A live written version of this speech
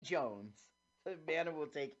Jones. The man who will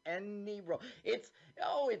take any role. It's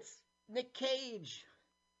Nick Cage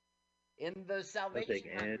in the I'll take Salvation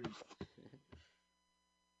and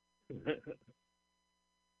Army.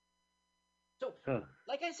 So, huh.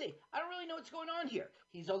 like I say, I don't really know what's going on here.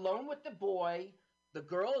 He's alone with the boy. The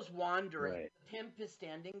girl is wandering. Right. The pimp is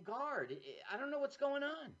standing guard. I don't know what's going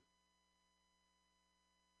on.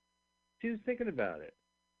 She was thinking about it.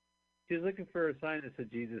 She was looking for a sign that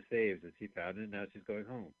said Jesus saves, and she found it. And now she's going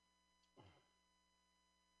home.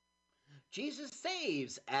 Jesus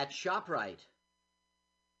saves at ShopRite.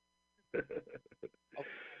 Oh,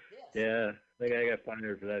 this. Yeah, I think I got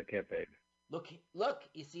fired for that campaign. Look!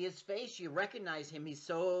 You see his face. You recognize him. He's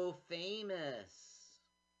so famous.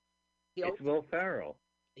 He It's always, Will Ferrell.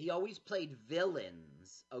 he always played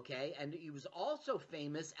villains. Okay, and he was also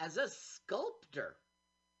famous as a sculptor.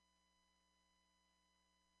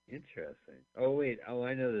 Interesting. Oh wait. Oh,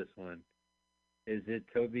 I know this one. Is it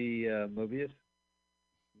Toby Mobius?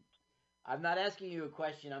 I'm not asking you a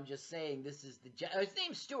question. I'm just saying this is his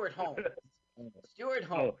name's Stuart Holmes. Stuart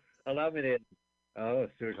Holmes. Oh, allow me to. Oh,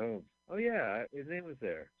 Stuart Holmes. Oh yeah, his name was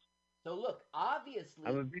there. So look, obviously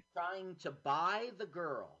I'm a he's big trying to buy the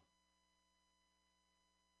girl.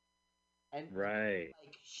 And right.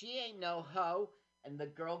 like she ain't no hoe. And the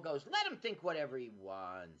girl goes, let him think whatever he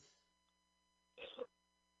wants.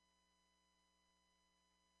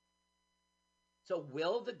 So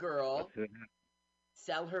will the girl What's it?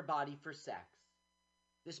 sell her body for sex?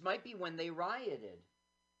 This might be when they rioted.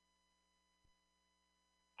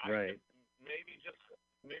 Right. Maybe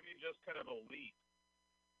just kind of a leap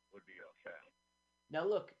would be okay. Now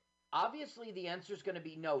look, obviously the answer is going to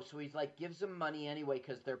be no. So he's like gives them money anyway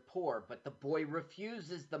because they're poor. But the boy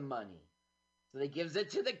refuses the money. So he gives it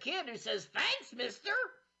to the kid who says, thanks, mister.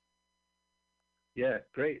 Yeah,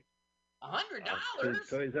 great. $100?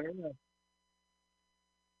 Toys R Us.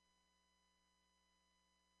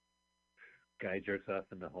 Guy jerks off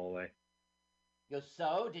in the hallway. He goes,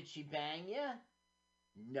 so, did she bang you?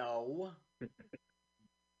 No.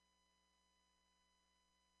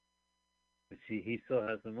 But see, he still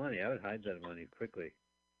has the money. I would hide that money quickly.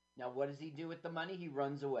 Now, what does he do with the money? He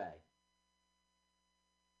runs away.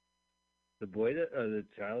 The boy, the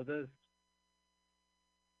child does.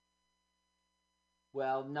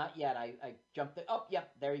 Well, not yet. I jumped it. Oh,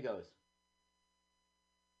 yep, there he goes.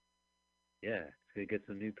 Yeah, to get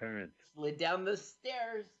some new parents. Slid down the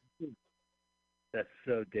stairs. That's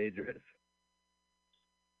so dangerous.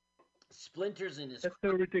 Splinters in his... That's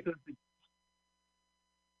so ridiculous.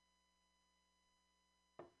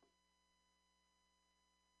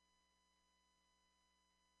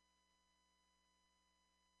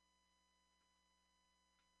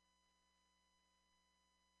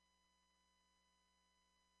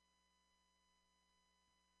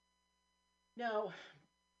 Now,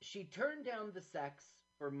 she turned down the sex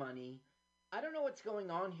for money. I don't know what's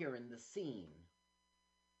going on here in the scene.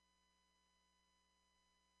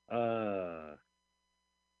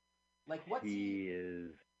 Like, what's he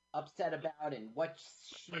is upset about and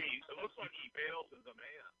what's she... It looks like he fails as a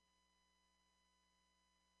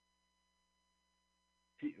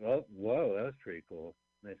man. Oh, whoa, that was pretty cool.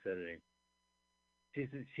 Nice editing.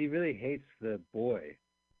 She really hates the boy,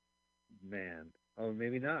 man. Oh,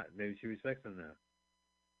 maybe not. Maybe she respects him now.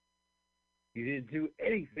 You didn't do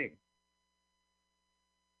anything.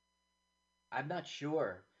 I'm not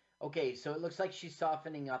sure. Okay, so it looks like she's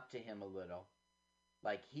softening up to him a little.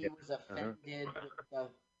 Like he was offended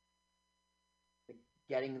with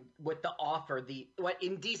with the offer, the what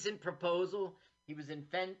indecent proposal. He was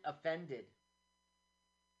offended.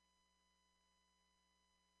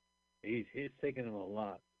 He's taking him a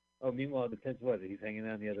lot. Oh, meanwhile, it depends what he's hanging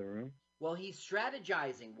out in the other room. Well, he's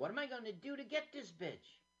strategizing. What am I going to do to get this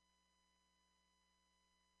bitch?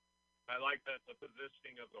 I like that, the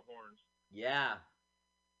positioning of the horns. Yeah.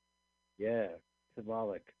 Yeah,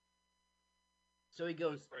 symbolic. So he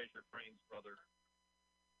goes, Fraser Crane's brother.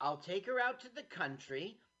 I'll take her out to the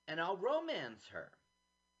country and I'll romance her.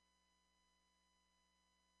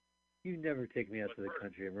 You never take me out to the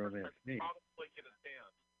country and romance me. Probably get a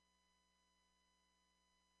dance.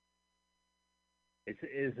 Is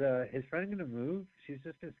his friend going to move? She's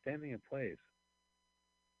just been standing in place.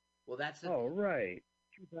 Well, that's the Oh, right.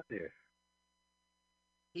 She's not there.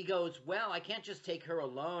 He goes, well, I can't just take her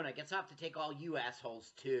alone. I guess I have to take all you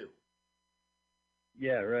assholes, too.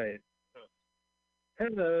 Yeah, right.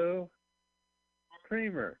 Hello.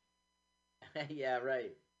 Kramer. Yeah,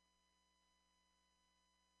 right.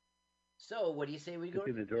 So, what do you say we go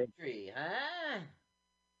to the country, huh?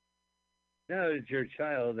 Now that your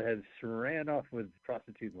child has ran off with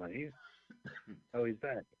prostitute money. Oh, he's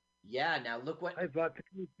back. Yeah, now look what I bought the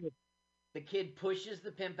cookie. the kid pushes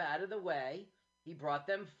the pimp out of the way. He brought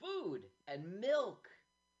them food and milk.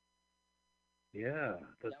 Yeah,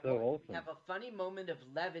 that's Now so watch, we wholesome. have a funny moment of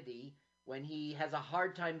levity when he has a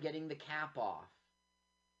hard time getting the cap off.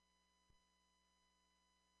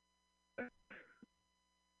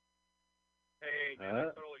 Hey, man, I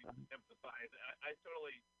totally empathize. I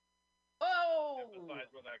totally Oh!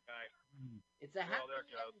 empathize with that guy. It's a Well, happy there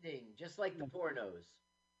it goes. ending, just like the pornos.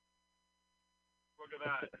 Look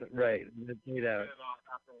at that. Right, and it paid out. Get it off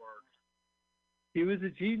afterwards. He was a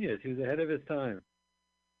genius. He was ahead of his time.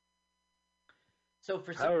 So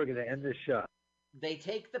for How some are we going to end this shot? they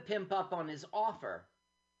take the pimp up on his offer,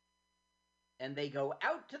 and they go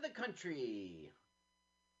out to the country.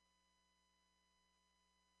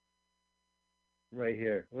 Right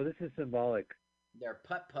here. Well, this is symbolic. Their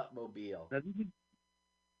putt-putt mobile. Now,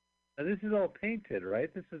 this is all painted,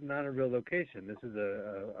 right? This is not a real location. This is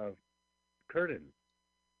a curtain.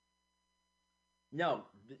 No.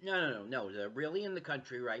 They're really in the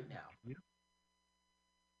country right now.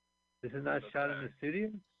 This is not shot in the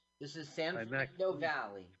studio? This is San By Max Fernando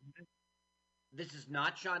Valley. This is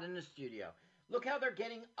not shot in a studio. Look how they're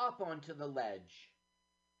getting up onto the ledge.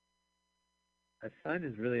 That sign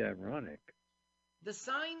is really ironic. The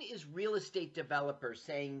sign is real estate developers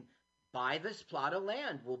saying, buy this plot of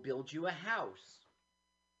land, we'll build you a house.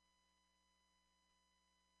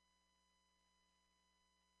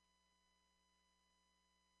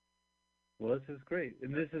 Well, this is great.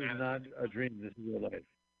 And this is not a dream. This is real life.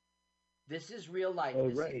 This is real life. Oh,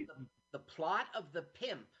 This right. is the plot of the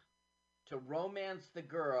pimp to romance the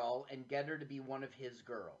girl and get her to be one of his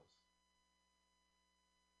girls.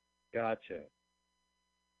 Gotcha.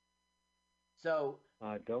 So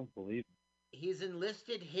I don't believe it. he's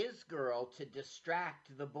enlisted his girl to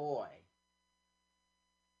distract the boy.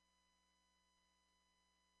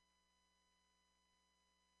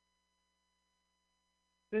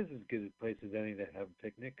 This is as good a place as any to have a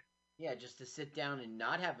picnic. Yeah, just to sit down and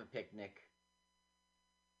not have a picnic.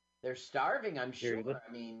 They're starving, I'm sure. Here, let's-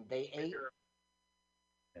 I mean, they ate.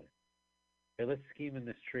 Hey, let's scheme in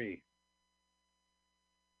this tree.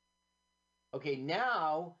 Okay,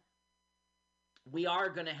 now we are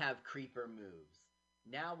going to have creeper moves.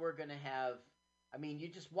 Now we're going to have. I mean, you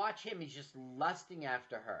just watch him. He's just lusting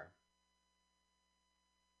after her.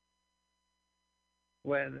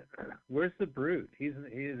 Where's the brute? Is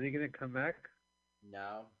he going to come back?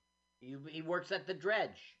 No. He works at the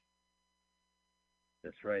dredge.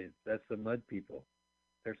 That's right. That's the mud people.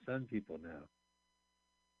 They're sun people now.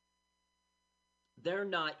 They're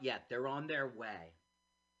not yet. They're on their way.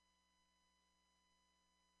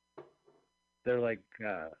 They're like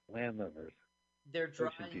land lovers. They're Ocean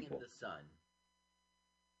drying in people. the sun.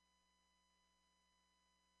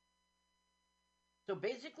 So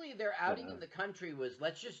basically, their outing in the country was,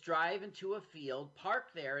 let's just drive into a field, park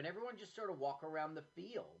there, and everyone just sort of walk around the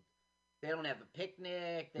field. They don't have a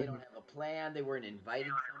picnic. They don't have a plan. They weren't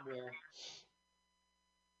invited somewhere.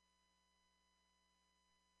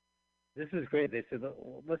 This is great. They said,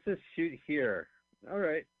 let's just shoot here. All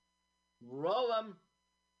right. Roll them.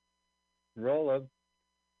 Roll them.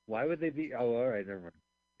 Why would they be? Oh, all right. Never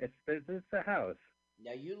mind. It's a house.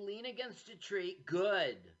 Now you lean against a tree.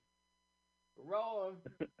 Good. Roll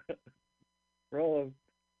them. Roll them.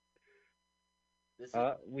 This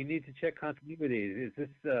is, We need to check continuity. Is this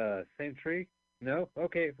same tree? No?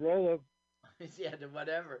 Okay, roll them. yeah,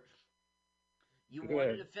 whatever. You Go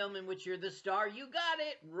wanted ahead. a film in which you're the star. You got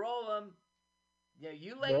it. Roll them. Yeah,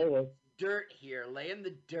 you lay Roll in 'em. dirt here. Lay in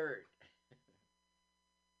the dirt.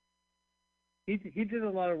 He did a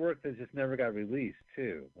lot of work that just never got released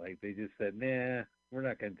too. Like they just said, nah, we're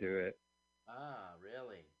not gonna do it. Ah,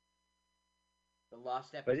 really? The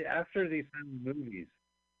Lost But Episode. after these kind of movies,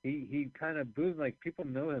 he kind of boomed. Like people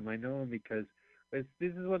know him. I know him because this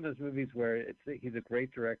is one of those movies where he's a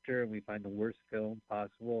great director, and we find the worst film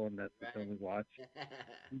possible, and that's the film we watch.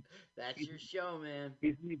 That's your show, man.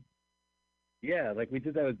 Yeah, like we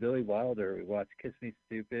did that with Billy Wilder. We watched Kiss Me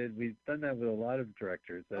Stupid. We've done that with a lot of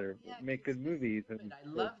directors that make Kiss good Me movies. Stupid. And I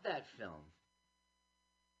love that film.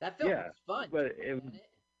 That film was fun. but Tony Bennett.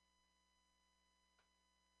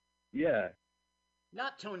 yeah,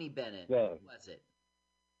 Not Tony Bennett. Well- Who was it?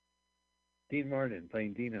 Dean Martin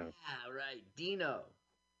playing Dino. Yeah, right. Dino.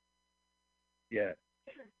 Yeah,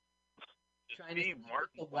 Trying to Steve sleep Martin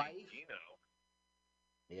with the playing wife.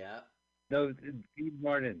 Dino. Yeah. no, Dean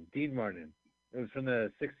Martin. Dean Martin. It was from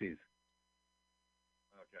the '60s. Okay.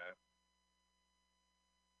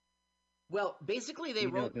 Well, basically, they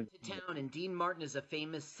Dino rode into town, and Dean Martin is a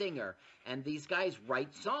famous singer, and these guys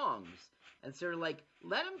write songs. and sort of like,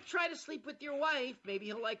 let him try to sleep with your wife. Maybe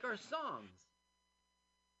he'll like our songs.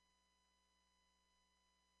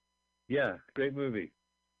 Yeah, great movie.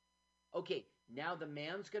 Okay, now the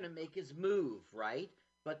man's going to make his move, right?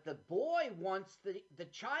 But the boy wants the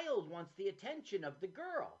child wants the attention of the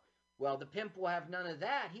girl. Well, the pimp will have none of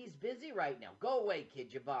that. He's busy right now. Go away,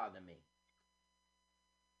 kid. You bother me.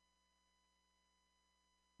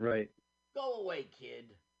 Right. Go away, kid.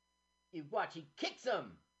 You watch. He kicks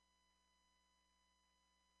him.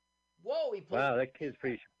 Whoa! He pulls. Wow, that kid's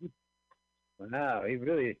pretty. Wow, he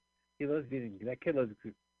loves being. That kid loves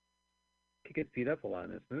kick his feet up a lot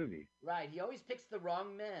in this movie. Right. He always picks the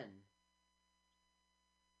wrong men.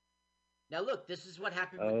 Now look, this is what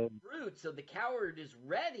happened with the brute. So the coward is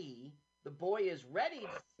ready. The boy is ready to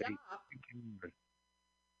stop.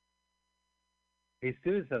 He's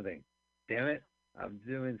doing something. Damn it. I'm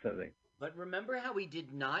doing something. But remember how he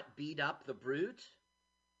did not beat up the brute?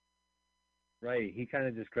 Right. He kind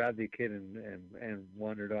of just grabbed the kid and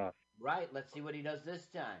wandered off. Right. Let's see what he does this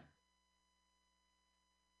time.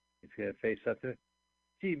 He's going to face up to it.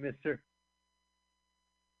 Gee, mister.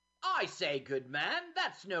 I say, good man,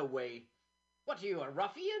 that's no way. What are you, a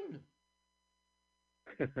ruffian?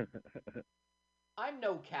 I'm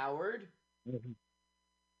no coward.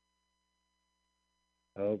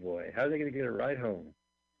 Oh, boy. How are they going to get a ride home?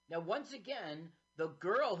 Now, once again, the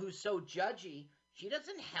girl who's so judgy, she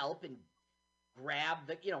doesn't help and grab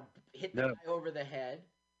hit the guy over the head.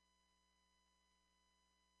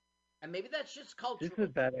 And maybe that's just cultural. This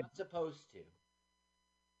is bad. Not supposed to.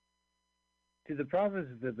 See, the problem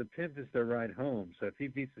is that the pimp is their ride home. So if he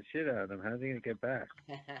beats the shit out of them, how's he going to get back?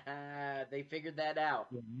 They figured that out.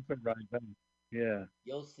 Yeah, you can ride back. Yeah.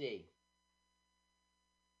 You'll see.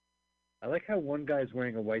 I like how one guy's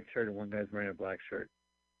wearing a white shirt and one guy's wearing a black shirt.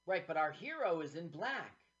 Right, but our hero is in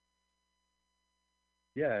black.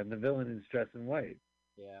 Yeah, and the villain is dressed in white.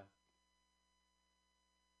 Yeah.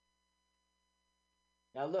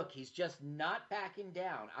 Now look, he's just not backing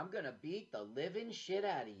down. I'm going to beat the living shit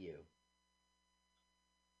out of you.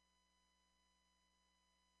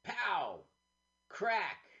 Pow!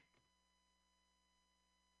 Crack!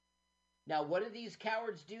 Now what do these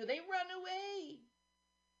cowards do? They run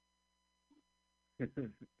away!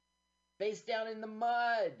 Face down in the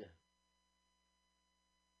mud!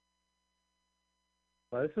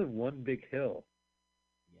 Well, this is one big hill.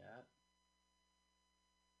 Yeah.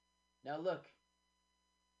 Now look.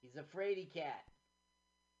 He's a fraidy cat.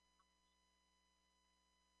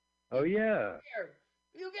 Oh, yeah. Here,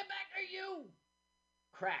 you get back here, you!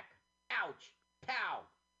 Crack. Ouch. Pow.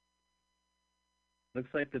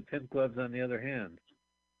 Looks like the pimp glove's on the other hand.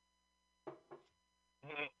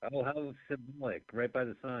 Oh, how symbolic. Right by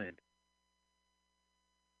the sign.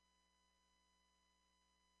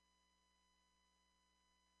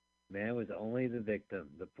 Man was only the victim.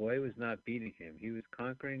 The boy was not beating him. He was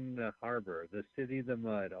conquering the harbor, the city, the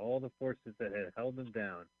mud, all the forces that had held him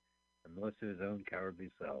down, and most of his own cowardly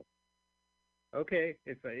self. Okay,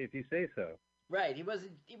 if you say so. Right, he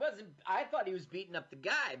wasn't, I thought he was beating up the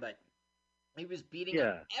guy, but he was beating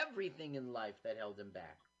up everything in life that held him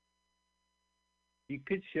back. You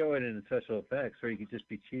could show it in special effects, or you could just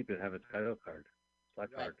be cheap and have a title card.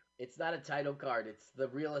 Black card. It's not a title card, it's the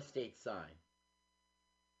real estate sign.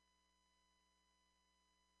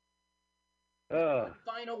 Oh.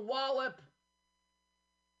 Final wallop.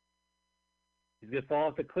 He's going to fall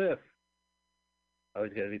off the cliff. Oh,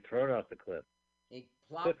 he's going to be thrown off the cliff. He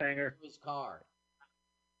plopped Cliffhanger. into his car.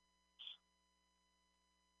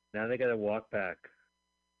 Now they got to walk back.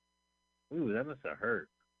 Ooh, that must have hurt.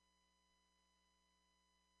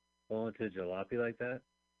 Fall into a jalopy like that?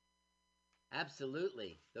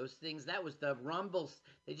 Absolutely. Those things, that was the rumbles.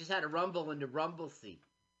 They just had a rumble into rumble seat.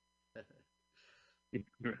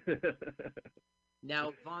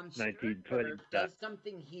 Now, Von Sternberg does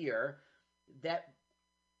something here that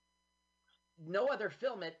no other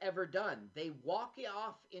film had ever done. They walk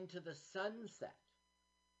off into the sunset.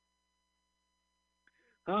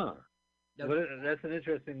 Huh. Now, that's an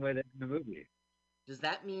interesting way to end the movie. Does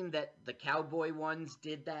that mean that the cowboy ones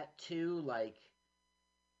did that too, like,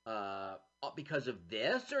 because of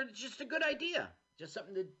this, or it's just a good idea? Just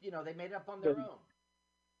something that, they made up on their own?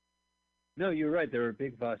 No, you're right. They were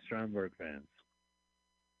big Voss Stromberg fans.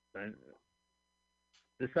 Right?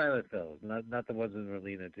 The silent fellows, not the ones with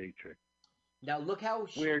Marlene Dietrich. Now look how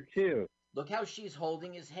weird too. Look how she's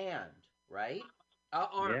holding his hand, right?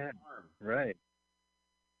 Arm. Right.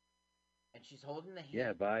 And she's holding the hand.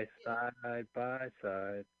 Yeah, by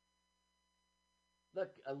side. Look,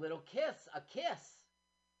 a little kiss, a kiss.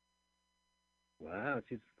 Wow,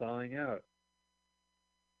 she's falling out.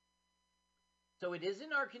 So it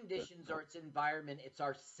isn't our conditions or its environment, it's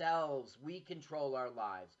ourselves. We control our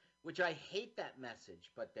lives, which I hate that message,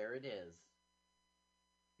 but there it is.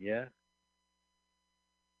 Yeah.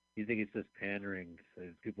 You think it's just pandering so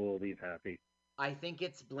people will leave happy? I think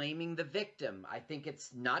it's blaming the victim. I think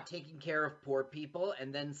it's not taking care of poor people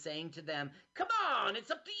and then saying to them, "Come on, it's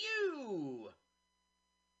up to you."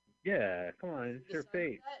 Yeah, come on, it's The your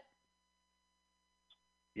fate. sunset?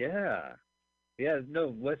 Yeah. Yeah, no,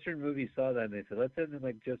 Western movies saw that and they said, let's end it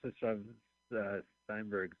like Joseph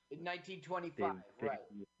Steinberg's. In 1925, right.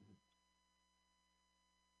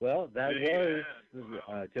 Well, that Yeah, was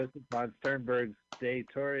wow. Joseph von Sternberg's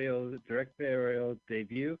directorial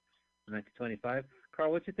debut in 1925.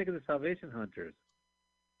 Carl, what you think of the Salvation Hunters?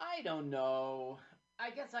 I don't know. I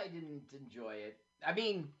guess I didn't enjoy it. I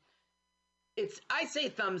mean, I say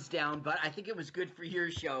thumbs down, but I think it was good for your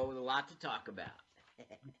show with a lot to talk about.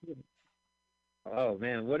 Oh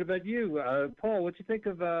man, what about you, Paul? What you think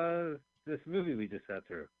of this movie we just sat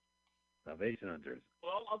through, Salvation Hunters?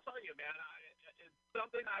 Well, I'll tell you, man, it's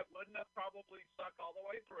something I wouldn't have probably stuck all the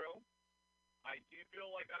way through. I do feel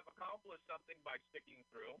like I've accomplished something by sticking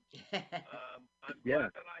through. I'm Yeah.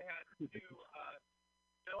 glad that I had two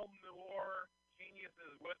film noir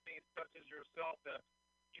geniuses with me, such as yourself, to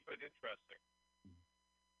keep it interesting.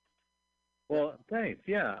 Well, thanks.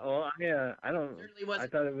 Yeah. Well, I don't. Certainly was. I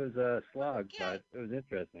thought it was a slog, Okay. but it was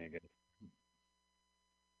interesting. I guess.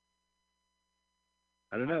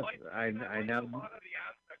 I don't know. I liked now. a lot of the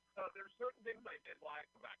aspects. There's certain things I did like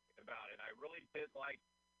about it. I really did like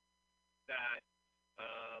that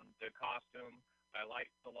the costume. I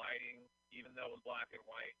liked the lighting, even though it was black and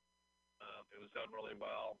white. It was done really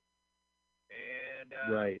well. And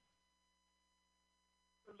Right.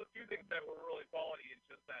 there's a few things that were really quality. It's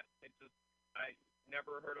just that I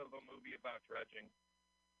never heard of a movie about dredging.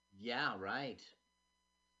 Yeah, right.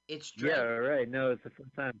 It's Yeah. drudgery. Right. No, it's the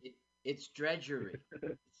first time. It's drudgery.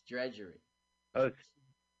 It's drudgery. Oh, it's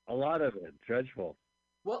a lot of it. Dreadful.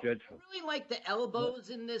 Well, Dreadful. I really like the elbows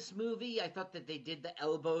in this movie. I thought that they did the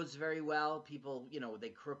elbows very well. People, they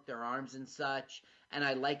crook their arms and such. And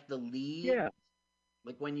I like the leaves. Yeah.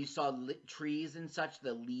 Like when you saw trees and such,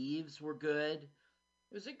 the leaves were good.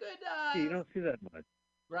 It was a good. You don't see that much.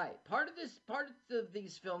 Right. Part of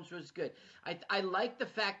these films was good. I like the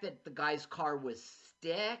fact that the guy's car was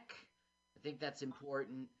stick. I think that's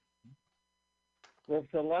important. Well,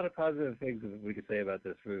 there's a lot of positive things that we could say about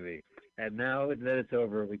this movie. And now that it's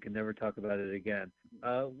over, we can never talk about it again.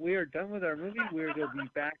 We are done with our movie. We're going to be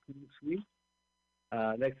back next week,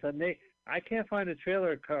 next Sunday. I can't find a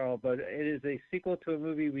trailer, Carl, but it is a sequel to a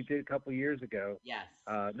movie we did a couple years ago. Yes.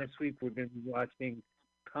 Next week, we're going to be watching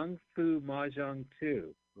Kung Fu Mahjong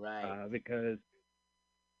 2. Right. Because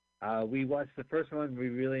we watched the first one. We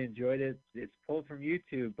really enjoyed it. It's pulled from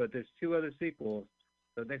YouTube, but there's two other sequels.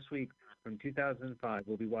 So next week, from 2005,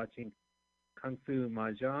 we'll be watching Kung Fu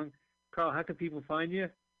Mahjong. Carl, how can people find you?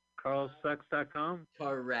 CarlSucks.com?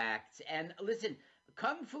 Correct. And listen,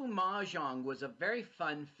 Kung Fu Mahjong was a very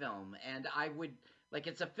fun film, and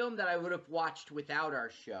it's a film that I would have watched without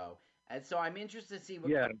our show. And so I'm interested to see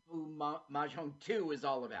what Kung Fu Mahjong 2 is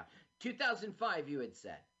all about. 2005, you had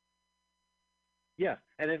said. Yeah,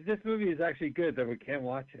 and if this movie is actually good, then we can't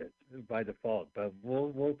watch it by default. But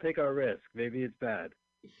we'll take our risk. Maybe it's bad,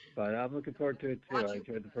 but I'm looking forward to it too. I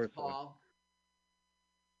enjoyed the first one.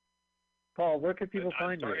 Paul, where can people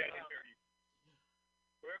find you? I didn't hear you.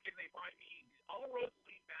 Where can they find me? All roads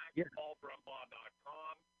lead back to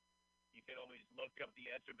paulbrumbaugh.com. You can always look up The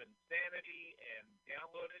Edge of Insanity and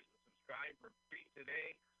download it and subscribe for free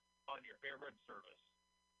today on your favorite service.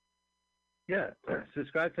 Yeah,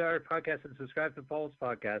 subscribe to our podcast and subscribe to Paul's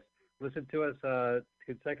podcast. Listen to us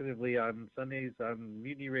consecutively on Sundays on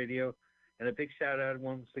Mutiny Radio. And a big shout out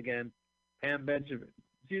once again, Pam Benjamin,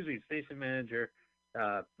 station manager,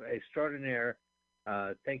 extraordinaire.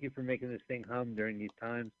 Thank you for making this thing hum during these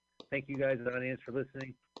times. Thank you guys, the audience, for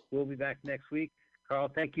listening. We'll be back next week. Carl,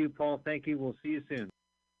 thank you. Paul, thank you. We'll see you soon.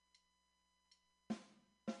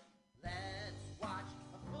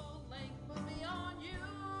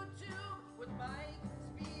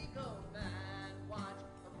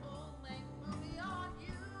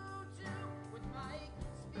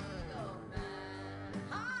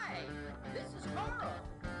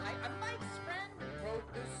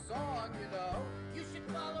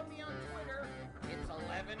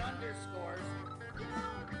 Underscores.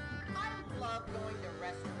 I love going to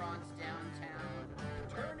restaurants downtown,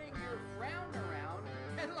 turning your frown around,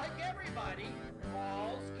 and like everybody,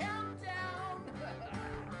 Paul's Countdown.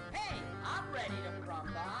 Hey, I'm ready to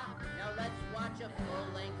brumba. Now let's watch a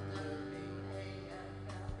full-length movie.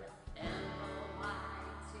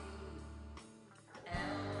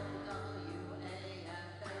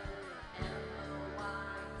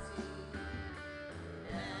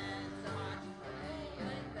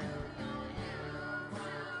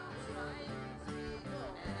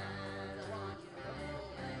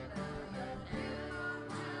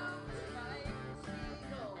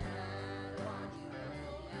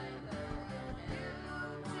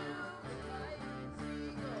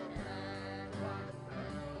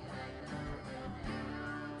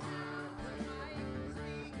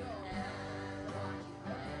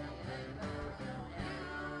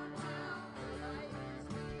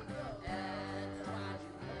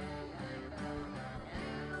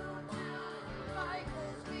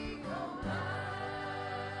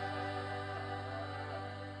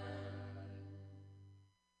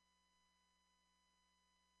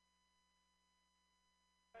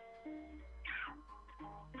 Let's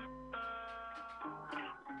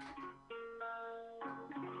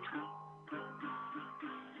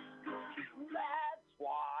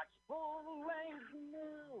watch full-length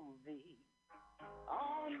movie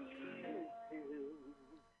on YouTube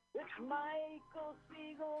with Michael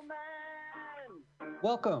Spiegelman.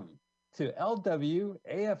 Welcome to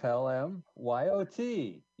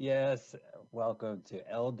LWAFLMYOT. Yes, welcome to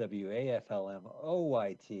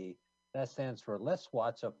LWAFLMOYT. That stands for Let's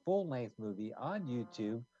Watch a Full-Length Movie on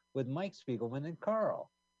YouTube with Mike Spiegelman and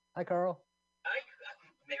Carl. Hi, Carl. Hi,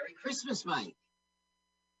 Merry Christmas, Mike.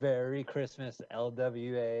 Merry Christmas,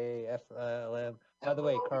 LWAFLM. By the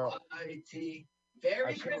way, Carl.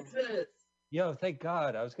 Merry Christmas. Yo, thank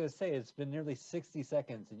God. I was going to say, it's been nearly 60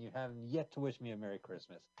 seconds and you haven't yet to wish me a Merry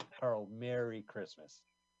Christmas. Carl, Merry Christmas.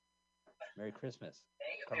 Merry Christmas.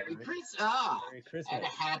 Carl, Merry Christmas. Merry Christmas. And a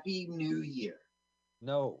Happy New Year.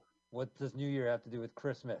 No. What does New Year have to do with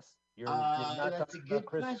Christmas? You're not that's a talking good about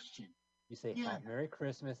Christmas. question. You say Merry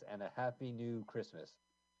Christmas and a Happy New Christmas.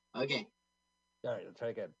 Okay. All right, let's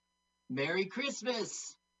try again. Merry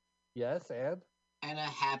Christmas. Yes, and? And a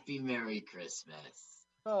Happy Merry Christmas.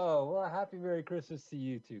 Oh, well, Happy Merry Christmas to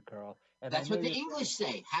you too, Carl. And that's what the English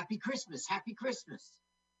say. Happy Christmas. Happy Christmas.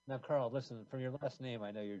 Now, Carl, listen, from your last name,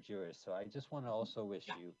 I know you're Jewish, so I just want to also wish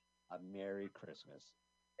you a Merry Christmas.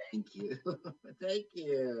 Thank you. Thank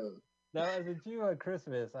you. Now, as a Jew on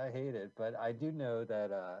Christmas, I hate it, but I do know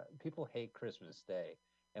that people hate Christmas Day.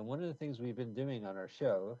 And one of the things we've been doing on our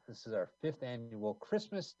show, this is our 5th annual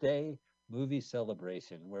Christmas Day movie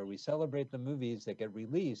celebration, where we celebrate the movies that get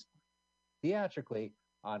released theatrically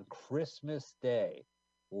on Christmas Day.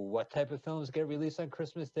 What type of films get released on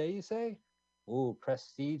Christmas Day, you say? Ooh,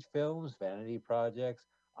 prestige films, vanity projects,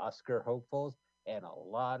 Oscar hopefuls, and a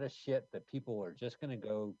lot of shit that people are just going to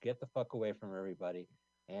go get the fuck away from everybody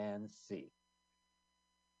and see.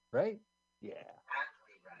 Right? Yeah.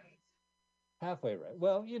 Halfway right.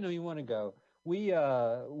 Well, you know, you want to go. We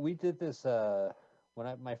did this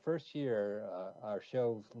my first year. Our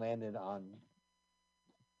show landed on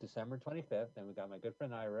December 25th, and we got my good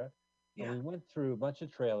friend Ira, and we went through a bunch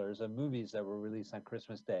of trailers of movies that were released on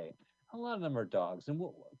Christmas Day. A lot of them are dogs, and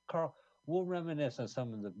we'll reminisce on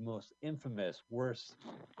some of the most infamous, worst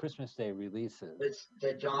Christmas Day releases.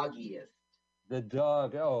 The doggiest. The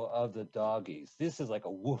dog, of the doggies. This is like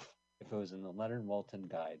a woof if it was in the Leonard Maltin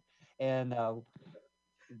guide. And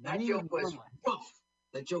that joke was woof.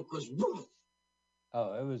 The joke was woof.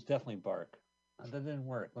 Oh, it was definitely bark. That didn't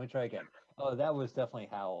work. Let me try again. Oh, that was definitely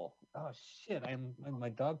howl. Oh shit! My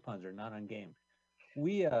dog puns are not on game.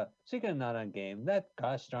 We speaking of not on game, that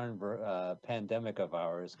gosh darn pandemic of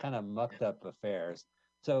ours kind of mucked up affairs.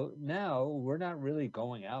 So now we're not really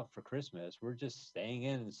going out for Christmas. We're just staying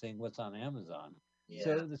in and seeing what's on Amazon. Yeah.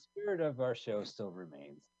 So the spirit of our show still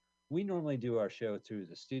remains. We normally do our show through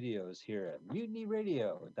the studios here at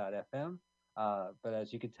MutinyRadio.fm. But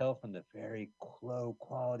as you can tell from the very low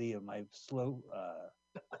quality of my slow,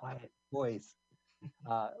 quiet voice,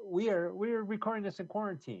 we're recording this in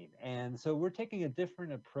quarantine, and so we're taking a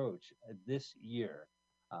different approach this year.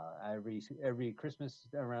 Every Christmas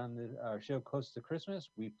around our show close to Christmas,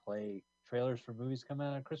 we play trailers for movies coming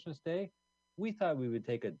out on Christmas Day. We thought we would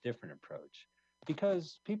take a different approach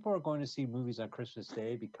because people are going to see movies on Christmas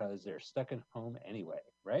Day because they're stuck at home anyway,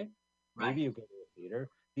 right? Maybe you go to a theater.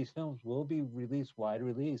 These films will be released wide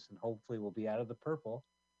release and hopefully will be out of the purple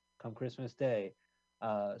come Christmas Day.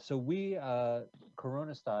 So we,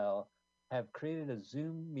 Corona style, have created a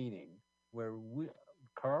Zoom meeting where we,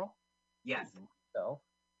 Carl, myself,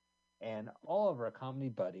 and all of our comedy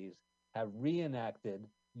buddies have reenacted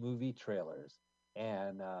movie trailers.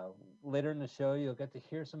 And later in the show, you'll get to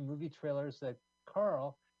hear some movie trailers that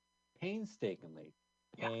Carl painstakingly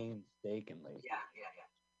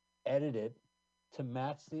edited to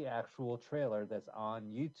match the actual trailer that's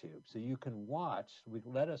on YouTube. So you can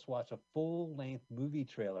let us watch a full-length movie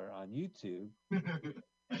trailer on YouTube and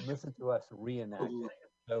listen to us reenact it.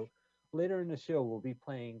 So later in the show, we'll be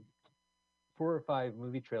playing 4 or 5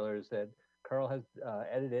 movie trailers that Carl has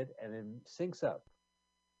edited and then syncs up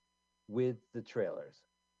with the trailers.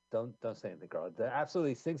 Don't say anything, Carl. That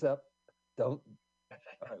absolutely syncs up. Don't.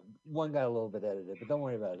 One got a little bit edited, but don't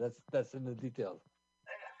worry about it. That's in the details.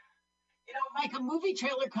 You know, Mike, a movie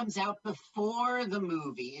trailer comes out before the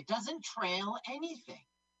movie. It doesn't trail anything.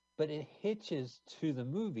 But it hitches to the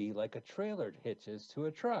movie like a trailer hitches to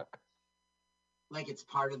a truck. Like it's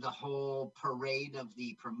part of the whole parade of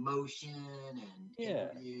the promotion and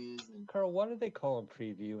interviews. And... Carl, what do they call a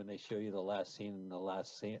preview when they show you the last scene and the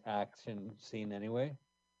last action scene anyway?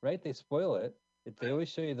 Right? They spoil it. They always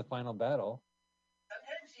show you the final battle.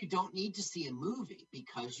 Sometimes you don't need to see a movie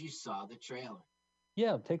because you saw the trailer.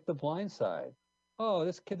 Yeah, take The Blind Side. Oh,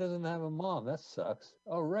 this kid doesn't have a mom. That sucks.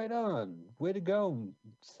 Oh, right on. Way to go,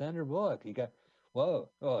 Sandra Bullock. He got, whoa.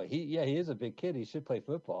 Oh, he is a big kid. He should play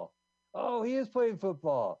football. Oh, he is playing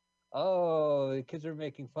football. Oh, the kids are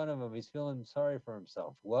making fun of him. He's feeling sorry for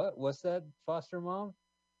himself. What? What's that, foster mom?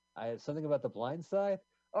 I had something about The Blind Side.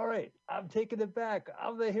 All right, I'm taking it back.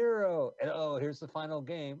 I'm the hero. And oh, here's the final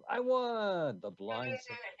game. I won. The Blind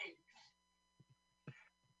Side.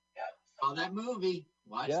 Saw that movie.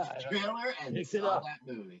 Watched the trailer and saw that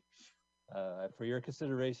movie. For your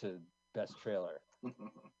consideration, best trailer.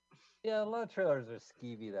 Yeah, a lot of trailers are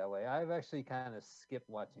skeevy that way. I've actually kind of skipped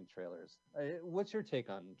watching trailers. What's your take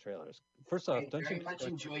on trailers? First off, I very much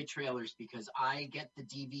enjoy trailers because I get the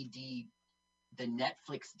DVD, the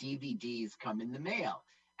Netflix DVDs come in the mail,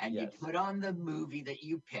 and you put on the movie that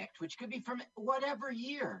you picked, which could be from whatever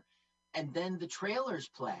year, and then the trailers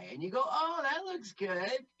play, and you go, "Oh, that looks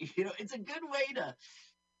good." You know, it's a good way to,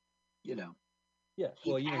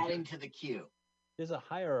 keep adding to the queue. There's a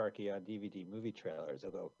hierarchy on DVD movie trailers.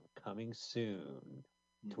 They'll go, coming soon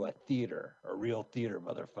to a theater, a real theater,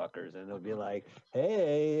 motherfuckers. And they'll be like,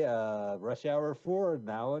 hey, Rush Hour 4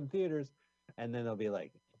 now in theaters. And then they'll be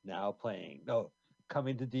like, now playing. No,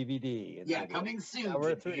 coming to DVD. And coming like, soon to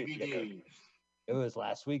DVD. It was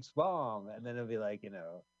last week's bomb. And then it'll be like,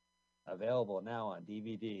 available now on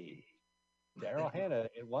DVD. Daryl Hannah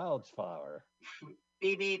in Wildflower.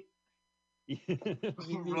 Beep, beep.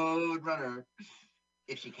 Road Runner.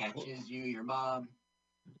 If she catches you, your mom.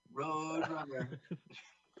 Road Runner.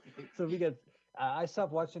 So I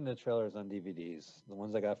stopped watching the trailers on DVDs, the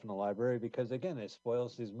ones I got from the library, because again, it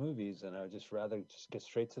spoils these movies, and I would just rather just get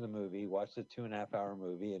straight to the movie, watch the 2.5-hour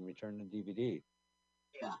movie, and return the DVD.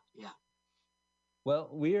 Yeah. Well,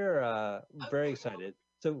 we're very excited.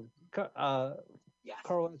 So, Carl,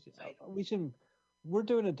 we're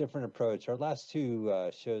doing a different approach. Our last two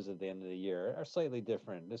shows at the end of the year are slightly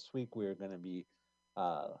different. This week we're going to be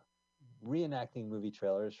reenacting movie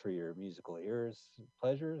trailers for your musical ear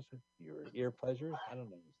pleasures. I don't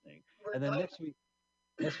know this thing. And then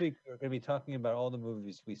next week we're going to be talking about all the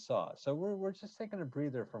movies we saw. So we're just taking a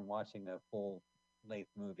breather from watching a full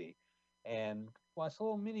length movie and watch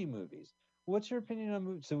little mini movies. What's your opinion on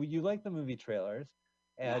movies? So you like the movie trailers?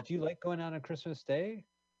 Do you like going out on Christmas Day?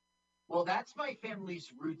 Well, that's my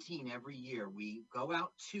family's routine every year. We go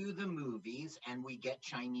out to the movies and we get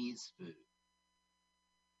Chinese food.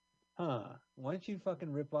 Huh. Why don't you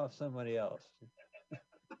fucking rip off somebody else?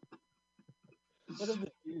 What have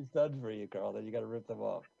the Jews done for you, Carl, that you got to rip them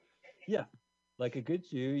off? Yeah. Like a good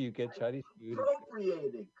Jew, you get Chinese food.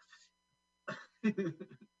 Appropriating.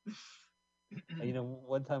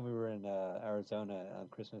 One time we were in Arizona on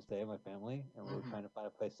Christmas Day, my family, and we were trying to find a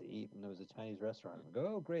place to eat, and there was a Chinese restaurant. We go,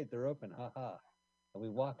 oh, great, they're open, haha. And we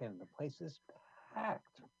walk in, the place is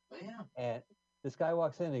packed. Oh, yeah. And this guy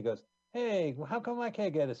walks in, and he goes, hey, how come I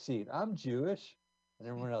can't get a seat? I'm Jewish. And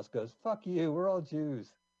everyone else goes, fuck you, we're all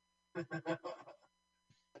Jews.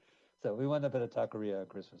 So we wound up at a taqueria on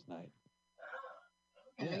Christmas night.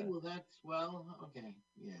 Okay, okay,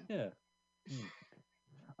 yeah. Yeah.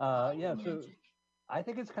 So I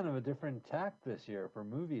think it's kind of a different tact this year for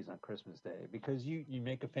movies on Christmas Day because you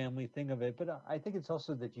make a family thing of it, but I think it's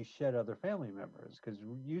also that you shed other family members because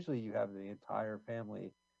usually you have the entire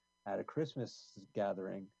family at a Christmas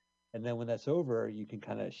gathering, and then when that's over, you can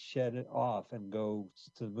kind of shed it off and go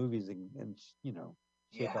to the movies and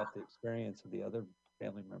shake off the experience of the other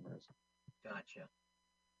family members. Gotcha.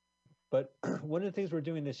 But one of the things we're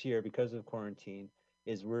doing this year because of quarantine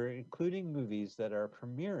is we're including movies that are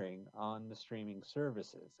premiering on the streaming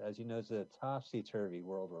services. As you know, it's a topsy-turvy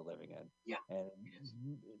world we're living in. Yeah. And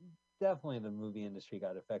definitely the movie industry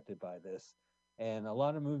got affected by this. And a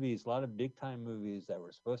lot of movies, a lot of big-time movies that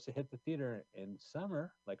were supposed to hit the theater in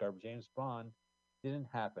summer, like our James Bond, didn't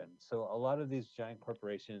happen. So a lot of these giant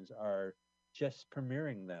corporations are just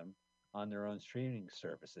premiering them on their own streaming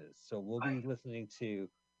services. So we'll be listening to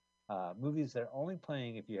movies that are only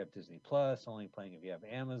playing if you have Disney Plus, only playing if you have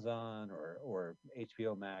Amazon or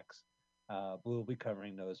HBO Max. We'll be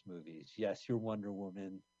covering those movies. Yes, your Wonder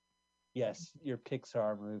Woman. Yes, your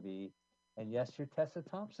Pixar movie. And yes, your Tessa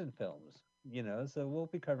Thompson films. So we'll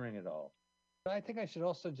be covering it all. But I think I should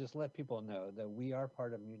also just let people know that we are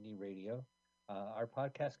part of Mutiny Radio. Our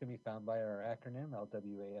podcast can be found by our acronym,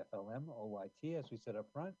 LWAFLMOYT, as we said up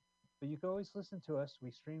front. But you can always listen to us. We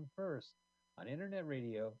stream first on internet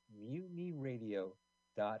radio,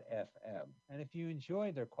 MutinyRadio.fm. And if you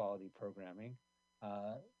enjoy their quality programming,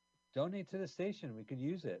 donate to the station. We could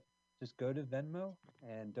use it. Just go to Venmo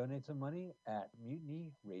and donate some money at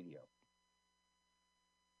Mutiny Radio.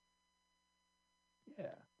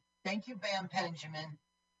 Yeah. Thank you, Bam Benjamin.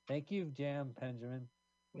 Thank you, Jam Benjamin.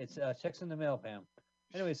 It's checks in the mail, Pam.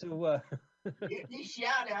 Anyway, so Mutiny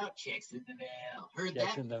shout out, checks in the mail. Heard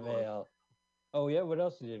checks that in the before. mail. Oh yeah, what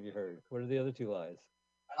else have you heard? What are the other two lies?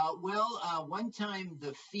 One time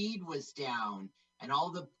the feed was down and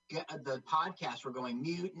all the podcasts were going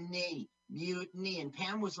mutiny, mutiny, and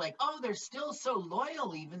Pam was like, "Oh, they're still so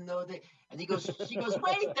loyal, even though they." And she goes,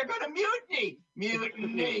 "Wait, they're going to mutiny,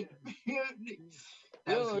 mutiny, mutiny."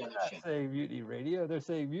 That was No, the they're other not show. saying Mutiny Radio. They're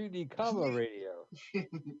saying Mutiny, Radio.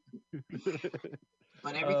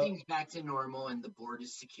 But everything's back to normal and the board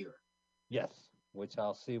is secure. Yes, which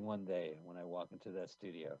I'll see one day when I walk into that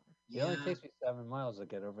studio. Yeah. It only takes me 7 miles to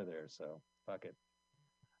get over there, so fuck it.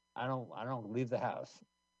 I don't leave the house.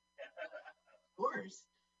 Of course.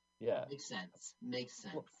 Yeah. Makes sense. Makes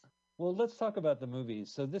sense. Well, let's talk about the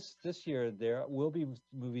movies. So this year there will be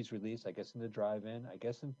movies released, I guess, in the drive-in, I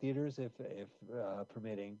guess in theaters if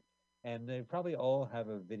permitting, and they probably all have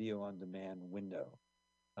a video on demand window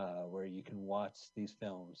where you can watch these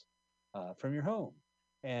films from your home.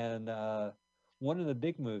 And one of the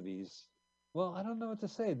big movies, well, I don't know what to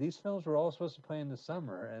say. These films were all supposed to play in the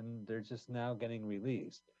summer, and they're just now getting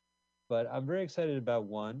released. But I'm very excited about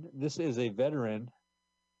one. This is a veteran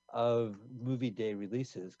of movie day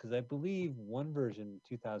releases because I believe one version,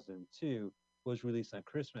 2002, was released on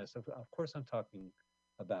Christmas. Of course, I'm talking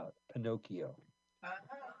about Pinocchio.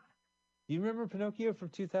 Do you remember Pinocchio from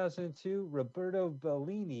 2002? Roberto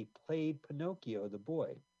Bellini played Pinocchio, the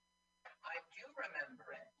boy. I do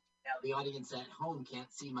remember it. Now the audience at home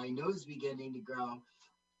can't see my nose beginning to grow.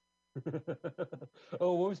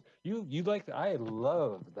 Oh, what was you liked? I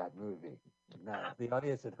love that movie. Now the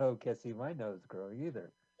audience at home can't see my nose growing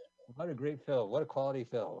either. What a great film! What a quality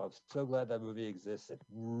film! I'm so glad that movie existed.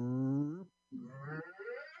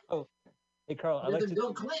 Oh, hey Carl, I like to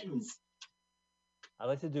Bill Clinton's. I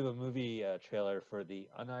like to do a movie trailer for the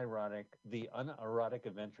unerotic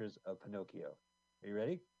adventures of Pinocchio. Are you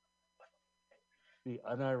ready? The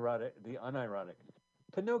unironic.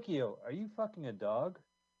 Pinocchio, are you fucking a dog?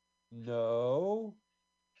 No.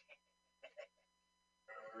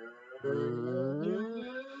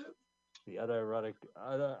 The unerotic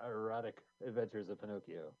adventures of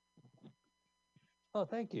Pinocchio. Oh,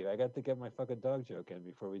 thank you. I got to get my fucking dog joke in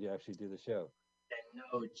before we actually do the show.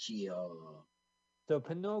 Pinocchio. So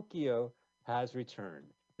Pinocchio has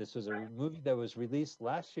returned. This was a movie that was released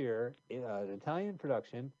last year, an Italian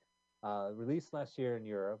production, released last year in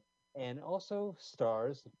Europe, and also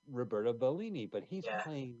stars Roberto Bellini, but he's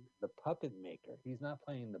playing the puppet maker. He's not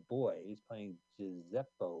playing the boy. He's playing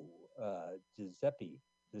Giuseppe.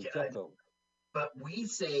 But we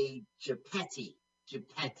say Gepetti.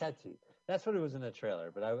 That's what it was in the trailer,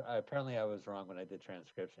 but apparently I was wrong when I did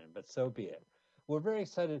transcription, but so be it. We're very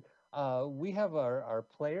excited. We have our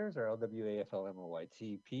players, our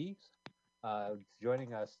LWAFLMOYTPs,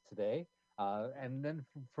 joining us today. And then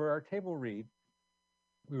for our table read,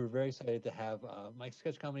 we were very excited to have my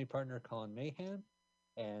sketch comedy partner, Colin Mahan,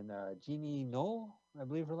 and Jeannie Knoll, I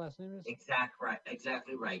believe her last name is?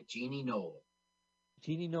 Exactly right. Jeannie Knoll.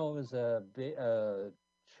 Jeannie Knoll is a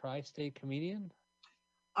tri-state comedian.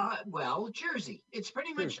 Well, Jersey. It's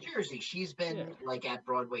pretty much Jersey. She's been like at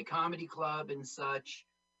Broadway Comedy Club and such,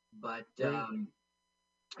 but cool.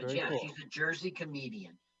 She's a Jersey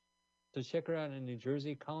comedian. So check her out in New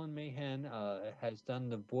Jersey. Colin Mahan has done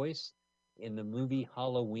the voice in the movie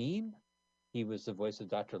Halloween. He was the voice of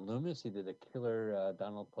Dr. Loomis. He did a killer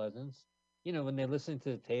Donald Pleasance. You know, when they listen to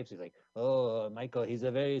the tapes, he's like, "Oh, Michael, he's a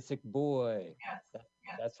very sick boy." Yes.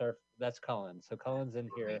 That's Colin. So Colin's in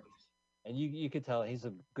here. And you could tell he's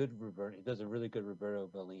a good Roberto. He does a really good Roberto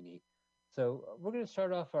Bellini. So we're going to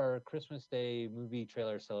start off our Christmas Day movie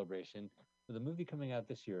trailer celebration with a movie coming out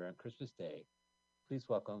this year on Christmas Day. Please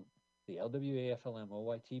welcome the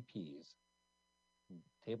LWAFLMOYTP's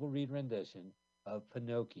table read rendition of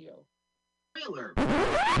Pinocchio. Trailer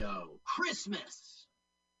Pinocchio Christmas.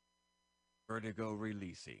 Vertigo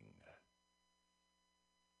releasing.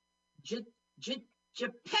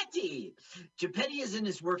 Gepetti is in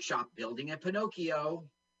his workshop building a Pinocchio.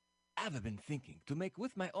 I've been thinking to make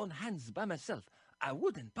with my own hands by myself a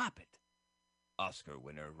wooden puppet. Oscar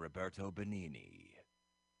winner Roberto Benigni.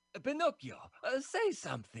 Pinocchio, say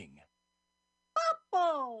something.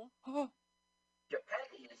 Papa! Oh.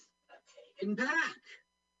 Gepetti is taken back.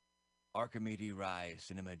 Archimedes Rye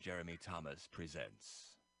Cinema Jeremy Thomas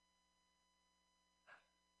presents.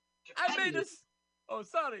 I made this. Oh,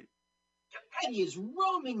 sorry. Gepetti is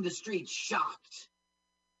roaming the streets shocked.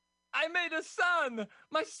 I made a son.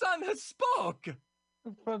 My son has spoke.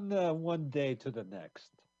 From one day to the next.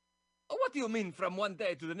 What do you mean from one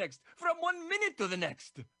day to the next? From 1 minute to the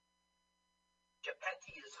next?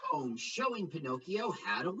 Geppetto is home showing Pinocchio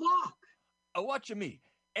how to walk. Watch me.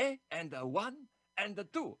 And a 1 and a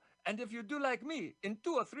 2. And if you do like me, in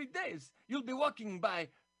 2 or 3 days, you'll be walking by.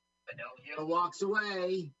 Pinocchio walks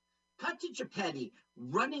away. Cut to Geppetto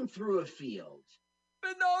running through a field.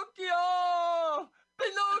 Pinocchio!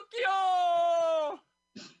 Pinocchio!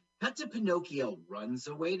 Cut to Pinocchio runs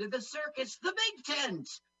away to the circus, the big tent.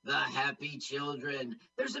 The happy children.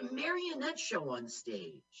 There's a marionette show on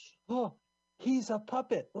stage. Oh, he's a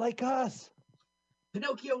puppet like us.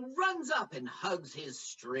 Pinocchio runs up and hugs his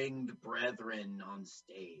stringed brethren on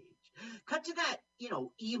stage. Cut to that,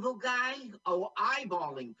 evil guy,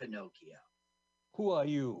 eyeballing Pinocchio. Who are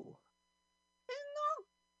you?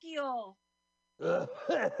 Pinocchio.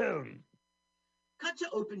 Cut to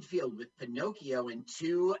open field with Pinocchio and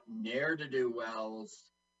 2 ne'er-do-wells.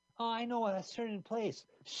 Oh, I know a certain place.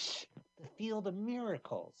 Shh, the Field of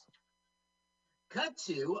Miracles. Cut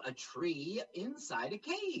to a tree inside a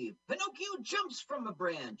cave. Pinocchio jumps from a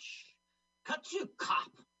branch. Cut to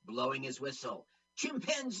cop blowing his whistle.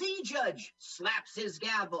 Chimpanzee judge slaps his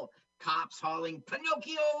gavel. Cops hauling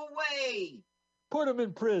Pinocchio away. Put him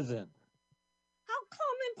in prison. How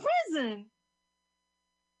come in prison?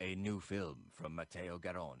 A new film from Matteo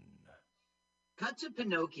Garon. Cut to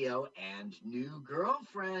Pinocchio and new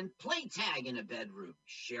girlfriend play tag in a bedroom,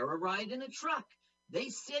 share a ride in a truck. They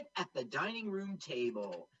sit at the dining room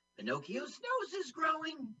table. Pinocchio's nose is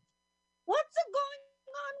growing. What's going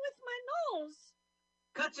on with my nose?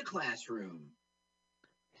 Cut to classroom.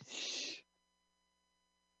 Shh.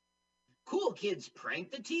 Cool kids prank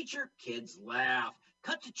the teacher. Kids laugh.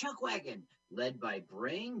 Cut to Chuckwagon, led by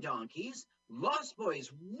braying donkeys. Lost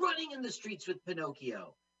boys running in the streets with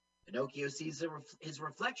Pinocchio. Pinocchio sees his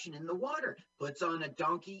reflection in the water, puts on a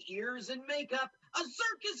donkey ears and makeup. A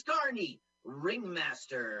circus carny.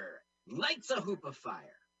 Ringmaster lights a hoop of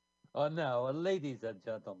fire. Oh, now, ladies and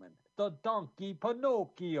gentlemen, the donkey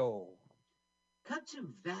Pinocchio. Cut to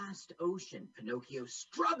vast ocean. Pinocchio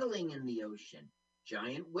struggling in the ocean.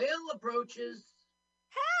 Giant whale approaches.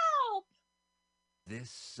 Help!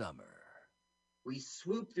 This summer. We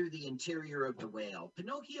swoop through the interior of the whale.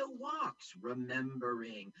 Pinocchio walks,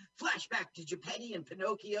 remembering. Flashback to Geppetto and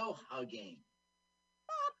Pinocchio hugging.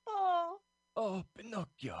 Papa. Oh,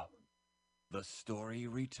 Pinocchio. The story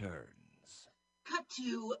returns. Cut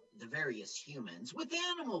to the various humans with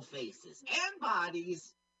animal faces and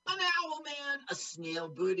bodies. An owl man, a snail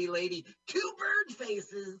booty lady, 2 bird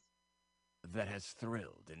faces. That has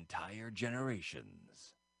thrilled entire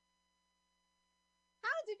generations.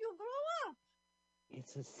 How did you grow up?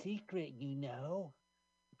 It's a secret, you know.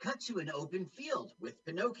 Cut to an open field with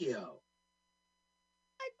Pinocchio.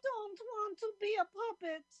 I don't want to be a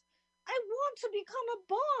puppet. I want to become a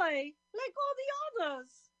boy, like all the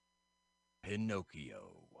others. Pinocchio,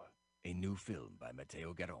 a new film by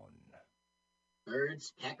Matteo Garon.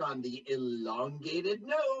 Birds peck on the elongated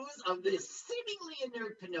nose of this seemingly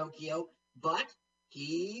inert Pinocchio, but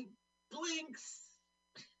he blinks.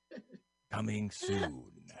 Coming soon.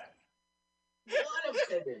 What a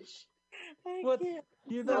finish. I What? can't.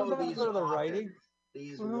 You know No, that these for the authors, writing?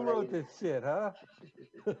 These Who wrote writers. this shit, huh?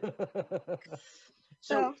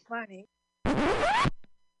 So funny.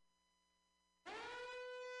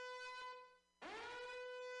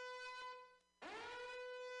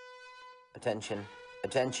 Attention,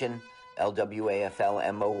 attention,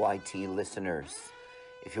 LWAFL-MOYT listeners.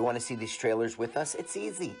 If you want to see these trailers with us, it's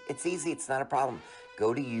easy. It's easy. It's not a problem.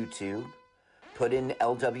 Go to YouTube, put in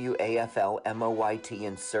LWAFL-MOYT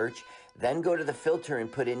and search, then go to the filter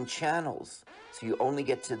and put in channels. So you only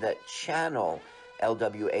get to the channel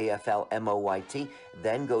LWAFL-MOYT,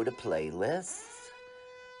 then go to playlists.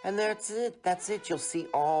 And that's it. That's it. You'll see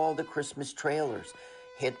all the Christmas trailers.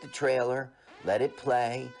 Hit the trailer, let it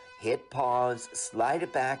play, hit pause, slide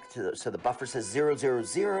it back so the buffer says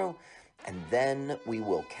 000, and then we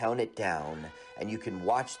will count it down. And you can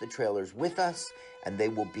watch the trailers with us, and they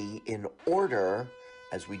will be in order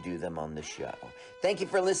as we do them on the show. Thank you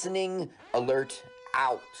for listening. Alert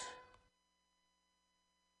out.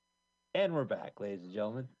 And we're back, ladies and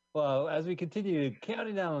gentlemen. Well, as we continue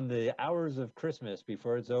counting down the hours of Christmas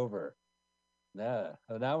before it's over. Now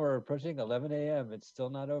we're approaching 11 a.m. It's still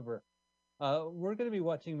not over. We're going to be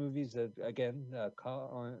watching movies that, again,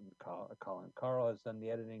 Carl has done the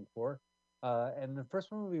editing for. And the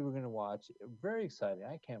first movie we're going to watch, very exciting.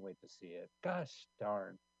 I can't wait to see it. Gosh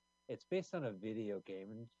darn. It's based on a video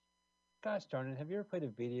game. And gosh darn it, have you ever played a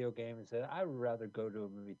video game and said, I would rather go to a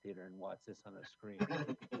movie theater and watch this on a screen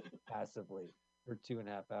passively for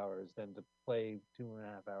 2.5 hours than to play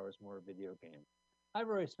 2.5 hours more video game? I've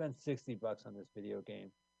already spent $60 on this video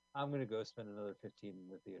game. I'm going to go spend another 15 in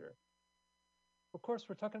the theater. Of course,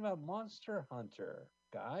 we're talking about Monster Hunter,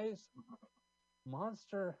 guys.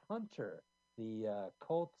 Monster Hunter, the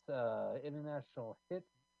cult international hit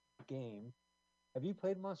game. Have you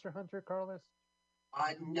played Monster Hunter, Carlos?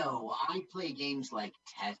 No, I play games like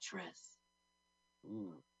Tetris.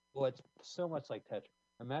 Ooh. Well, it's so much like Tetris.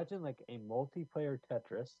 Imagine like a multiplayer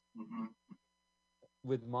Tetris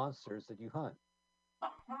with monsters that you hunt.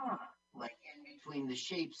 Like in between the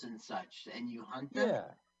shapes and such, and you hunt them? Yeah.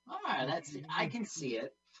 That's it. I can see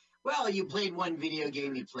it. Well, you played one video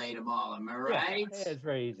game, you played them all, am I right? Yeah, it's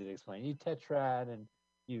very easy to explain. You tetrad and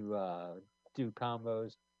you do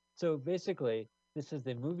combos. So basically, this is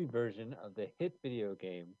the movie version of the hit video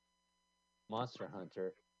game Monster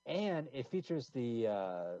Hunter, and it features the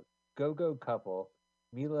go-go couple,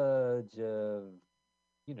 Mila you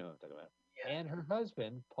know what I'm talking about, and her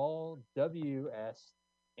husband, Paul W.S.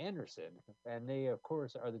 Anderson, and they, of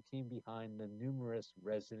course, are the team behind the numerous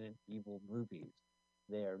Resident Evil movies.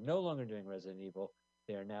 They are no longer doing Resident Evil.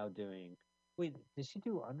 They are now doing... Wait, did she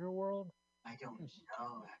do Underworld? I don't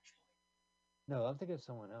know, actually. No, I'm thinking of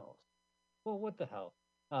someone else. Well, what the hell?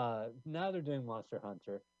 Now they're doing Monster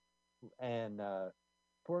Hunter. And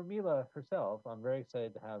for Mila herself, I'm very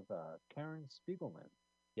excited to have Karen Spiegelman.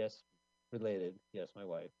 Yes, related. Yes, my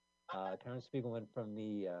wife. Karen Spiegelman from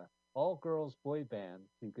the all-girls boy band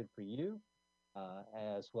Too Good For You,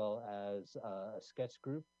 as well as a sketch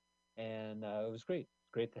group. And it was great.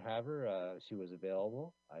 Great to have her. She was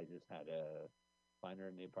available. I just had to find her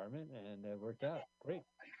in the apartment, and it worked out. Great.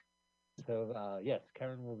 So, yes,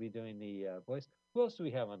 Karen will be doing the voice. Who else do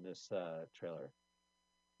we have on this trailer?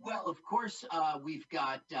 Well, of course, we've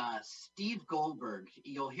got Steve Goldberg.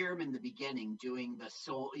 You'll hear him in the beginning doing the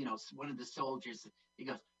one of the soldiers. He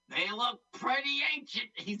goes, "They look pretty ancient."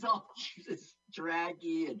 He's all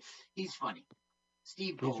draggy, and he's funny.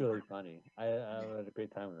 Steve Goldberg. He's really funny. I had a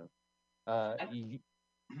great time with him.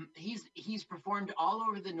 He's performed all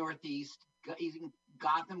over the Northeast. He's in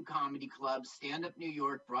Gotham Comedy Club, Stand Up New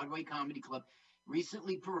York, Broadway Comedy Club.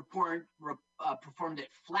 Recently performed at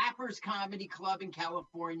Flappers Comedy Club in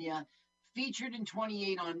California. Featured in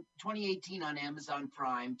 2018 on Amazon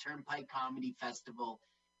Prime, Turnpike Comedy Festival.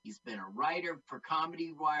 He's been a writer for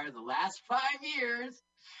Comedy Wire the last 5 years.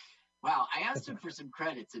 Wow, I asked him for some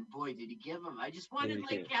credits, and boy, did he give them. I just wanted,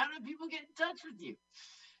 how do people get in touch with you?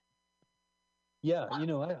 Yeah,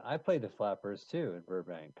 I played the Flappers too in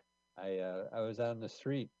Burbank. I was out in the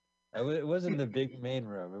street. It wasn't the big main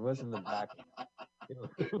room. It wasn't the back. It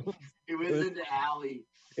was in the alley.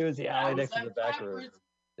 It was the alley next to the back room.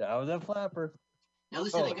 Yeah, I was at Flapper. Now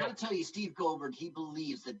listen, I got to tell you, Steve Goldberg, he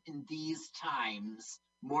believes that in these times,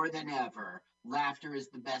 more than ever, laughter is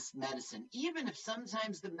the best medicine, even if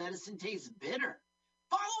sometimes the medicine tastes bitter.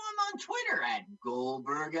 Follow him on Twitter at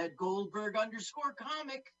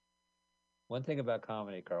Goldberg_comic. One thing about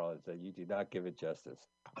comedy, Carl, is that you do not give it justice.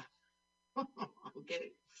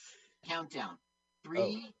 Okay. Countdown.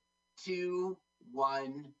 3, 2,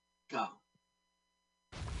 1, go.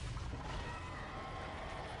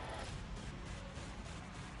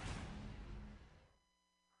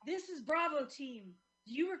 This is Bravo Team.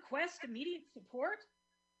 Do you request immediate support?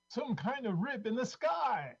 Some kind of rip in the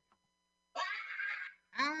sky.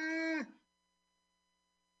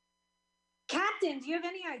 Captain, do you have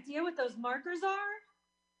any idea what those markers are?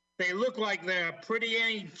 They look like they're pretty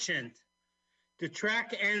ancient. The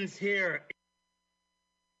track ends here.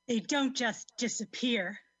 They don't just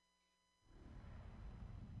disappear.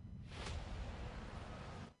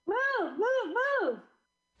 Move, move, move!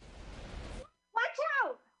 Watch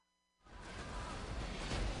out!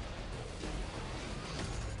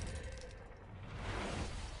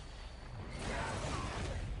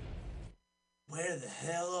 Where the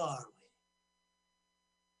hell are we?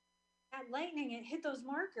 That lightning, it hit those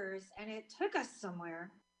markers, and it took us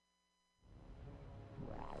somewhere.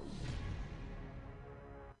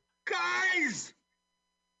 Guys!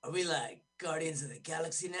 Are we like Guardians of the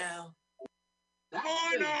Galaxy now?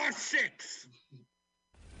 On our 6!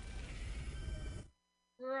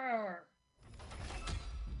 Roar.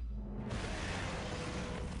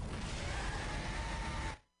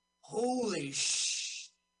 Holy sh!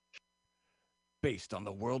 Based on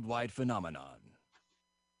the worldwide phenomenon.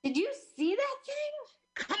 Did you see that thing?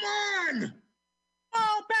 Come on!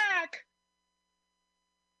 Fall back!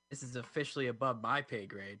 This is officially above my pay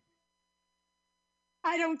grade.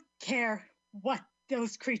 I don't care what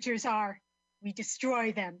those creatures are. We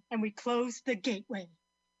destroy them and we close the gateway.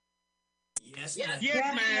 Yes, ma'am. ma'am.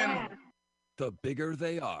 Yes, ma'am. The bigger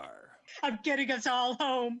they are, I'm getting us all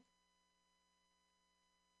home.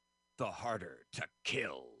 the harder to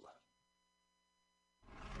kill.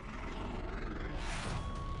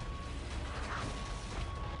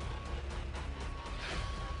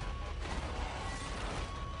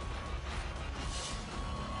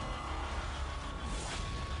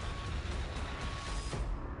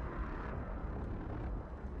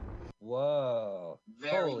 Whoa.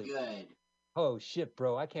 Very Holy good. Oh shit,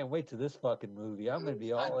 bro! I can't wait to this fucking movie. I'm gonna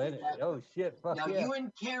be all in it. Oh shit! Fuck Now, yeah! you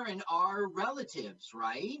and Karen are relatives,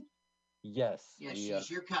 right? Yes. Yeah,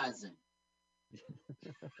 she's your cousin.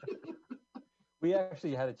 We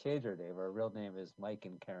actually had to change our name. Our real name is Mike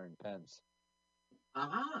and Karen Pence.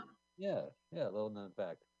 Uh-huh. Yeah, little known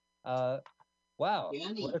fact. Wow.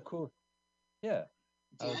 Danny. What a cool. Yeah.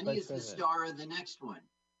 Danny is the star of the next one.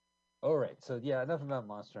 All right. So yeah, enough about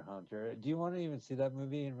Monster Hunter. Do you want to even see that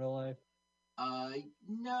movie in real life?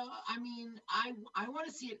 No. I mean, I want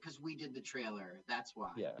to see it because we did the trailer. That's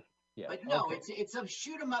why. Yeah. But no, okay. it's a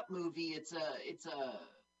shoot 'em up movie. It's a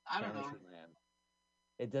I don't know.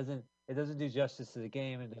 It doesn't do justice to the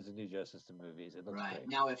game. It doesn't do justice to movies. It looks great.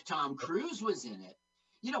 Now, if Tom Cruise was in it,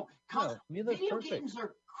 video games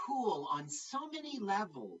are cool on so many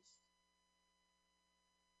levels.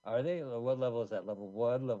 Are they? What level is that? Level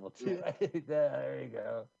 1, level 2? Yeah. There you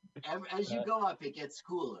go. As you go up, it gets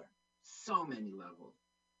cooler. So many levels.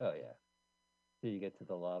 Oh yeah. So you get to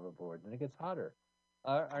the lava board, and it gets hotter.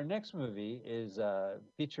 Our next movie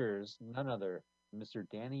features none other Mr.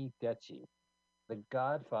 Danny Detchi, the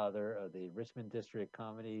godfather of the Richmond District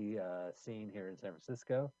comedy scene here in San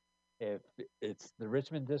Francisco. If it's the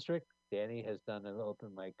Richmond District, Danny has done an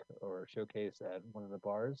open mic or showcase at one of the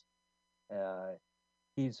bars.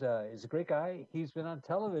 He's a great guy. He's been on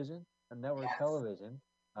television, on network television.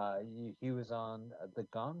 He was on The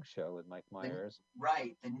Gong Show with Mike Myers.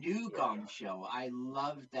 The new Gong Show. I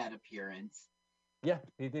loved that appearance. Yeah,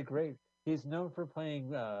 he did great. He's known for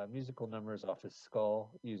playing musical numbers off his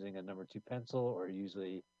skull using a number 2 pencil, or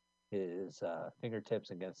usually his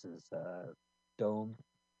fingertips against his dome.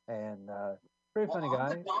 And very funny guy. On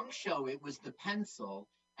The Gong Show, it was the pencil,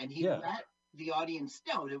 and he let the audience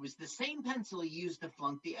know it was the same pencil he used to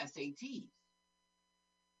flunk the SATs.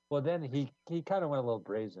 Well, then he kind of went a little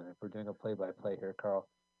brazen, if we're doing a play-by-play here, Carl.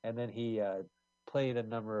 And then he played a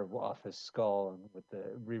number off his skull and with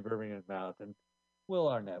the reverbing in his mouth, and Will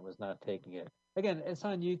Arnett was not taking it. Again, it's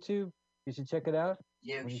on YouTube. You should check it out.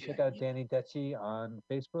 Yeah, when you check out Danny Detchi on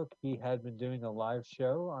Facebook, he had been doing a live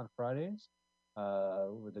show on Fridays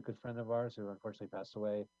with a good friend of ours who unfortunately passed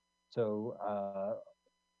away. So,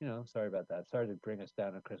 sorry about that. Sorry to bring us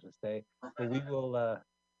down on Christmas Day. But we will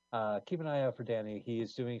keep an eye out for Danny. He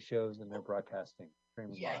is doing shows and they're broadcasting.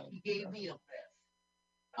 Yeah, he gave me a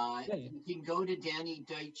list. You can go to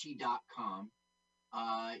DannyDetchi.com.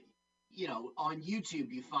 On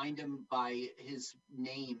YouTube, you find him by his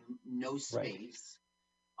name, no space.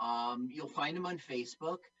 Right. You'll find him on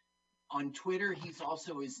Facebook. On Twitter, he's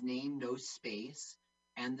also his name, no space.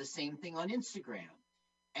 And the same thing on Instagram.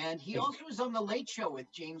 And he also was on The Late Show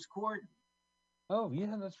with James Corden. Oh,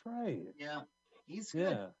 yeah, that's right. Yeah, he's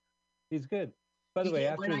good. Yeah, he's good. By the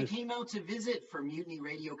way, when I came out to visit for Mutiny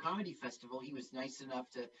Radio Comedy Festival, he was nice enough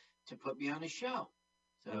to put me on his show.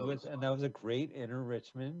 So and that was a great inner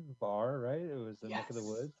Richmond bar, right? It was the neck of the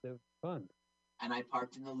woods. It was fun. And I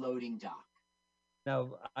parked in the loading dock.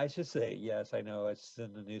 Now, I should say, yes, I know it's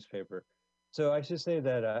in the newspaper. So I should say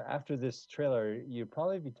that after this trailer, you'd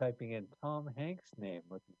probably be typing in Tom Hanks' name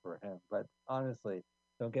looking for him. But honestly,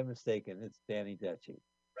 don't get mistaken. It's Danny Detchi.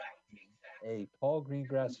 Right. A Paul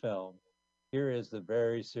Greengrass film. Here is the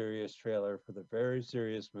very serious trailer for the very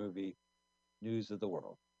serious movie, News of the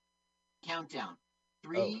World. Countdown.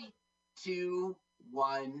 3, 2,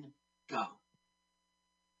 1, go.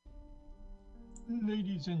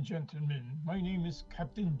 Ladies and gentlemen, my name is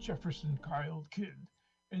Captain Jefferson Kyle Kidd,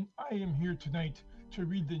 and I am here tonight to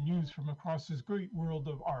read the news from across this great world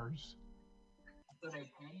of ours. But I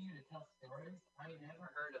pay you to tell stories? I never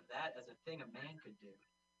heard of that as a thing a man could do.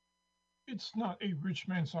 It's not a rich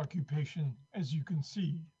man's occupation, as you can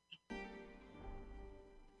see.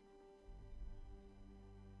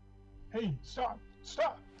 Hey, stop!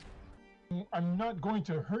 Stop! I'm not going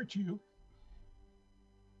to hurt you.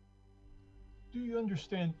 Do you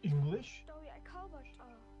understand English?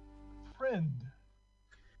 Friend.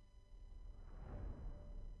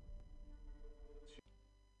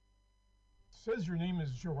 Says your name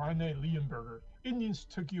is Joanna Leonberger. Indians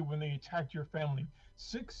took you when they attacked your family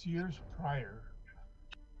 6 years prior.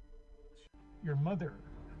 Your mother,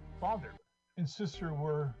 father, and sister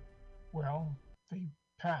were, well, they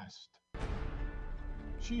passed.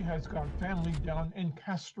 She has got family down in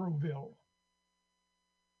Castroville.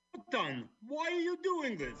 Done. Why are you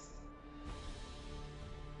doing this?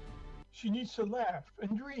 She needs to laugh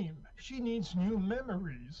and dream. She needs new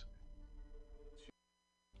memories.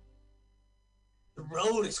 The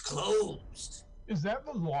road is closed. Is that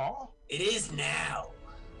the law? It is now.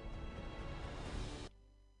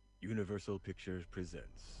 Universal Pictures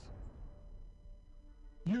presents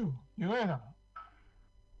Joanna.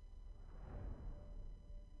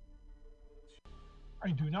 I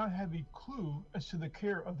do not have a clue as to the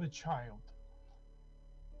care of a child.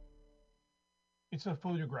 It's a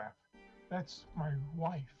photograph. That's my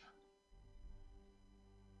wife.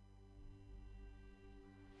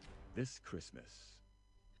 this Christmas.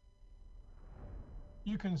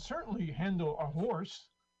 You can certainly handle a horse.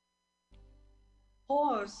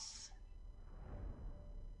 Horse.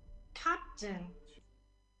 Captain.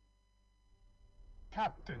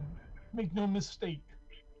 Captain. Make no mistake.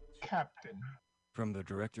 Captain. From the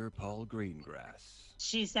director Paul Greengrass.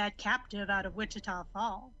 She's that captive out of Wichita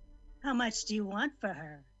Falls. How much do you want for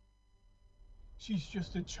her? She's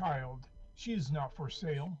just a child. She is not for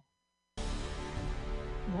sale.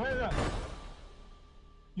 Joanna!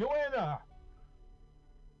 Joanna!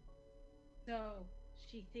 So,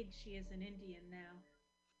 she thinks she is an Indian now.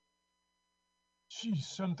 She's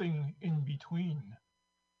something in between.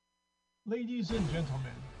 Ladies and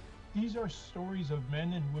gentlemen, these are stories of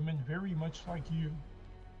men and women very much like you,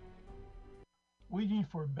 waiting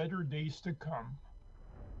for better days to come.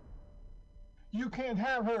 You can't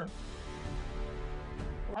have her!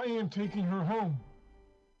 I am taking her home.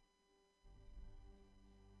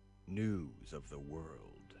 News of the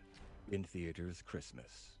World. In theaters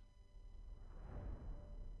Christmas.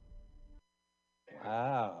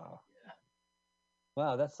 Wow.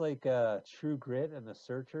 Wow, that's like True Grit and The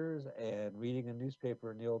Searchers and reading a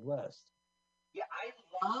newspaper in the Old West. Yeah,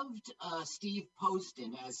 I loved Steve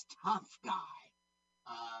Poston as Tough Guy.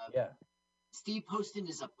 Yeah. Steve Poston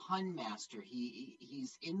is a pun master.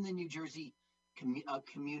 He's in the New Jersey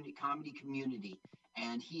comedy community,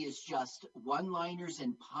 and he is just one-liners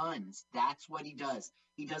and puns. That's what he does.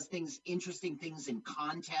 He does interesting things in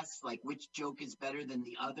contests, like which joke is better than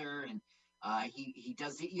the other, and he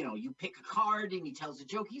does it. You know, you pick a card and he tells a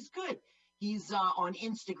joke. He's good. He's on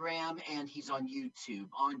Instagram and he's on YouTube.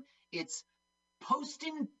 It's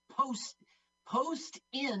Poston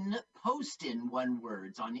one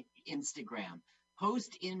words on Instagram.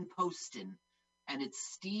 Poston, and it's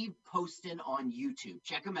Steve Poston on YouTube.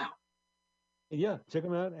 Check him out. Yeah, check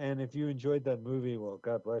them out. And if you enjoyed that movie, well,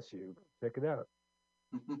 God bless you. Check it out.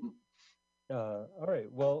 All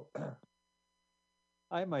right. Well,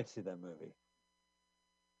 I might see that movie.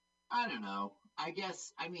 I don't know. I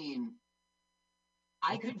guess, I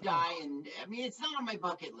could die, and it's not on my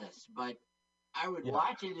bucket list, but I would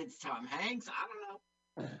watch it. It's Tom Hanks. I don't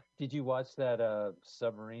know. Did you watch that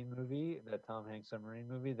submarine movie, that Tom Hanks submarine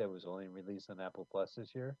movie that was only released on Apple Plus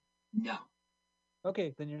this year? No.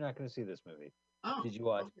 Okay, then you're not going to see this movie. Oh. Did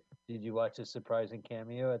you watch a surprising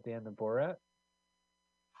cameo at the end of Borat?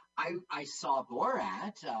 I saw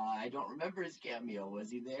Borat. I don't remember his cameo.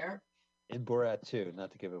 Was he there? In Borat 2,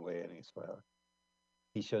 not to give away any spoiler.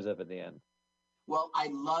 He shows up at the end. Well, I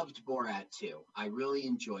loved Borat 2. I really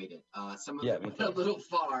enjoyed it. Some of it went me a too. little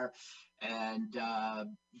far, and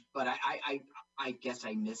but I guess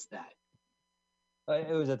I missed that.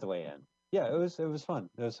 It was at the way end. Yeah, it was fun.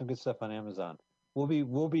 There was some good stuff on Amazon. We'll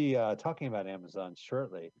be talking about Amazon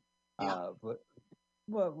shortly. But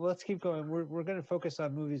well, let's keep going. We're going to focus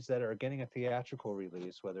on movies that are getting a theatrical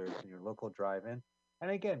release, whether it's in your local drive-in. And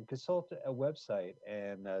again, consult a website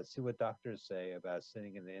and see what doctors say about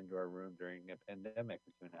sitting in the indoor room during a pandemic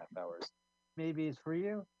for 2.5 hours. Maybe it's for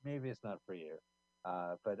you, maybe it's not for you.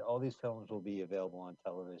 But all these films will be available on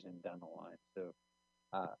television down the line. So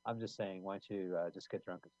I'm just saying, why don't you just get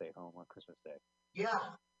drunk and stay home on Christmas Day? Yeah,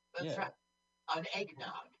 that's right. On eggnog.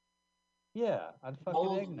 Yeah, on fucking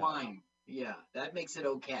Old eggnog. wine. Yeah, that makes it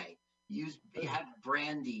okay. Have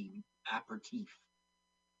brandy aperitif.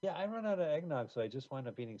 Yeah, I run out of eggnog, so I just wind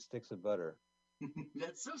up eating sticks of butter.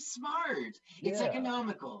 That's so smart. It's Yeah.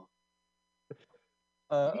 economical.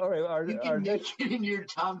 All right, You can make it in your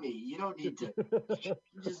tummy. You don't need to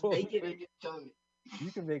just make it in your tummy.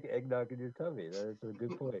 You can make eggnog in your tummy. That's a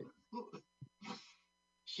good point.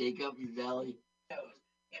 Shake up your belly.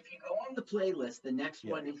 If you go on the playlist, the next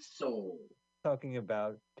one is Soul. Talking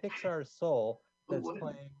about Pixar Soul that's What?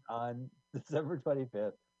 playing on December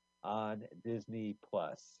 25th on Disney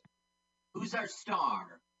Plus. Who's our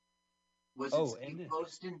star? Was it Steve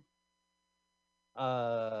Poston?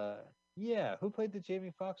 Yeah. Who played the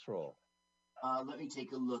Jamie Foxx role? Let me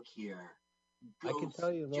take a look here. I can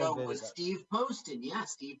tell you a little bit was about- Steve Poston. Yeah,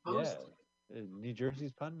 Steve Poston. Yeah, New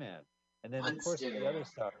Jersey's Pun Man. And then, of course, Punster. the other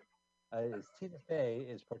star. Is Tina Fey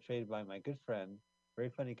is portrayed by my good friend, very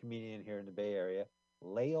funny comedian here in the Bay Area,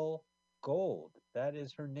 Lael Gold. That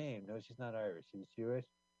is her name. No, she's not Irish. She's Jewish.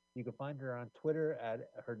 You can find her on Twitter at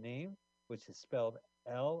her name, which is spelled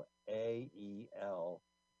Laelgold.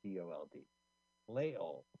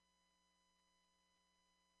 Lael.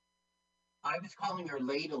 I was calling her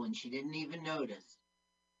Ladle and she didn't even notice.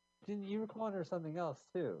 Didn't you were calling her something else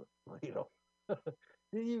too? Ladle.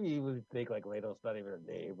 Didn't you even think like Ladle's not even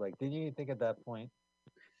a name? Like, didn't you even think at that point?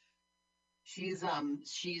 She's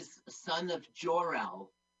son of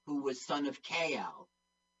Jor-El, who was son of Kael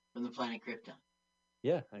from the planet Krypton.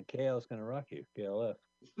 Yeah, and KL's gonna rock you. KLF.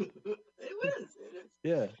 It is.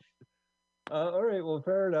 Yeah. All right. Well,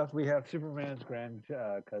 fair enough. We have Superman's grand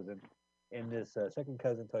cousin in this second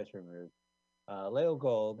cousin Toy Story movie. Leo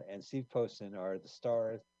Gold and Steve Poston are the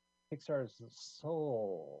stars. Pixar's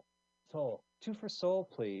Soul. Two for Soul,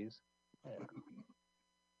 please. Yeah.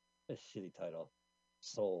 A shitty title.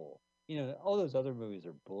 Soul. You know, all those other movies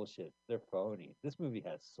are bullshit. They're phony. This movie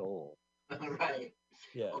has soul. Right.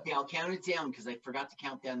 Yeah. Okay, I'll count it down because I forgot to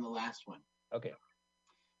count down the last one. Okay.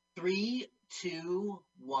 3, 2,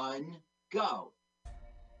 1, go.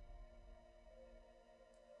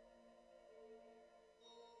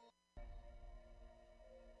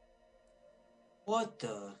 What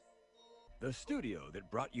the? The studio that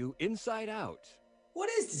brought you Inside Out. What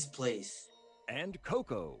is this place? And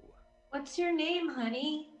Coco. What's your name,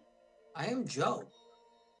 honey? I am Joe.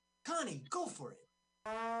 Connie, go for it.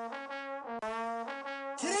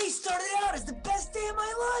 Today started out as the best day of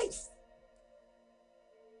my life.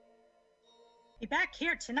 Be back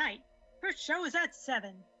here tonight. First show is at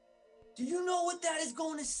 7. Do you know what that is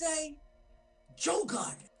going to say? Joe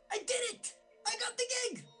got it. I did it. I got the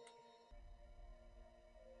gig.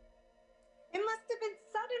 It must have been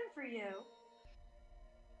sudden for you.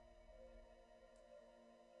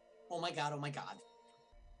 Oh my God, oh my God.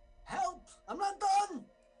 Help! I'm not done!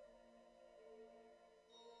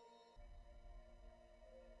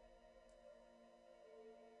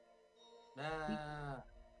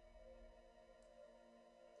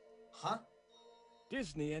 Huh?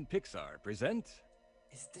 Disney and Pixar present...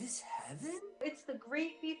 Is this heaven? It's the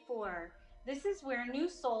great before. This is where new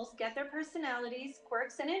souls get their personalities,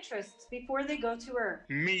 quirks, and interests before they go to Earth.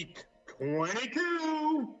 Meet 22! I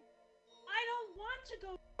don't want to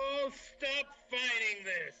go. Oh, stop fighting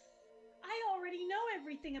this! I already know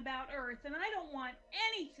everything about Earth, and I don't want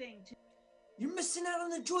anything to. You're missing out on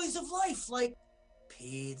the joys of life, like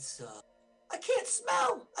pizza. I can't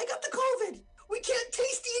smell. I got the COVID. We can't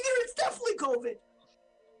taste either. It's definitely COVID.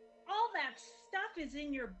 All that stuff is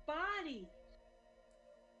in your body.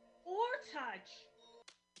 Or touch.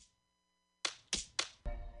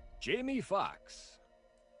 Jamie Foxx.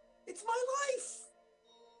 It's my life.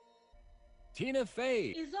 Tina Fey.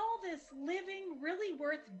 Is all this living really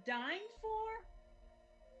worth dying for?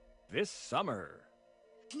 This summer.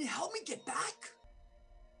 Can you help me get back?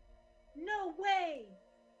 No way.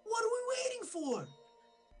 What are we waiting for?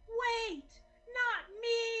 Wait, not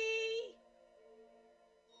me.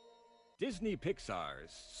 Disney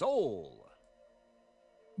Pixar's Soul.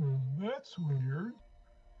 That's weird.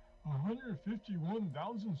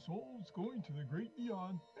 151,000 souls going to the great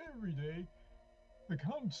beyond every day. The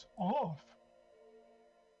count's off.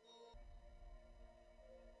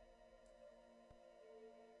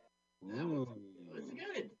 That was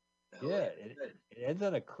good. It ends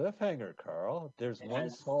on a cliffhanger, Carl. There's one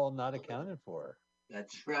soul not accounted for.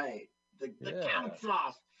 That's right. The count's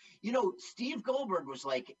off. You know, Steve Goldberg was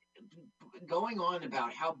like going on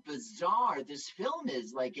about how bizarre this film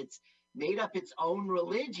is. Like it's made up its own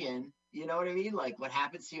religion. You know what I mean? Like what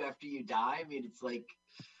happens to you after you die? I mean, it's like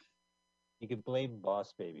you could blame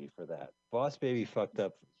Boss Baby for that. Boss Baby fucked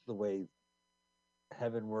up the way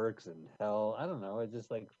heaven works and hell. I don't know. It's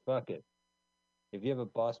just like fuck it. If you have a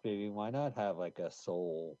Boss Baby, why not have like a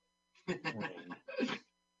soul ring?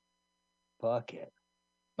 Fuck it.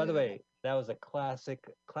 By the way, that was a classic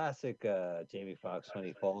Jamie Foxx when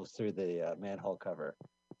he falls through the manhole cover.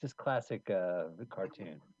 Just classic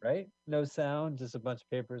cartoon, right? No sound, just a bunch of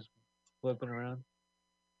papers flipping around.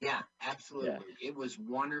 Yeah, absolutely. Yeah. It was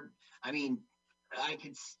wonderful. I mean, I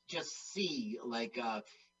could just see like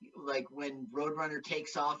when Roadrunner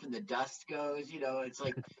takes off and the dust goes. You know, it's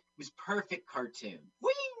like it was perfect cartoon.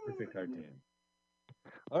 Whee! Perfect cartoon.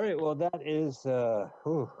 All right, well that is.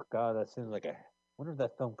 God, that seems like a. I wonder if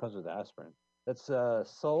that film comes with aspirin. That's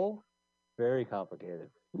Soul. Very complicated.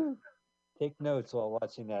 Take notes while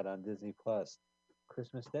watching that on Disney Plus,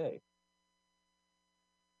 Christmas Day.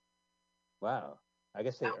 Wow, I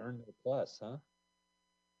guess they earned the plus, huh?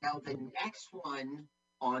 Now the next one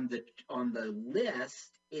on the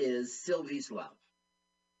list is Sylvie's Love.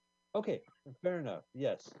 Okay, fair enough.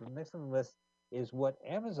 Yes, the next on the list is what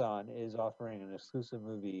Amazon is offering an exclusive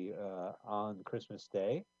movie on Christmas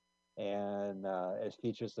Day, and it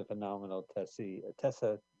features the phenomenal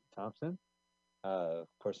Tessa Thompson, of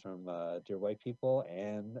course from Dear White People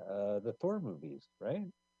and the Thor movies, right?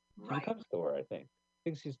 She becomes Thor, I think. I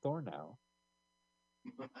think she's Thor now.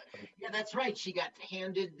 Yeah, that's right. She got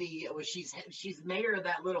handed she's mayor of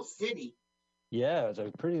that little city. Yeah, it's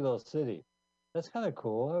a pretty little city. That's kind of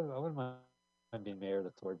cool. I wouldn't mind being mayor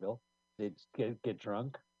of Thorville. They'd get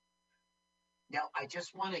drunk. Now, I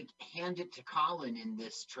just want to hand it to Colin in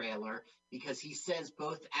this trailer because he says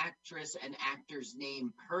both actress and actor's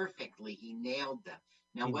name perfectly. He nailed them.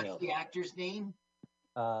 Now, what's the actor's name?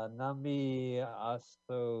 Nami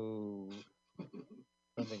Aso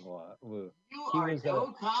something. You are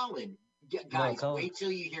Colin. Guys, Colin. wait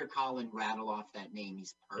till you hear Colin rattle off that name.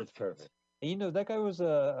 He's perfect. It's perfect. And you know, that guy was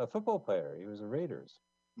a football player. He was a Raiders.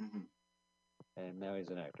 Mm-hmm. And now he's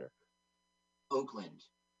an actor. Oakland.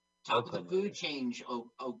 Top of the food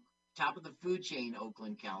chain,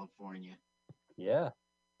 Oakland, California. Yeah,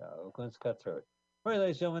 Oakland's cutthroat. All right,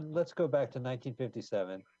 ladies and gentlemen, let's go back to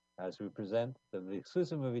 1957 as we present the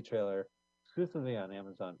exclusive movie trailer exclusively on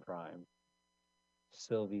Amazon Prime,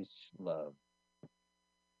 Sylvie's Love.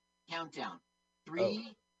 Countdown.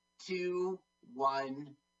 3, 2,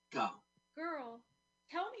 1, go. Girl,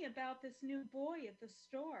 tell me about this new boy at the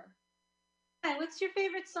store. Hi, what's your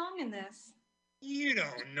favorite song in this? You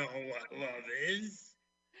don't know what love is.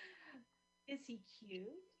 Is he cute?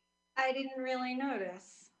 I didn't really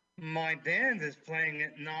notice. My band is playing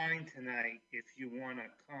at 9 tonight if you want to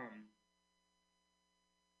come.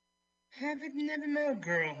 Haven't never met a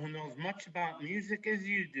girl who knows much about music as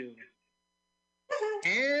you do.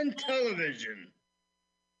 And television.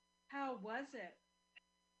 How was it?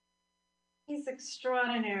 He's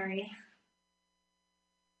extraordinary.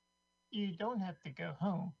 You don't have to go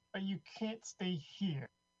home, but you can't stay here.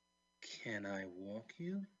 Can I walk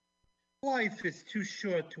you? Life is too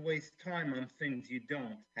short to waste time on things you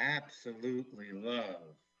don't absolutely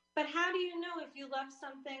love. But how do you know if you love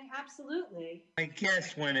something absolutely? I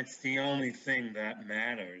guess when it's the only thing that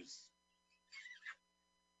matters.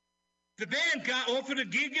 The band got offered a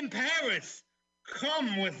gig in Paris.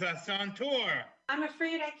 Come with us on tour. I'm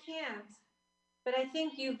afraid I can't. But I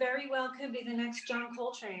think you very well could be the next John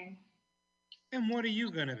Coltrane. And what are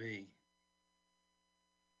you going to be?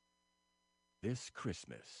 This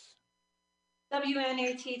Christmas.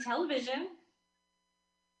 WNAT television.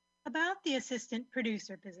 About the assistant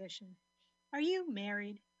producer position. Are you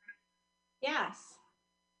married? Yes.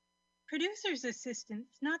 Producer's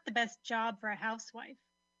assistant's not the best job for a housewife.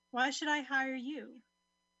 Why should I hire you?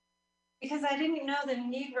 Because I didn't know the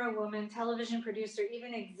Negro woman television producer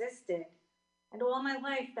even existed. And all my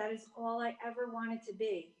life, that is all I ever wanted to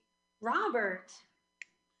be. Robert!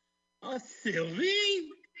 Sylvie?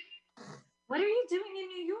 What are you doing in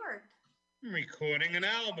New York? I'm recording an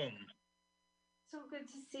album. So good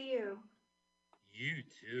to see you. You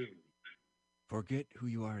too. Forget who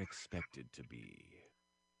you are expected to be.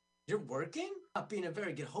 You're working? Not being a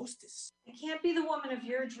very good hostess. I can't be the woman of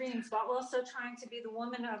your dreams while also trying to be the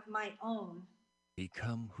woman of my own.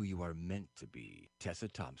 Become who you are meant to be. Tessa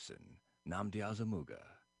Thompson, Nnamdi Azamuga.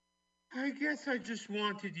 I guess I just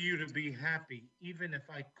wanted you to be happy, even if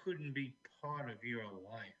I couldn't be part of your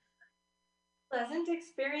life. Pleasant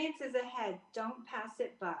experiences ahead. Don't pass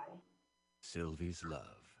it by. Sylvie's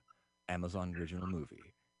Love. Amazon original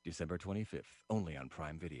movie. December 25th. Only on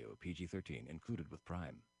Prime Video. PG-13. Included with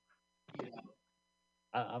Prime.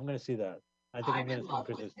 I'm going to see that. I think I'm going to see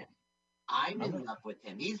Christmas. I'm in love with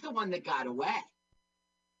him. He's the one that got away.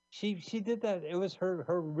 She did that. It was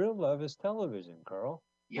her real love is television, Carl.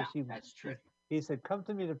 Yeah, that's true. He said, "Come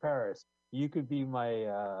to me to Paris. You could be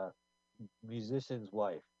my musician's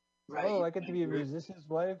wife." Right. Oh, I get to be a musician's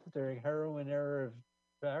wife during heroin era of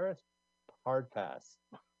Paris? Hard pass.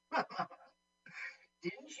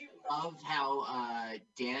 Didn't you love how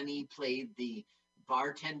Danny played the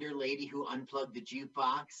bartender lady who unplugged the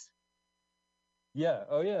jukebox? Yeah.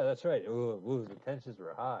 Oh, yeah. That's right. Ooh, the tensions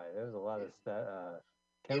were high. There was a lot of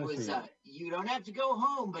chemistry. It was you don't have to go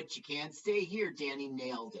home, but you can't stay here. Danny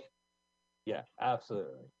nailed it. Yeah,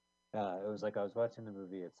 absolutely. It was like I was watching the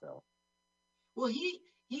movie itself. Well,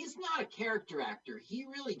 he's not a character actor. He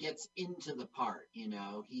really gets into the part. You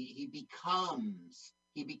know, he became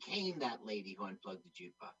that lady who unplugged the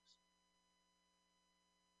jukebox.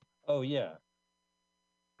 Oh yeah.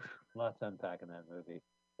 Lots to unpack in that movie.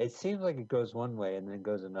 It seems like it goes one way and then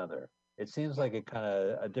goes another. It seems like it kind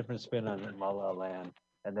of a different spin on La La Land,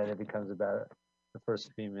 and then it becomes about the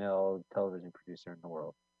first female television producer in the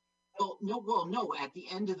world. Well, no. At the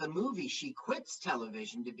end of the movie, she quits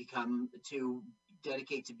television to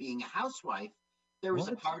dedicate to being a housewife. There was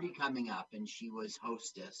a What? party coming up, and she was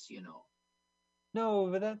hostess. No,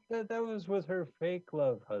 but that was with her fake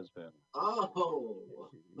love husband. Oh,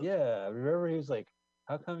 Yeah, remember he was like,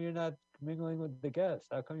 "How come you're not mingling with the guests?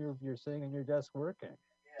 How come you're sitting on your desk working?"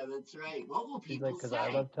 yeah, that's right. What will He's people like, "Because say?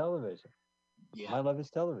 I love television. Yeah. My love is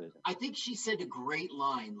television." I think she said a great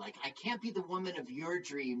line, like, "I can't be the woman of your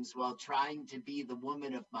dreams while trying to be the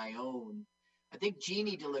woman of my own." I think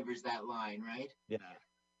Jeannie delivers that line, right?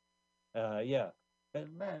 Yeah. Yeah.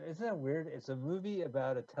 And man, isn't that weird? It's a movie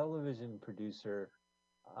about a television producer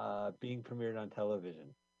being premiered on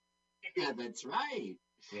television. Yeah, that's right.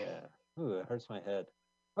 Yeah. Ooh, it hurts my head.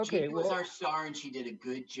 Jeannie Okay, was well, our star, and she did a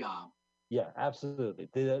good job. yeah, absolutely.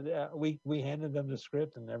 We handed them the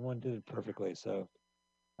script, and everyone did it perfectly. So,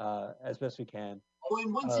 as best we can. Oh,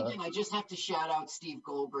 and once again, I just have to shout out Steve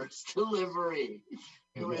Goldberg's delivery.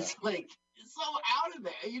 It was like so out of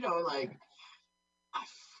there, like,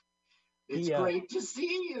 it's great to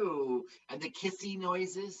see you. And the kissy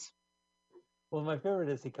noises. Well, my favorite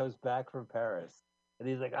is he comes back from Paris, and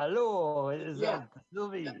he's like, "Hello, it is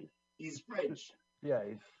Sylvie." Yeah. He's French. Yeah,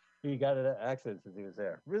 he got an accent since he was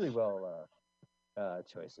there. Really well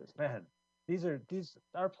choices, man. These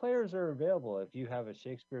our players are available if you have a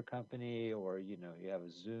Shakespeare company or you have a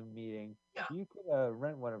Zoom meeting. Yeah. You could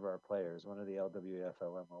rent one of our players, one of the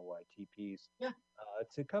LWFLMOY TPs, Yeah.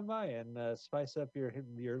 to come by and spice up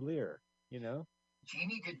your leer.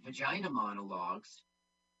 Jeannie did vagina monologues.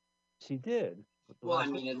 She did. Well, I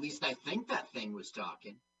mean, at least I think that thing was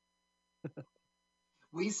talking.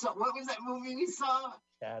 We saw, what was that movie we saw?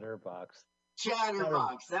 Chatterbox.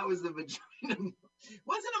 Chatterbox. That was the vagina.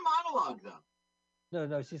 Wasn't a monologue though.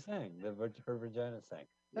 No, she sang. Her vagina sang.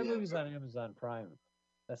 That movie's on Amazon Prime.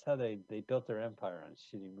 That's how they built their empire on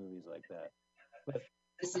shitty movies like that. But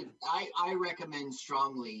listen, I recommend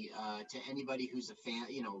strongly to anybody who's a fan,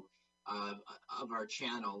 of our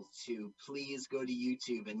channel to please go to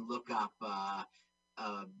YouTube and look up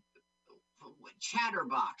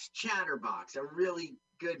Chatterbox, a really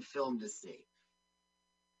good film to see.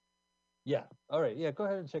 Yeah. All right. Yeah. Go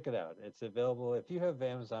ahead and check it out. It's available. If you have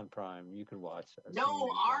Amazon Prime, you can watch. No,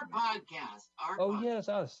 our podcast. Yes,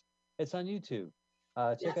 us. It's on YouTube.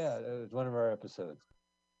 Check it out. It's one of our episodes.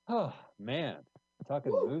 Oh man,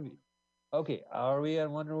 talking movie. Okay, are we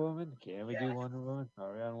on Wonder Woman? Can we do Wonder Woman?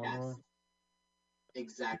 Are we on Wonder Woman?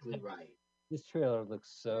 Exactly right. This trailer looks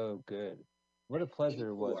so good. What a pleasure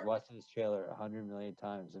it was watching this trailer 100 million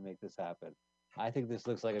times to make this happen. I think this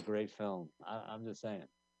looks like a great film. I'm just saying.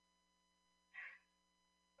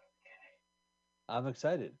 I'm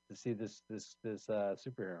excited to see this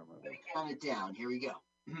superhero movie. Let me count it down. Here we go.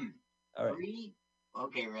 All right. 3.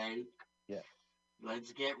 Okay, ready? Yeah.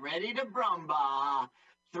 Let's get ready to brumba.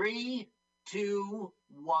 3, 2,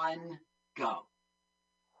 1, go.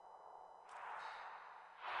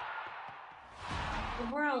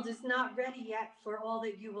 The world is not ready yet for all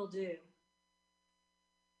that you will do.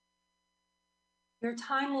 Your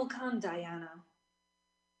time will come, Diana.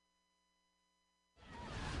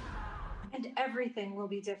 And everything will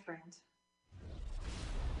be different.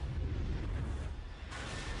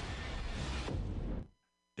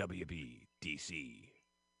 WBDC.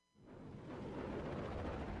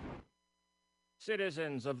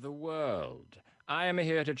 Citizens of the world, I am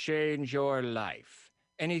here to change your life.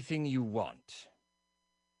 Anything you want.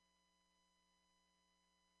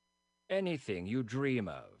 Anything you dream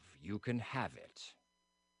of, you can have it.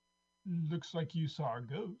 Looks like you saw a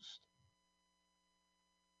ghost.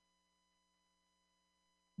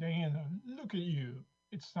 Diana, look at you.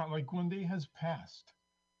 It's not like one day has passed.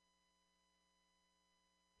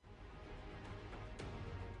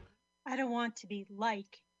 I don't want to be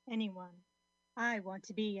like anyone. I want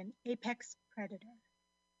to be an apex predator.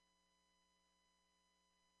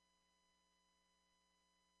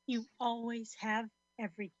 You always have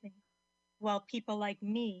everything, while people like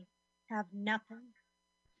me have nothing.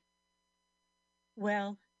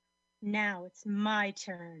 Well, now it's my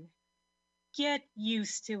turn. Get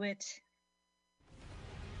used to it.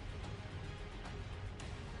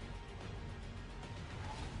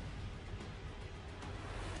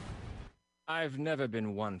 I've never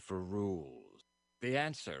been one for rules. The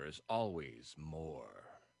answer is always more.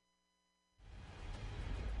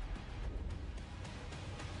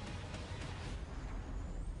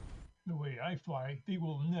 The way I fly, they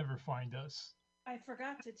will never find us. I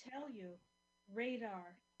forgot to tell you.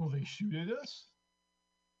 Radar. Will they shoot at us?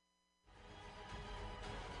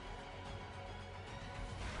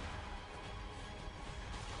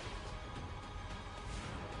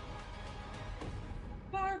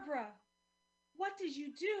 What did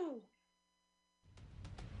you do?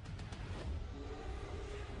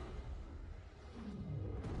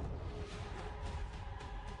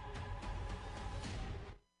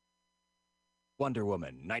 Wonder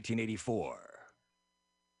Woman, 1984.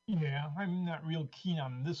 Yeah, I'm not real keen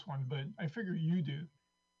on this one, but I figure you do.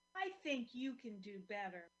 I think you can do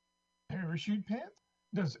better. Parachute pants?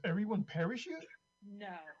 Does everyone parachute?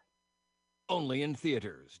 No. Only in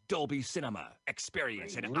theaters. Dolby Cinema.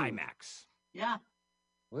 Experience in Ooh. IMAX. Yeah.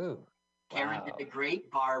 Woo. Karen Wow. did the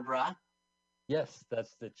great Barbara. Yes,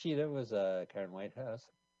 that's the cheetah was Karen Whitehouse.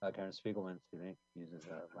 Karen Spiegelman, excuse me, uses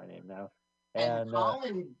my name now. And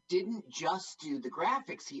Colin didn't just do the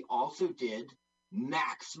graphics, he also did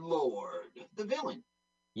Max Lord, the villain.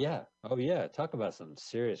 Yeah. Oh, yeah. Talk about some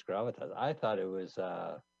serious gravitas. I thought it was,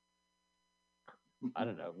 I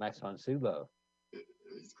don't know, Max von Sydow. It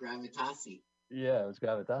was Gravitasi. Yeah, it was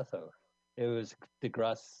Gravitaso. It was the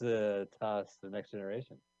Gravitas, the next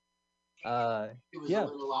generation. It was a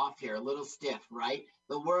little off here, a little stiff, right?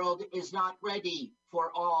 The world is not ready for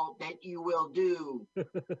all that you will do.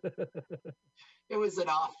 It was an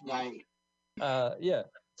off night. Yeah.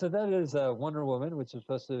 So that is Wonder Woman, which is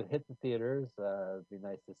supposed to hit the theaters. It'd be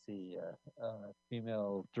nice to see a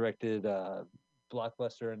female-directed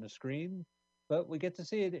blockbuster on the screen, but we get to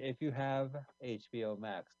see it if you have HBO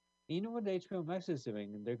Max. You know what HBO Max is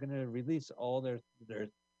doing? They're going to release all their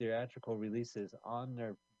theatrical releases on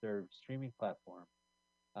their streaming platform,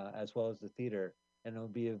 as well as the theater, and it'll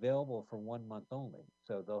be available for 1 month only.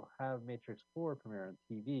 So they'll have Matrix 4 premiere on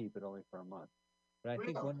TV, but only for a month. But I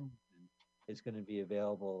think Wonder Woman is going to be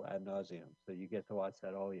available ad nauseum, so you get to watch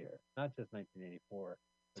that all year, not just 1984.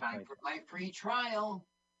 Time for my free trial.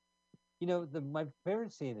 You know, my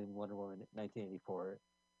favorite scene in Wonder Woman 1984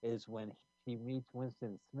 is when he meets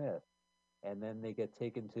Winston Smith, and then they get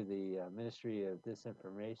taken to the Ministry of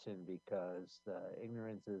Disinformation because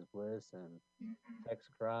ignorance is bliss and sex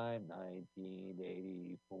crime,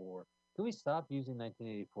 1984. Can we stop using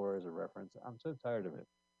 1984 as a reference? I'm so tired of it.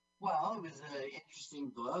 Well, it was an interesting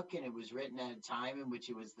book, and it was written at a time in which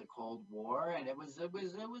it was the Cold War, and it was.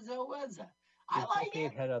 I like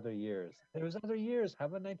it. Had other years. There was other years. How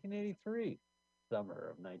about 1983? Summer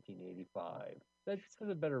of 1985. That has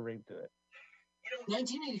a better ring to it. You know,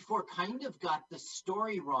 1984 kind of got the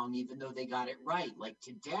story wrong, even though they got it right. Like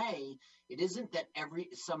today, it isn't that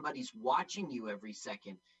somebody's watching you every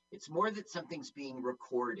second. It's more that something's being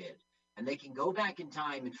recorded, and they can go back in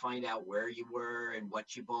time and find out where you were and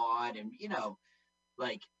what you bought, and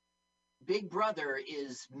like Big Brother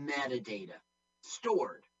is metadata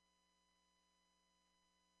stored.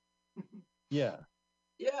 Yeah.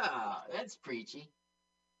 Yeah, that's preachy.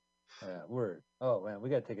 Yeah, word. Oh man, we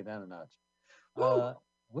gotta take it down a notch. Woo!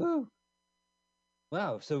 Woo!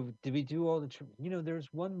 Wow. So did we do all the? There's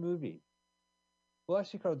one movie. Well,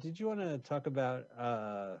 actually, Carl, did you want to talk about?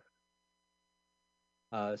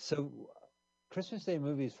 So Christmas Day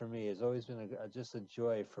movies for me has always been just a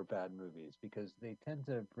joy for bad movies because they tend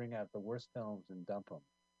to bring out the worst films and dump them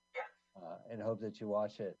in hope that you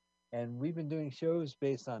watch it. And we've been doing shows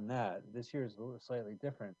based on that. This year is a little slightly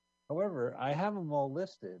different. However, I have them all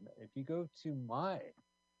listed. If you go to my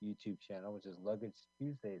YouTube channel, which is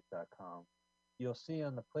LuggageTuesdays.com, you'll see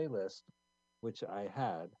on the playlist, which I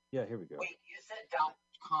had. Yeah, here we go. Wait, you said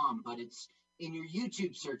 .com, but it's in your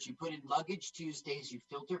YouTube search. You put in Luggage Tuesdays, you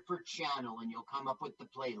filter for channel, and you'll come up with the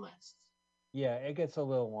playlists. Yeah, it gets a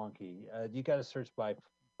little wonky. You got to search by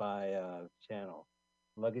channel.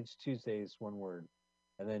 Luggage Tuesdays, one word,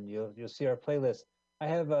 and then you'll see our playlist. I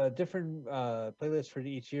have different playlists for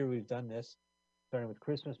each year. We've done this, starting with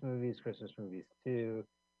Christmas movies 2,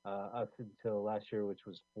 up until last year, which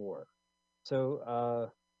was 4. So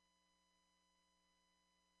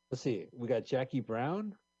let's see. We got Jackie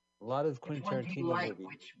Brown, a lot of Quentin Tarantino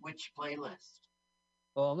movies. Which playlist?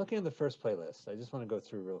 Well, I'm looking at the first playlist. I just want to go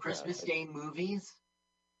through real fast. Christmas Day movies?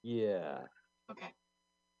 Yeah. Okay.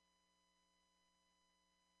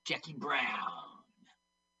 Jackie Brown.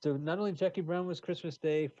 So not only Jackie Brown was Christmas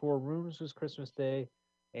Day, Four Rooms was Christmas Day,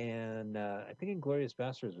 and I think Inglourious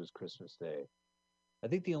Basterds was Christmas Day. I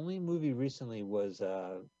think the only movie recently was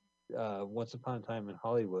Once Upon a Time in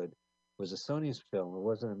Hollywood, was a Sony's film. It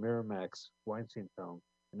wasn't a Miramax Weinstein film,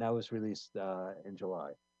 and that was released in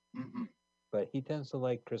July. Mm-hmm. But he tends to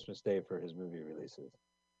like Christmas Day for his movie releases.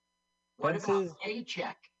 What about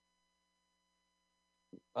Paycheck?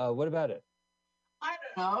 What about it? I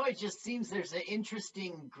don't know. It just seems there's an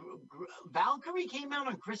interesting. Valkyrie came out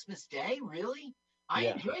on Christmas Day. Really? I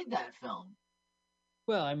enjoyed that film.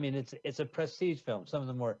 Well, I mean, it's a prestige film. Some of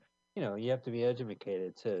the more, you have to be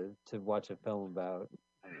educated to watch a film about.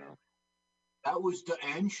 I don't know. That was the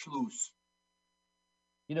Anschluss.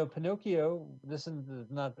 You know, Pinocchio. This is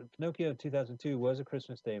not Pinocchio. 2002 was a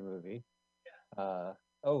Christmas Day movie.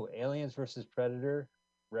 Aliens versus Predator,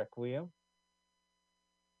 Requiem,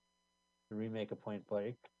 the remake of Point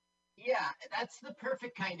Break. Yeah, that's the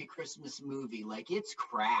perfect kind of Christmas movie. Like, it's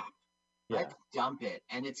crap. Yeah. Let's dump it.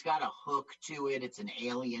 And it's got a hook to it. It's an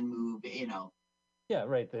alien movie, you know. Yeah,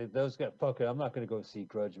 right. Those got fuck it. I'm not going to go see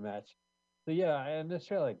Grudge Match. So yeah, and this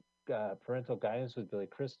show like Parental Guidance with Billy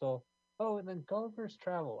Crystal. Oh, and then Gulliver's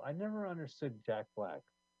Travel. I never understood Jack Black.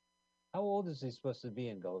 How old is he supposed to be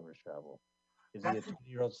in Gulliver's Travel? Is he a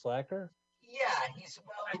 20-year-old slacker? Yeah,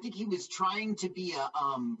 I think he was trying to be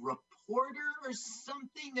a reporter or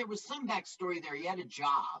something. There was some backstory there. He had a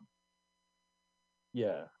job.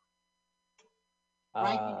 Yeah.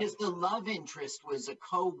 Right, because the love interest was a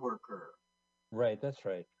co-worker. Right, that's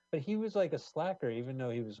right. But he was like a slacker, even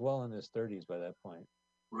though he was well in his 30s by that point.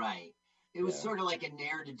 Right. It was sort of like a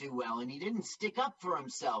ne'er-do-well, and he didn't stick up for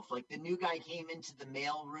himself. Like, the new guy came into the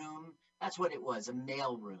mail room. That's what it was, a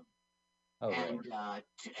mail room. Oh,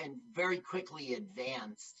 and very quickly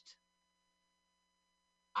advanced.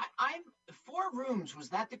 I'm Four Rooms.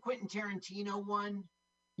 Was that the Quentin Tarantino one?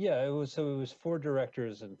 Yeah, it was. So it was 4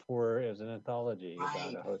 directors and 4. It was an anthology about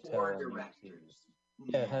a hotel. 4 directors.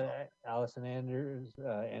 Yeah, it had Allison Andrews.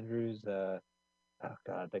 Oh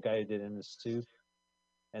God, the guy who did In the Stoop,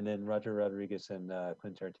 and then Roger Rodriguez and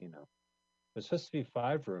Quentin Tarantino. It was supposed to be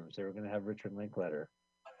 5 rooms. They were going to have Richard Linklater.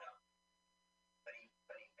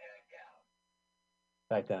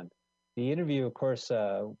 Back then. The interview, of course,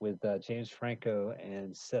 with James Franco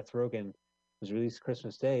and Seth Rogen was released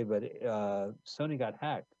Christmas Day, but Sony got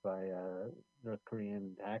hacked by North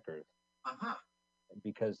Korean hackers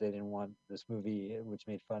because they didn't want this movie, which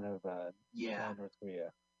made fun of North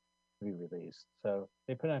Korea, to be released. So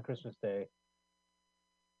they put it on Christmas Day.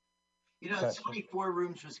 You know, it's funny. 4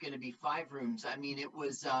 Rooms was going to be 5 rooms. I mean, it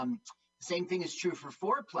was the same thing is true for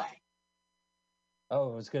Foreplay.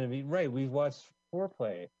 Oh, it was going to be right. We watched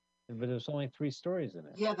Foreplay, but there's only 3 stories in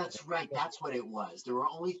it. Yeah, that's right. That's what it was. There were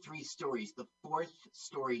only 3 stories. The 4th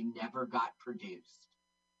story never got produced.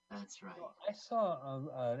 That's right. Well, I saw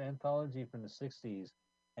an anthology from the 60s,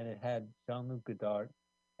 and it had Jean-Luc Godard,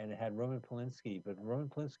 and it had Roman Polanski. But Roman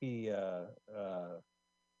Polanski,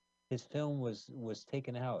 his film was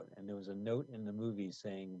taken out, and there was a note in the movie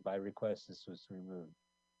saying, by request, this was removed.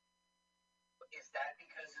 Is that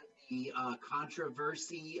because of the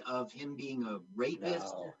controversy of him being a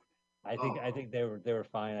rapist? No. I think they were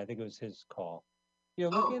fine. I think it was his call. You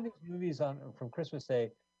know, looking at these movies from Christmas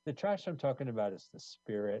Day, the trash I'm talking about is The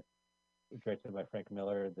Spirit, directed by Frank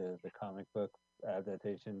Miller, the comic book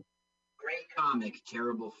adaptation. Great comic,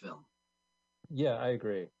 terrible film. Yeah, I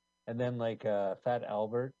agree. And then like Fat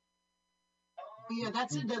Albert. Oh yeah,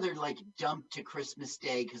 that's another like dump to Christmas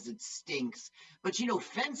Day because it stinks. But you know,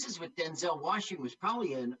 Fences with Denzel Washington was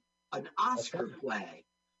probably an Oscar play.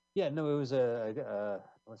 Yeah, no, it was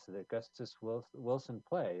Augustus Wilson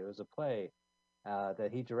play. It was a play that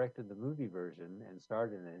he directed the movie version and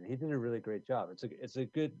starred in it, and he did a really great job. It's a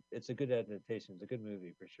good adaptation. It's a good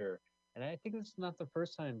movie for sure. And I think it's not the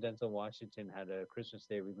first time Denzel Washington had a Christmas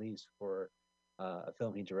Day release for a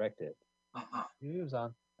film he directed. He was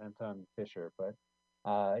on Anton Fisher, but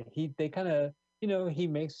they kind of, you know,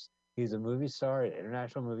 he's a movie star, an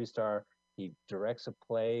international movie star. He directs a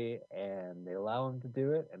play, and they allow him to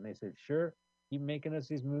do it, and they said, "Sure, keep making us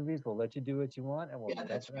these movies. We'll let you do what you want, and we'll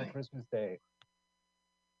that's on Christmas Day."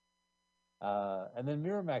 And then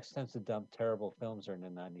Miramax tends to dump terrible films during the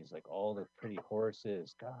 90s, like All the Pretty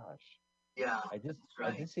Horses. Gosh. Yeah. I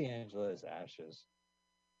did see Angela's Ashes.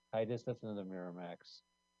 That's another Miramax.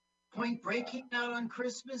 Point Break came out on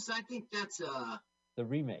Christmas. I think that's the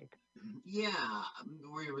remake. Yeah.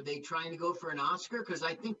 Were they trying to go for an Oscar? Because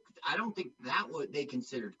I don't think that what they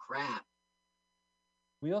considered crap.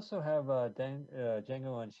 We also have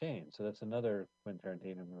Django Unchained, so that's another Quentin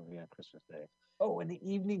Tarantino movie on Christmas Day. Oh, and The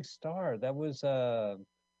Evening Star. That was the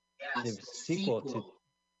sequel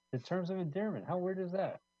to Terms of Endearment. How weird is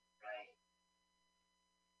that? Right.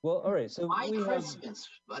 Well, all right. So Christmas,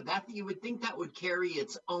 that you would think that would carry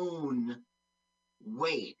its own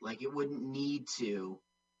weight. Like it wouldn't need to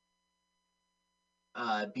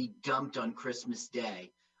be dumped on Christmas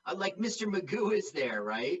Day. Like Mr. Magoo is there,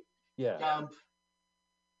 right? Yeah.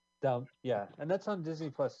 Dump. Yeah, and that's on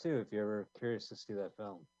Disney Plus too. If you're ever curious to see that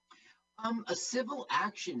film. A Civil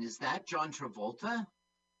Action, is that John Travolta?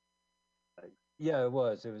 Yeah, it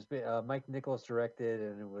was. It was Mike Nichols directed,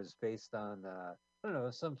 and it was based on I don't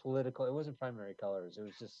know, some political. It wasn't Primary Colors. It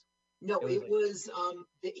was just. No, it was.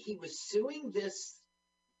 He was suing this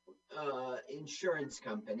insurance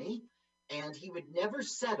company, and he would never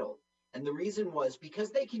settle. And the reason was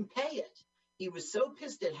because they can pay it. He was so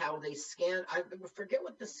pissed at how they scanned. I forget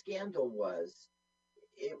what the scandal was.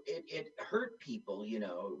 It hurt people, you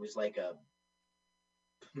know. It was like a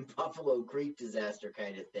Buffalo Creek disaster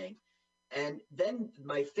kind of thing. And then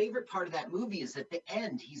my favorite part of that movie is at the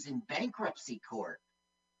end, he's in bankruptcy court.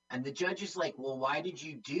 And the judge is like, well, why did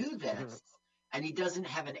you do this? And he doesn't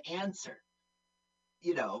have an answer.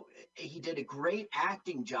 You know, he did a great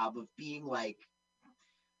acting job of being like,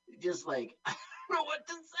 just like, I don't know what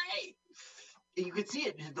to say. You could see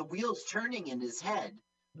it, the wheels turning in his head.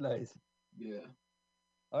 Nice. Yeah.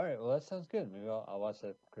 All right. Well, that sounds good. Maybe I'll watch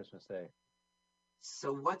that for Christmas Day.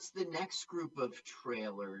 So what's the next group of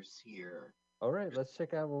trailers here? All right. Let's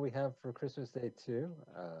check out what we have for Christmas Day too.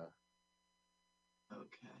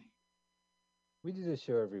 Okay. We do this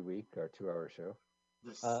show every week, our 2-hour show.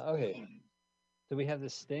 Okay. Sting. So we have the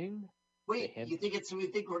Sting. Wait, you think we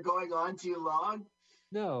think we're going on too long?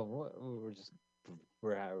 No,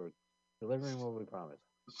 we're delivering what we promised.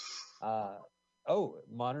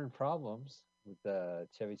 Modern Problems with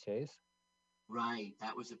Chevy Chase. Right,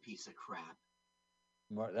 that was a piece of crap.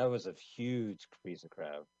 That was a huge piece of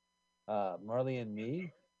crap. Marley and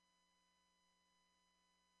Me.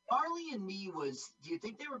 Marley and Me was, do you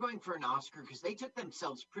think they were going for an Oscar? Because they took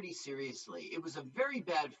themselves pretty seriously. It was a very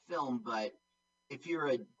bad film, but if you're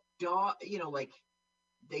a dog, you know, like,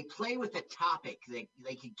 they play with a topic, they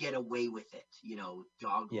could get away with it, you know,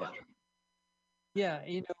 dog loving. Yeah,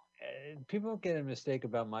 you know, people get a mistake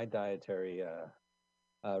about my dietary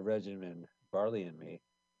regimen, Barley and Me.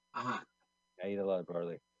 Uh-huh. I eat a lot of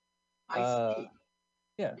barley. I see.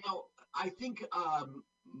 Yeah. Now, I think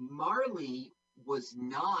Marley was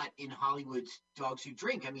not in Hollywood's Dogs Who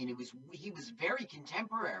Drink. I mean, he was very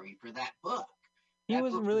contemporary for that book. He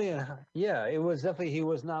wasn't really it was definitely, he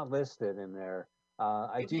was not listed in there.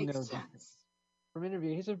 I do know from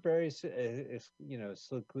interview, he's a very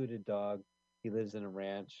secluded dog. He lives in a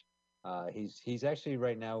ranch. He's actually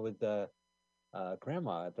right now with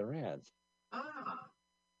grandma at the ranch.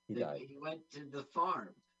 He died. He went to the farm.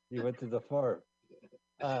 He went to the farm.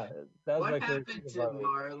 That was what happened to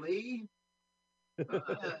Marley?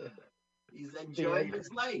 He's enjoying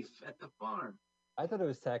his life at the farm. I thought it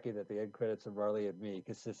was tacky that the end credits of Marley and Me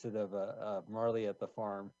consisted of Marley at the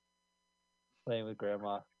farm playing with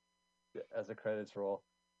grandma as a credits roll.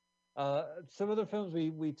 Some other films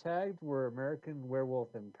we tagged were American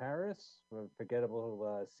Werewolf in Paris, a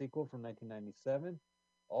forgettable sequel from 1997.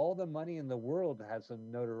 All the Money in the World has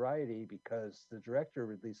some notoriety because the director,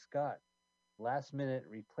 Ridley Scott, last minute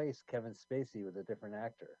replaced Kevin Spacey with a different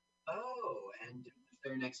actor. Oh, and was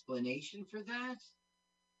there an explanation for that?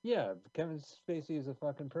 Yeah, Kevin Spacey is a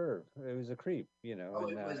fucking perv. It was a creep, you know. Oh,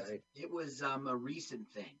 and, it was a recent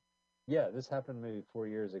thing. Yeah, this happened maybe 4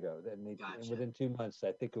 years ago. And within 2 months,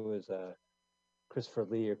 I think it was Christopher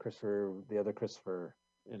Lee or the other Christopher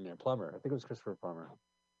in there, Plummer. I think it was Christopher Plummer.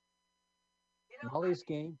 Molly's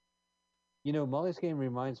Game. You know, Molly's Game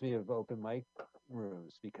reminds me of open mic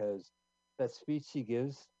rooms because that speech she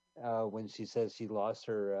gives when she says she lost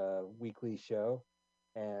her weekly show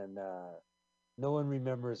and no one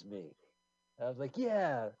remembers me. I was like,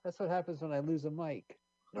 yeah, that's what happens when I lose a mic.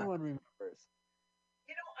 No one remembers.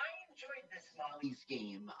 You know, I enjoyed this Molly's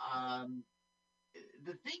Game.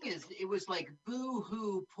 The thing is, it was like,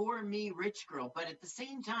 boo-hoo, poor me, rich girl. But at the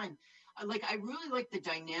same time, I really liked the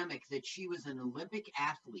dynamic that she was an Olympic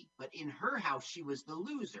athlete, but in her house, she was the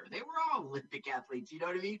loser. They were all Olympic athletes, you know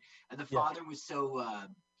what I mean? And the father was so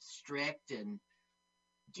strict. And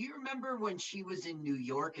do you remember when she was in New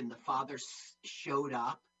York and the father showed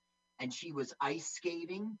up and she was ice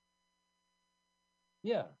skating?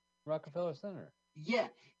 Yeah, Rockefeller Center. Yeah,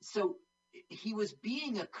 so he was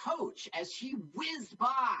being a coach. As she whizzed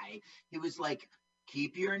by, he was like,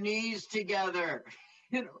 keep your knees together.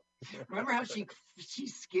 You know, remember how she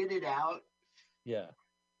skidded out? Yeah.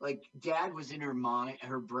 Like dad was in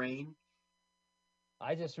her brain.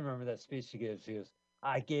 I just remember that speech she gives. She goes,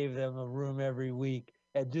 I gave them a room every week.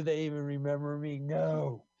 And do they even remember me?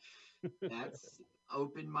 No. That's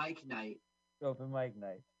open mic night. Open mic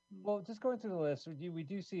night. Well, just going through the list, we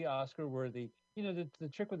do see Oscar worthy. You know, the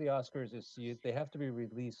trick with the Oscars is they have to be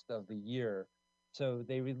released of the year. So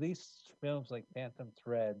they release films like Phantom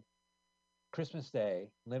Thread, Christmas Day,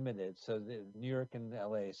 limited, so New York and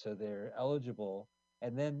LA, so they're eligible.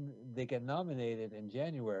 And then they get nominated in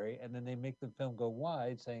January, and then they make the film go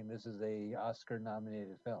wide, saying this is a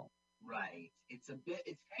Oscar-nominated film. Right. It's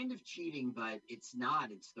kind of cheating, but it's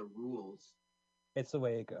not. It's the rules. It's the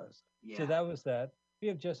way it goes. Yeah. So that was that. We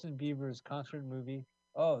have Justin Bieber's concert movie,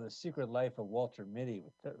 Oh, The Secret Life of Walter Mitty,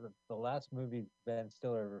 the last movie Ben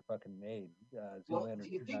Stiller ever fucking made. Well, Zoolander do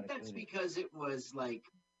you 2 think not that's included. because it was like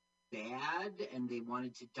bad and they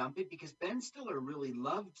wanted to dump it? Because Ben Stiller really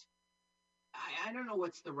loved. I don't know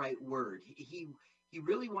what's the right word. He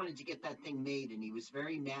really wanted to get that thing made, and he was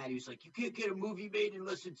very mad. He was like, "You can't get a movie made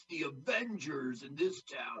unless it's the Avengers in this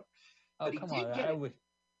town." Oh, But he come on. did get I it. would.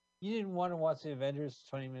 You didn't want to watch the Avengers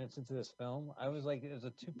 20 minutes into this film. I was like, it was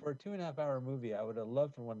for a 2.5 hour movie. I would have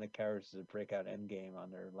loved for one of the characters to break out Endgame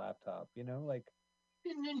on their laptop. You know, like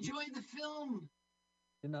Didn't enjoy the film.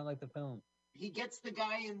 did not like the film. He gets the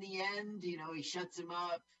guy in the end. He shuts him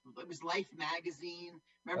up. It was Life magazine.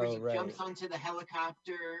 Remember, Oh, he right. jumps onto the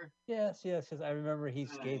helicopter. Yes. I remember he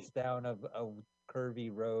Right. skates down a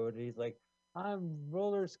curvy road. He's like, I'm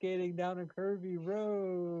roller skating down a curvy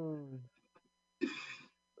road.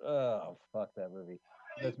 Oh, fuck that movie.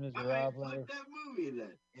 Les Miserables. Fuck that movie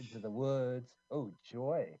then. Into the Woods. Oh,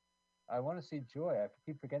 Joy. I want to see Joy. I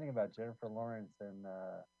keep forgetting about Jennifer Lawrence and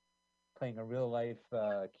playing a real life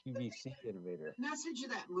QVC innovator. The message of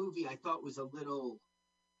that movie, I thought, was a little.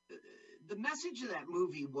 The message of that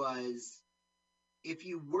movie was, if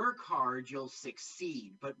you work hard, you'll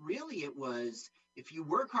succeed. But really, it was, if you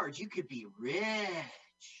work hard, you could be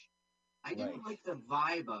rich. I didn't like the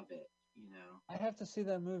vibe of it. I have to see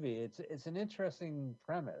that movie. It's an interesting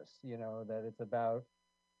premise, that it's about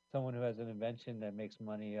someone who has an invention that makes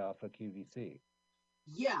money off of QVC.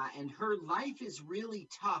 Yeah, and her life is really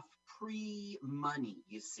tough pre-money,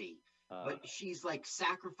 you see. But she's like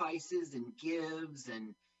sacrifices and gives,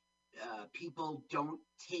 and people don't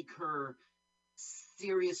take her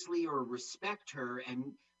seriously or respect her, and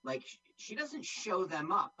like she doesn't show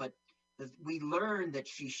them up, but we learn that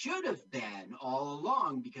she should have been all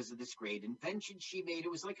along because of this great invention she made.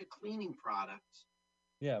 It was like a cleaning product.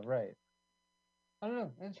 Yeah, right. I don't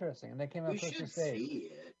know. Interesting. And that came out You Christmas should Day.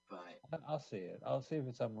 see it, but I'll see it. I'll see if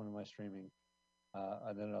it's on one of my streaming,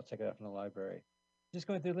 and then I'll check it out from the library. Just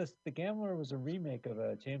going through the list, The Gambler was a remake of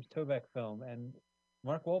a James Toback film, and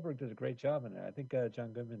Mark Wahlberg did a great job in it. I think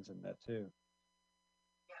John Goodman's in that too.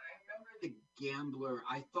 The Gambler,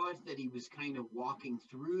 I thought that he was kind of walking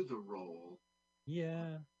through the role.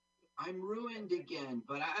 Yeah. I'm ruined again,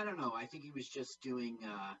 but I don't know. I think he was just doing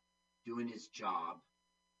his job.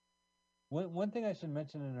 One thing I should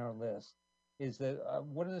mention in our list is that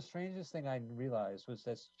one of the strangest thing I realized was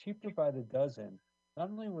that Cheaper by the Dozen.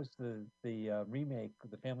 Not only was the remake,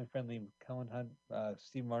 the family-friendly Helen Hunt,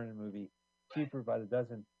 Steve Martin movie, Cheaper by the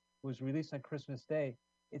Dozen, was released on Christmas Day,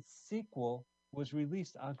 its sequel was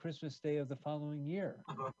released on Christmas Day of the following year.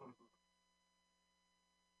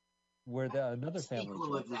 Where another family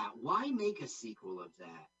sequel of that. Why make a sequel of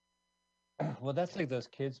that? Well, that's like those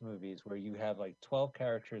kids movies where you have like 12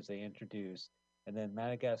 characters they introduce, and then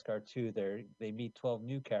Madagascar 2, they meet 12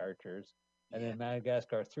 new characters, and then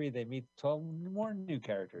Madagascar 3, they meet 12 more new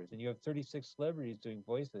characters, and you have 36 celebrities doing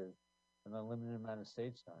voices and a limited amount of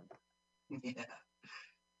stage time.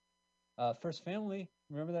 Yeah. First Family,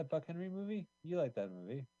 remember that Buck Henry movie? You like that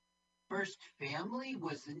movie? First Family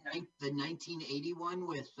was the 1981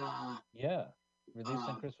 with yeah, released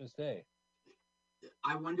on Christmas Day.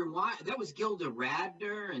 I wonder why. That was Gilda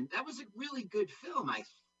Radner, and that was a really good film.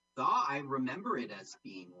 I remember it as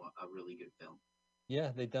being a really good film.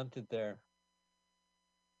 Yeah, they dumped it there.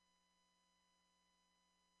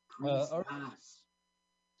 Christmas.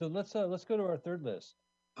 So let's go to our third list.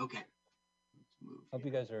 Okay. Let's move. Hope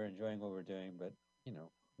you guys are enjoying what we're doing, but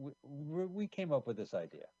we came up with this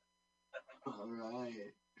idea. All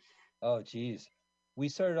right. Oh, geez. We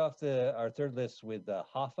started off our third list with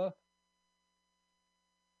Hoffa,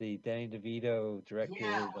 the Danny DeVito directed.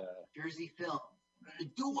 Yeah, Jersey film.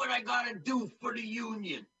 Do what I gotta do for the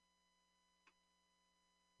union.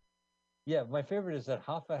 Yeah, my favorite is that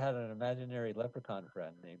Hoffa had an imaginary leprechaun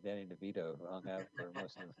friend named Danny DeVito who hung out for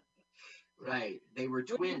most of it. Right. They were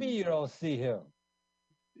twins. What do you mean you don't see him?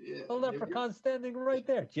 Yeah, the leprechaun's standing right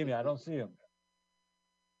there. Jimmy, I don't see him.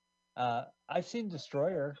 I've seen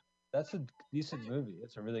Destroyer. That's a decent movie.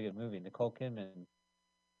 It's a really good movie. Nicole Kidman.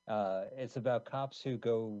 It's about cops who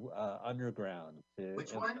go underground.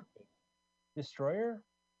 Which one? Destroyer.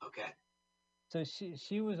 Okay. So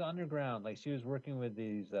she was underground, like she was working with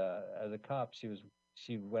these as a cop.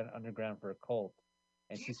 She went underground for a cult,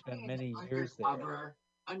 and she spent many years there.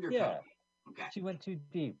 Undercover. Yeah. Okay. She went too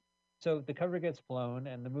deep. So the cover gets blown,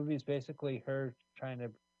 and the movie is basically her trying to,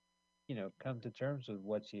 come to terms with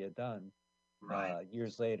what she had done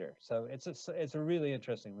years later. So it's a really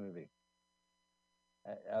interesting movie.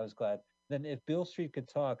 I was glad. Then If Beale Street Could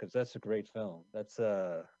Talk, because that's a great film. That's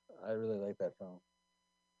I really like that film.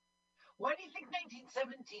 Why do you think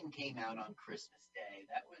 1917 came out on Christmas Day?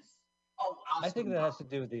 That was I Oscar think that has to nom.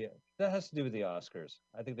 do with the Oscars.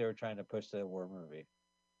 I think they were trying to push the war movie.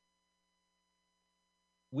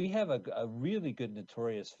 We have a really good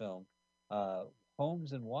notorious film,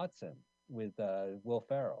 Holmes and Watson with Will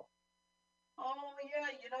Ferrell. Oh yeah,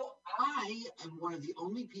 I am one of the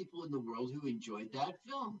only people in the world who enjoyed that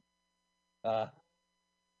film.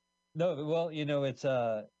 No, well, it's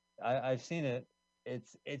I've seen it.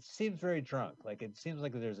 It seems very drunk. Like it seems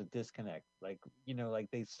like there's a disconnect. Like like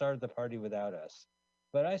they started the party without us,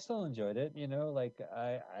 but I still enjoyed it. Like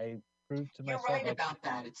I proved to You're myself. right about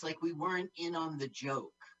that. It's like we weren't in on the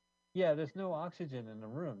joke. Yeah, there's no oxygen in the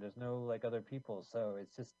room. There's no like other people, so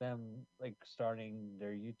it's just them like starting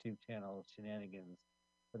their YouTube channel shenanigans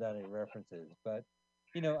without any references. But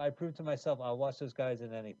I proved to myself I'll watch those guys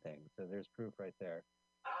in anything. So there's proof right there.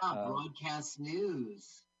 Broadcast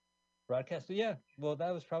news. Broadcast, yeah. Well,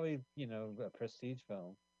 that was probably a prestige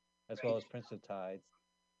film, as well as Prince of Tides.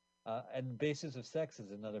 And Basis of Sex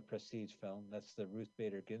is another prestige film. That's the Ruth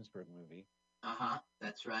Bader Ginsburg movie.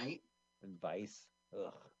 That's right. And Vice.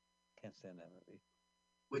 Ugh, can't stand that movie.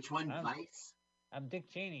 Which one, Vice? I'm Dick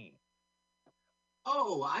Cheney.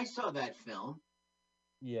 Oh, I saw that film.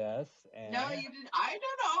 Yes. And... No, you didn't. I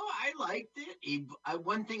don't know. I liked it.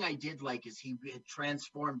 One thing I did like is he had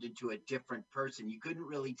transformed into a different person. You couldn't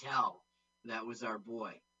really tell that was our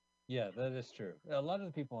boy. Yeah, that is true. A lot of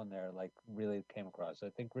the people in there like really came across. I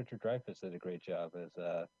think Richard Dreyfuss did a great job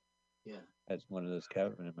as one of those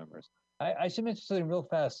cabinet members. I should mention something real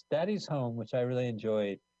fast. Daddy's Home, which I really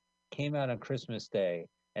enjoyed, came out on Christmas Day,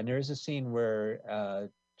 and there is a scene where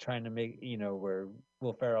trying to make where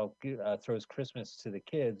Will Ferrell throws Christmas to the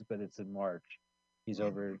kids, but it's in March. He's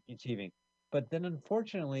overachieving. But then,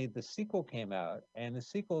 unfortunately, the sequel came out, and the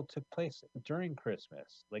sequel took place during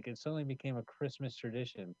Christmas. Like it suddenly became a Christmas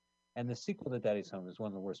tradition. And the sequel to Daddy's Home is one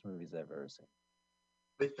of the worst movies I've ever seen.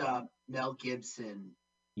 With Mel Gibson.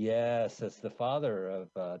 Yes, that's the father of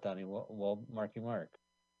Marky Mark.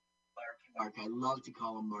 Marky Mark. I love to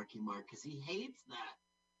call him Marky Mark because he hates that.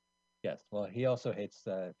 Yes, well, he also hates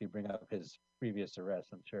if you bring up his previous arrest,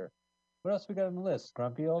 I'm sure. What else we got on the list?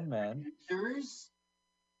 Grumpy Old Men. Producers?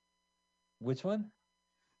 Which one?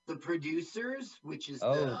 The Producers, which is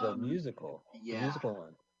the musical. Yeah. The musical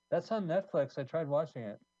one. That's on Netflix. I tried watching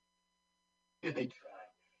it. I tried.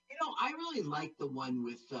 I really like the one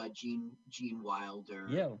with Gene Wilder.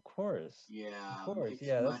 Yeah, of course. Yeah, of course. It's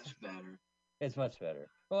yeah, much better. It's much better.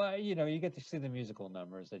 Well, you get to see the musical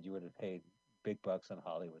numbers that you would have paid big bucks on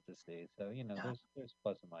Hollywood to see. So there's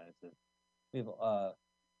plus and minuses. We have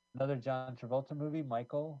another John Travolta movie,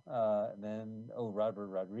 Michael, and then Robert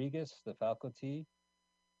Rodriguez, The Faculty.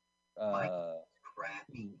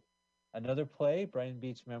 Crappy. Another play, Brian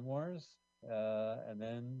Beach Memoirs, and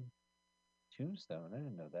then Tombstone. I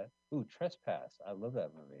didn't know that. Ooh, Trespass. I love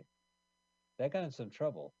that movie. That got in some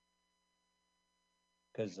trouble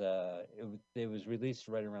because it was released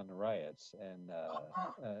right around the riots and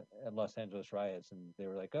Los Angeles riots, and they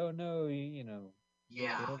were like, "Oh no,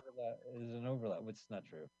 yeah, there's an overlap," which is not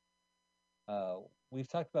true. We've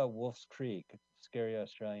talked about Wolf's Creek, a scary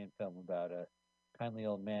Australian film about a kindly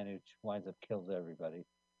old man who winds up kills everybody.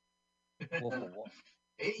 Wolf.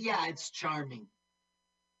 Yeah, it's charming.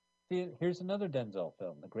 See, here's another Denzel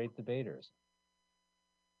film, The Great Debaters.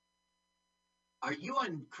 Are you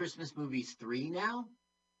on Christmas Movies 3 now?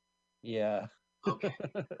 Yeah. Okay.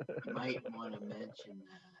 You might want to mention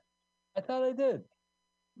that. I thought I did.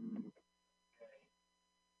 Okay.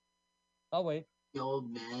 I'll wait. The Old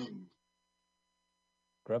Men.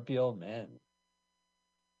 Grumpy Old Men.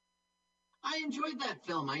 I enjoyed that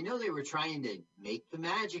film. I know they were trying to make the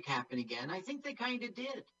magic happen again. I think they kind of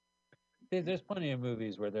did. There's plenty of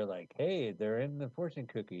movies where they're like, "Hey, they're in the fortune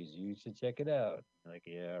cookies. You should check it out." I'm like,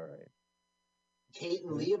 yeah, all right. Kate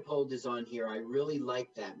and Leopold is on here. I really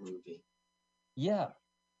like that movie. Yeah,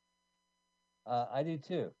 I do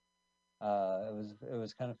too. It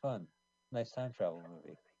was kind of fun. Nice time travel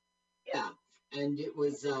movie. Yeah, and it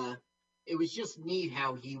was just neat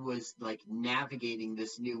how he was like navigating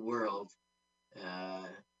this new world. I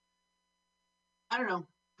don't know,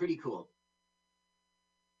 pretty cool.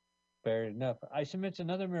 Fair enough. I should mention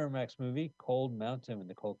another Miramax movie, Cold Mountain with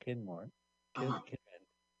Nicole Kidman.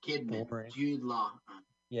 Kidman, Jude Law.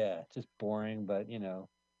 Yeah, just boring, but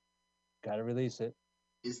got to release it.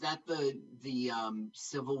 Is that the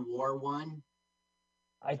Civil War one?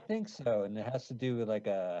 I think so, and it has to do with like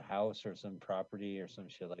a house or some property or some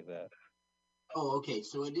shit like that. Oh, okay.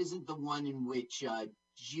 So it isn't the one in which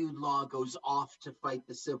Jude Law goes off to fight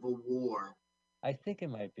the Civil War. I think it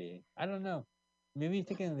might be. I don't know. Maybe you're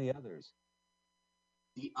thinking of the others.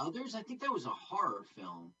 The Others, I think that was a horror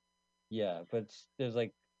film. Yeah, but there's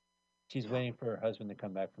like she's Yeah. waiting for her husband to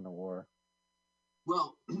come back from the war.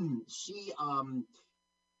 Well, she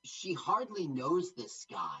hardly knows this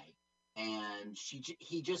guy, and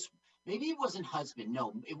he just, maybe it wasn't husband.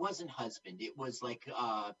 No, it wasn't husband. It was like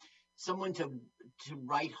someone to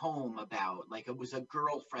write home about. Like it was a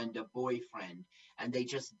girlfriend, a boyfriend, and they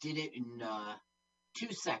just did it in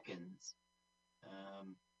 2 seconds.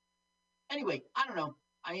 Anyway, I don't know.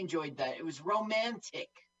 I enjoyed that. It was romantic.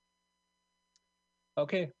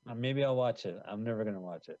 Okay, maybe I'll watch it. I'm never gonna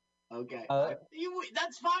watch it. Okay,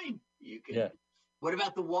 that's fine. You can. Yeah. What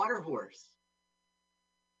about The Water Horse?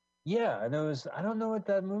 Yeah, I don't know what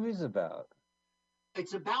that movie's about.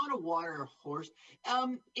 It's about a water horse.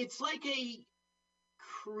 It's like a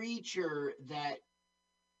creature that.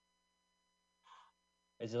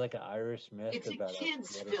 Is it like an Irish myth? It's a about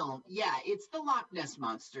kid's water- film. Yeah, it's the Loch Ness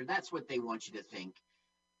Monster. That's what they want you to think.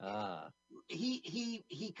 Ah,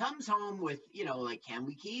 He comes home with, like, can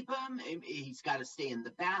we keep him? He's got to stay in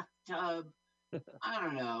the bathtub. I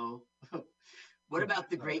don't know. What about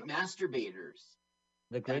The Great Masturbators?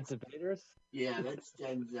 The Great Debaters? Yeah, that's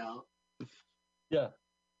Denzel. Yeah.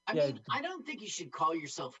 I mean, I don't think you should call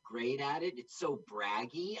yourself great at it. It's so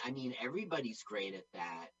braggy. I mean, everybody's great at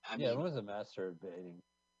that. I mean, it was a masturbating.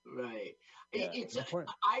 Right. Yeah, It's.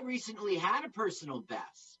 important. I recently had a personal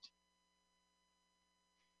best.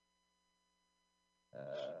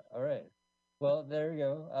 All right. Well, there you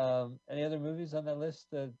go. Any other movies on that list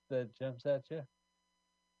that jumps at you?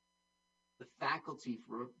 The Faculty,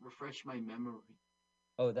 refresh my memory.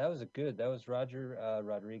 Oh, that was that was Roger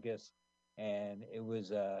Rodriguez, and it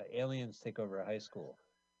was aliens take over a high school.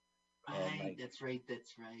 Right, that's right.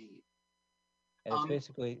 That's right. And it's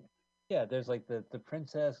basically, there's like the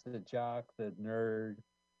princess, the jock, the nerd.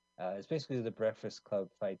 It's basically the Breakfast Club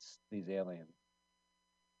fights these aliens.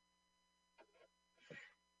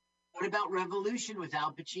 What about Revolution with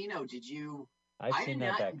Al Pacino? Did you? I did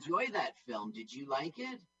not enjoy that film. Did you like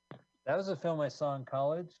it? That was a film I saw in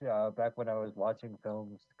college, back when I was watching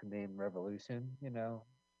films named Revolution,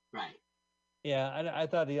 Right. Yeah, I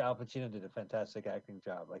thought Al Pacino did a fantastic acting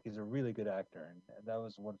job. Like, he's a really good actor, and that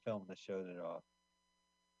was one film that showed it off.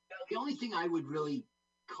 Now, the only thing I would really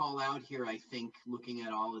call out here, I think, looking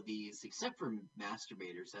at all of these, except for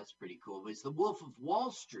Masturbators, that's pretty cool, was The Wolf of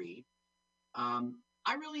Wall Street.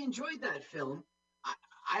 I really enjoyed that film.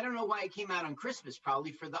 I don't know why it came out on Christmas,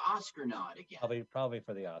 probably for the Oscar nod again. Probably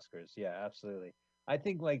for the Oscars. Yeah, absolutely. I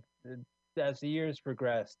think as the years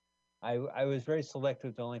progressed, I was very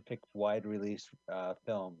selective to only pick wide release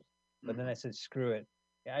films. But then I said, screw it.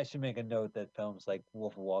 I should make a note that films like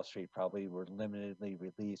Wolf of Wall Street probably were limitedly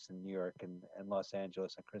released in New York and Los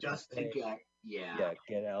Angeles on Christmas Day.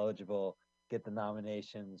 Get eligible, get the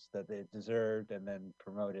nominations that they deserved, and then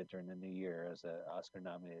promote it during the new year as an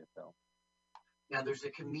Oscar-nominated film. Now, there's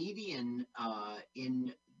a comedian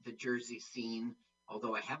in the Jersey scene,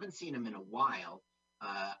 although I haven't seen him in a while.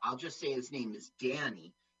 I'll just say his name is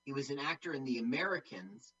Danny. He was an actor in The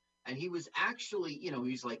Americans, and he was actually,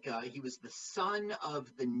 he's like, he was the son of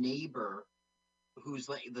the neighbor, who's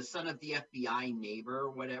like the son of the FBI neighbor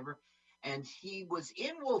or whatever. And he was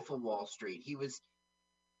in Wolf of Wall Street.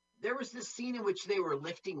 There was this scene in which they were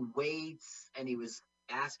lifting weights, and he was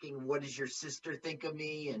asking, what does your sister think of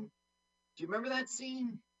me? And do you remember that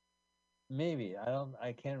scene? Maybe.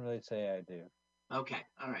 I can't really say I do. Okay.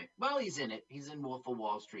 All right. Well, he's in it. He's in Wolf of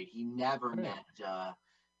Wall Street. He never met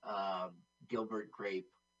Gilbert Grape.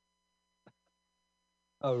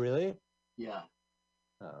 Oh, really? Yeah.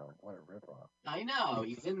 Oh, what a ripoff. I know.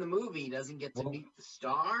 He's in the movie. He doesn't get to meet the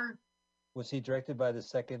star. Was he directed by the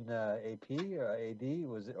second AP or AD?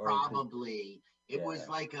 Was it? Or probably. It was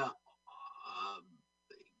like a,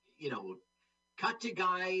 cut to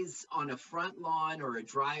guys on a front lawn or a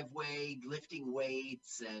driveway lifting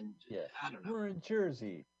weights, and I don't know. We're in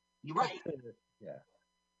Jersey. You're right. Yeah.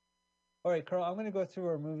 All right, Carl, I'm going to go through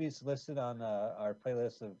our movies listed on our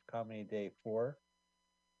playlist of Comedy Day 4.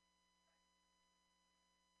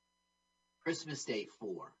 Christmas Day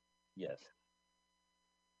 4. Yes.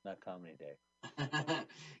 Not Comedy Day.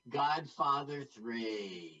 Godfather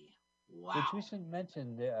 3. Wow. Which we should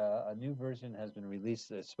mention, a new version has been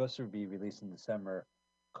released. It's supposed to be released in December,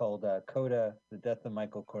 called Coda, The Death of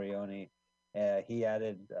Michael Corleone. He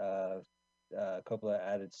added, Coppola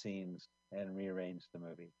added scenes and rearranged the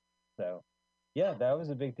movie. So, yeah, that was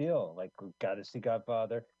a big deal. Like, we got to see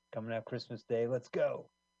Godfather coming out Christmas Day. Let's go.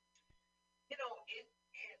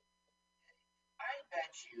 I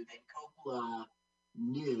bet you that Coppola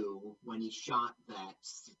knew when he shot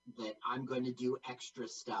that I'm going to do extra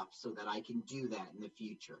stuff so that I can do that in the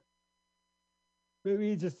future.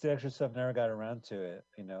 Maybe just the extra stuff never got around to it.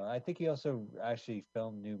 I think he also actually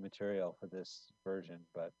filmed new material for this version,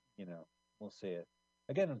 but we'll see it.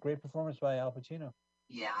 Again, a great performance by Al Pacino.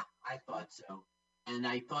 Yeah, I thought so. And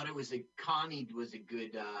I thought Connie was a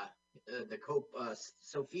good, the Cope,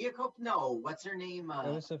 Sophia Cope? No, what's her name?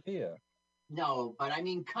 It was Sophia. No, but I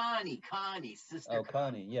mean Connie, sister. Oh,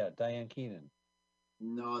 Connie, yeah, Diane Keaton.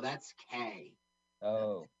 No, that's Kay.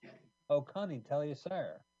 Oh. That's Kay. Oh, Connie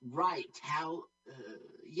Talia-Shire. Right,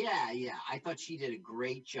 yeah. I thought she did a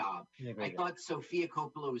great job. I thought Sophia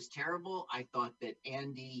Coppola was terrible. I thought that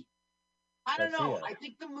Andy, I don't know. I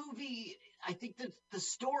think the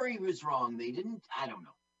story was wrong. I don't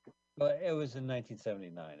know. But it was in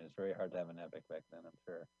 1979. It's very hard to have an epic back then, I'm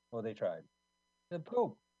sure. Well, they tried. The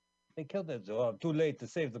Pope. They killed it. So I'm too late to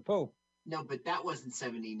save the Pope. No, but that wasn't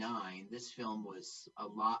 79. This film was a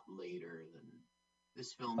lot later than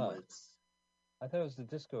this film was. I thought it was the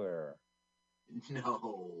disco era.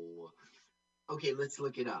 No. Okay, let's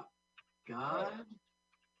look it up. God.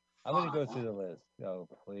 I'm going to go through the list. Oh,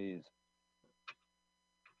 please.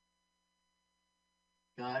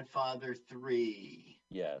 Godfather 3.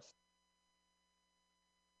 Yes.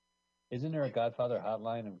 Isn't there a Godfather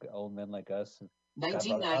hotline of old men like us?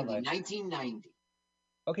 1990.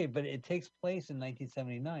 Okay, but it takes place in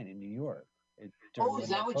 1979 in New York. Is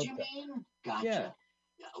that what you mean? Gotcha. Yeah.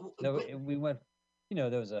 No, we went,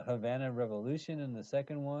 there was a Havana Revolution in the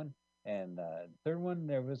second one, and third one,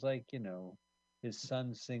 there was his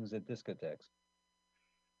son sings at discotheques.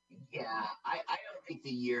 Yeah, I don't think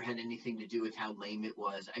the year had anything to do with how lame it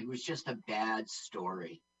was. It was just a bad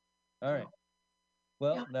story. All right.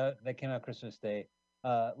 Well, that came out Christmas Day.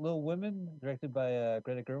 Little Women, directed by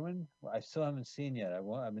Greta Gerwig. I still haven't seen yet.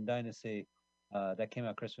 I've been dying to see. That came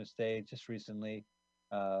out Christmas Day just recently.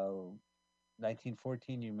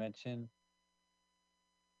 1914, you mentioned.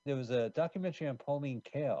 There was a documentary on Pauline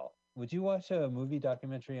Kael. Would you watch a movie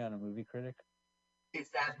documentary on a movie critic? Is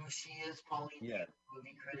that who she is, Pauline Kael,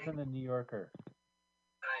 movie critic? From the New Yorker.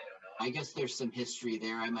 I don't know. I guess there's some history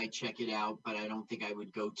there. I might check it out, but I don't think I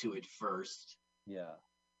would go to it first. Yeah.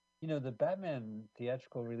 The Batman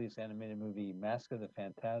theatrical release animated movie Mask of the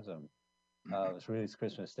Phantasm was released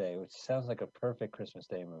Christmas Day, which sounds like a perfect Christmas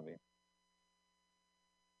Day movie.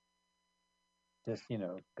 Just,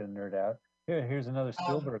 gonna nerd out. Here's another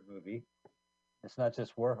Spielberg movie. It's not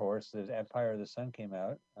just Warhorse. There's Empire of the Sun came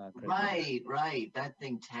out. Right. That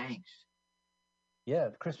thing tanked. Yeah,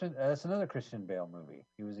 that's another Christian Bale movie.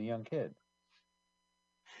 He was a young kid.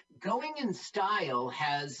 Going in Style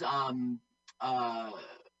has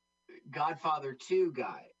Godfather 2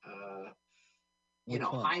 guy.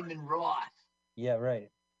 Hyman Roth. Yeah, right.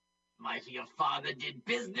 Your father did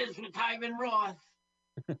business with Hyman Roth.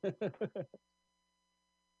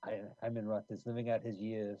 Hyman Roth is living out his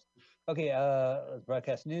years. Okay,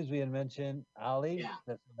 broadcast news. We had mentioned Ali. Yeah.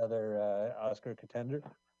 That's another Oscar contender.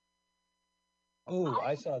 Oh,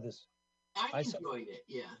 I saw this. I enjoyed it.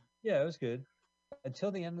 Yeah. Yeah, it was good. Until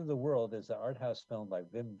the End of the World is an art house film by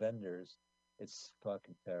Wim Wenders. It's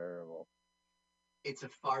fucking terrible. It's a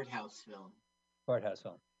fart house film. Fart house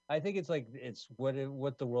film. I think it's what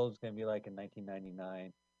the world is going to be like in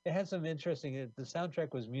 1999. It had some interesting. The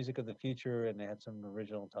soundtrack was music of the future, and they had some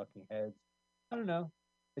original Talking Heads. I don't know.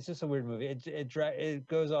 It's just a weird movie. It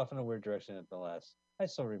goes off in a weird direction at the last. I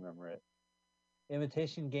still remember it.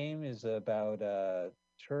 Imitation Game is about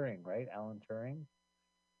Turing, right? Alan Turing.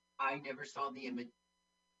 I never saw the Imitation.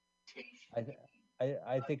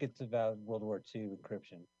 I think it's about World War II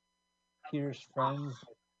encryption. Peter's Friends.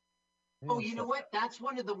 Oh, you know what? That's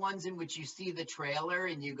one of the ones in which you see the trailer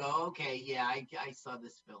and you go, okay, yeah, I saw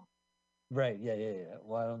this film. Right. Yeah.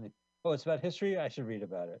 Well, I don't. Oh, it's about history. I should read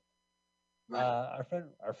about it. Right.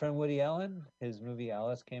 Our friend Woody Allen, his movie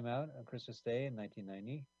Alice came out on Christmas Day in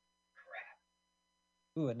 1990.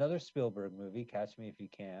 Crap. Ooh, another Spielberg movie, Catch Me If You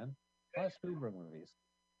Can. A lot of Spielberg movies.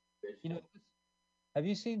 Have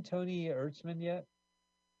you seen Tony Ertzman yet?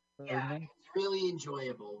 Yeah, it's really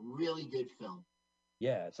enjoyable. Really good film.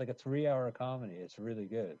 Yeah, it's like a 3-hour comedy. It's really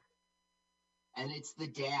good. And it's the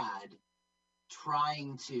dad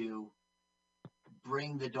trying to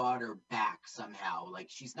bring the daughter back somehow. Like,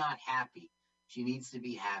 she's not happy. She needs to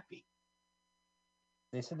be happy.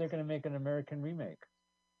 They said they're going to make an American remake.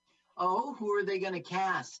 Oh, who are they going to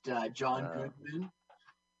cast? John Goodman?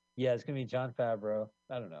 Yeah, it's going to be Jon Favreau.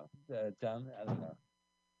 I don't know. I don't know.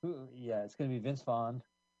 Yeah, it's going to be Vince Vaughn.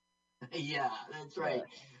 Yeah, that's right.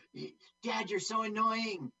 Dad, you're so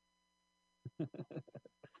annoying.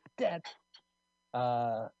 Dad.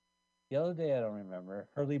 The other day, I don't remember.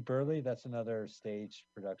 Hurly Burly, that's another stage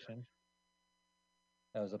production.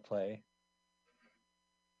 That was a play.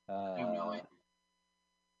 You know it.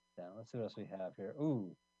 Let's see what else we have here.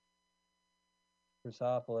 Ooh,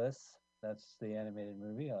 Chrysopolis. That's the animated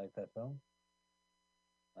movie. I like that film.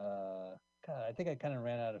 God, I think I kind of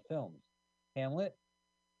ran out of films. Hamlet.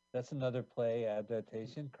 That's another play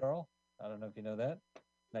adaptation. Carl, I don't know if you know that.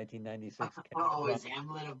 1996. Oh, was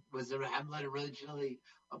Hamlet originally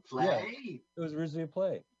a Yeah, play? it was originally a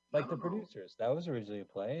play. Like the Oh. producers, that was originally a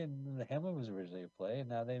play, and the Hamlet was originally a play, and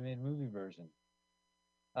now they made a movie version.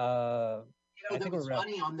 I That think was we're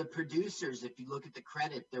funny on the producers. If you look at the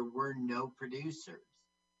credit, there were no producers.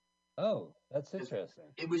 Oh, that's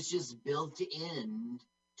interesting. It was just built in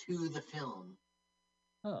to the film.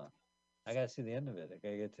 Huh. I gotta see the end of it. I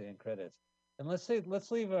gotta get to the end credits. And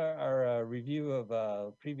let's leave our review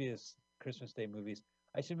of previous Christmas Day movies.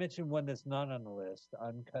 I should mention one that's not on the list,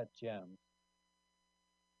 Uncut Gems,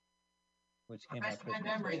 which came out Refresh my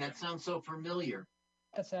Christmas memory. Day. That sounds so familiar.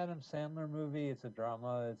 That's Adam Sandler movie. It's a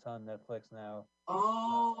drama. It's on Netflix now.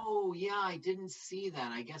 Oh, yeah, I didn't see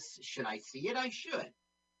that. I guess, should I see it? I should.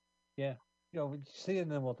 Yeah. We see it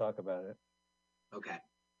and then we'll talk about it. Okay.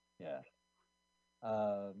 Yeah.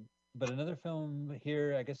 But another film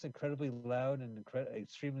here, I guess, incredibly loud and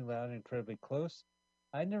extremely loud and incredibly close.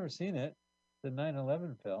 I'd never seen it. The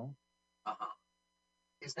 9/11 film.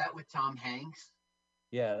 Is that with Tom Hanks?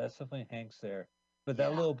 Yeah, that's definitely Hanks there. But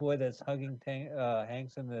that little boy that's hugging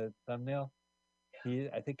Hanks in the thumbnail,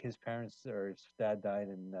 I think his parents or his dad died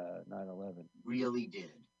in 9/11. Really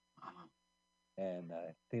did. And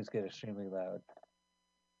things get extremely loud.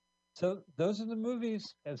 So those are the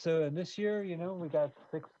movies. And so in this year, we got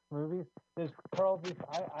 6 movies. There's Carl.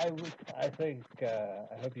 I think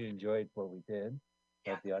I hope you enjoyed what we did.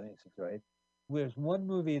 Hope the audience enjoyed. There's one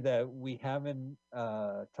movie that we haven't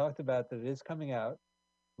talked about that is coming out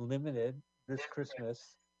limited this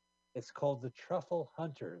Christmas. It's called The Truffle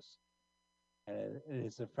Hunters, and it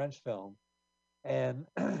is a French film. And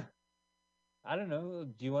I don't know.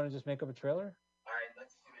 Do you want to just make up a trailer? All right,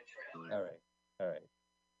 let's do a trailer. All right.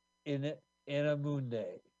 In a moon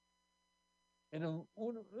day. In a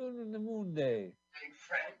moon day. In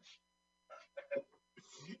French.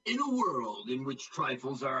 In a world in which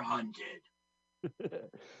trifles are hunted.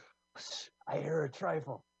 I hear a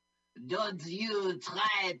trifle. Don't you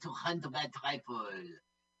try to hunt that trifle.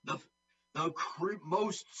 The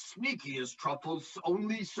most sneakiest truffles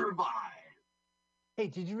only survive. Hey,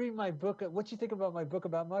 did you read my book? What do you think about my book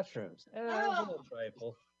about mushrooms? A little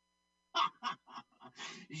trifle.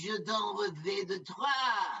 Je t'en rêvais de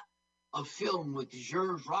toi. A film with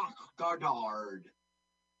Jean-Jacques Godard.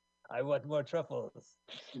 I want more truffles.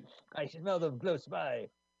 I smell them close by.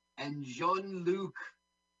 And Jean-Luc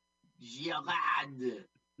Girard.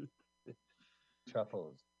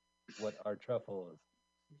 Truffles. What are truffles?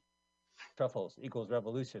 Truffles equals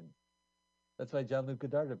revolution. That's my Jean-Luc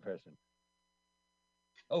Godard impression.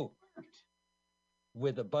 Oh,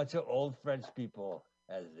 with a bunch of old French people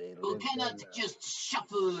as they You live. cannot just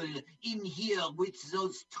shuffle in here with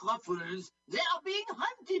those truffles. They are being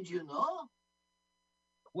hunted, you know.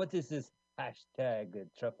 What is this hashtag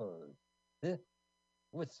truffles? Huh?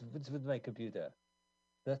 What's with my computer?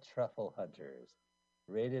 The Truffle Hunters.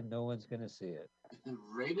 Rated, no one's gonna see it.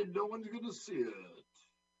 Rated, no one's gonna see it.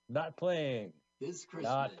 Not playing. This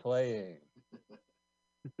Christmas. Not playing.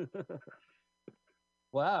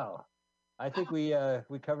 Wow. I think we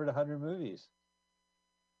covered 100 movies.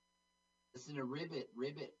 Listen to ribbit.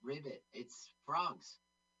 It's frogs.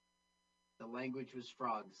 The language was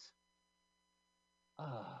frogs.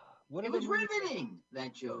 What It other was movies- riveting,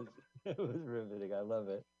 that joke. It was riveting. I love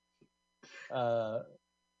it.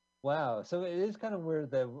 Wow. So it is kind of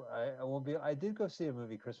weird that I won't be. I did go see a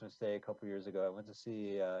movie Christmas Day a couple years ago. I went to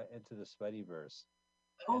see Into the Spideyverse.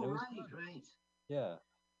 Oh, And it was right. Yeah.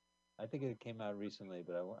 I think it came out recently,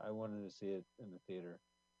 but I wanted to see it in the theater.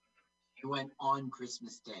 You went on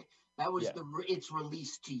Christmas Day. That was it's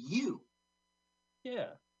released to you.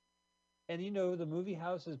 Yeah. And the movie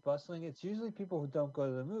house is bustling. It's usually people who don't go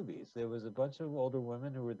to the movies. There was a bunch of older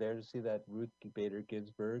women who were there to see that Ruth Bader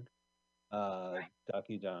Ginsburg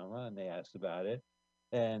docudrama, and they asked about it.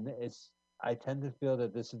 And I tend to feel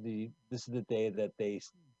that this is the day that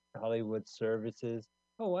Hollywood services.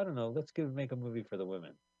 Oh, I don't know. Let's make a movie for the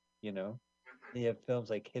women. You have films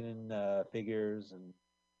like Hidden Figures, and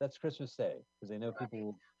that's Christmas Day because they know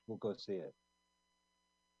people will go see it.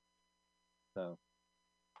 So.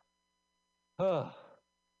 Oh.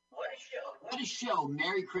 What a show.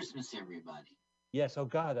 Merry Christmas, everybody. Yes. Oh,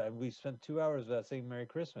 God. We spent 2 hours without saying Merry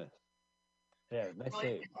Christmas. Yeah. Nice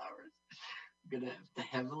save. I'm going to have to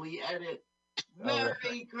heavily edit.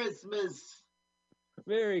 Merry Christmas.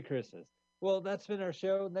 Merry Christmas. Well, that's been our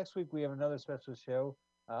show. Next week, we have another special show.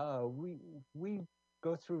 We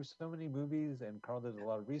go through so many movies, and Carl does a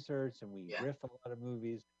lot of research, and we Yeah. riff a lot of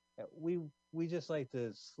movies. We just like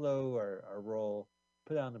to slow our roll,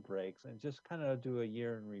 put on the brakes, and just kind of do a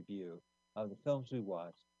year in review of the films we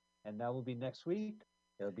watched. And that will be next week.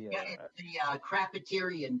 It'll be Yeah, it's the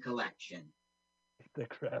Crapiterian collection. the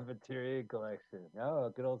Crapiterian collection. Oh,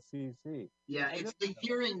 good old CC. Yeah, it's the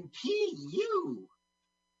year in PU.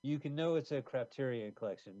 You can know it's a Crapiterian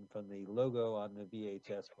collection from the logo on the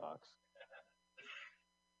VHS box.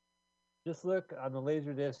 Just look on the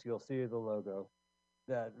laser disc, you'll see the logo.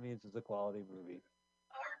 That means it's a quality movie.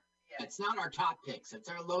 Yeah, it's not our top picks, it's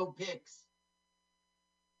our low picks.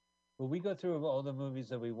 Well, we go through all the movies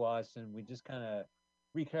that we watched, and we just kind of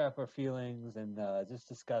recap our feelings and just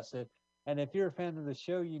discuss it. And if you're a fan of the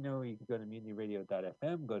show, you know you can go to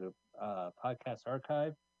MutinyRadio.fm, go to Podcast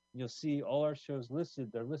Archive. You'll see all our shows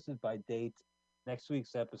listed. They're listed by date. Next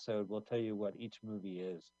week's episode will tell you what each movie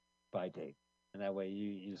is by date. And that way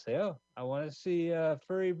you say, oh, I want to see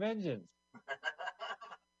Furry Vengeance.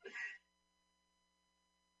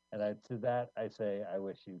 And to that, I say, I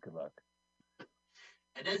wish you good luck.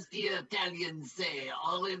 And as the Italians say,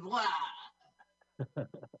 au revoir.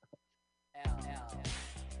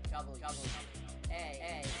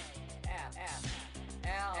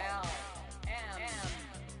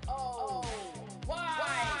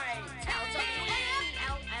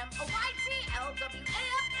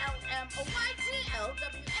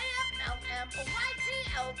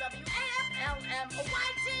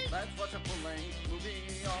 Let's watch a full-length movie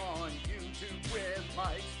on YouTube with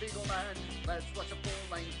Mike Spiegelman. Let's watch a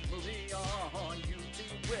full-length movie on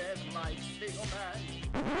YouTube with Mike Spiegelman.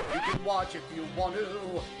 You can watch if you want to.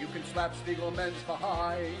 You can slap Spiegelman's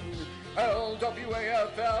behind.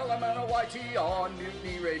 LWAFLMNOYT on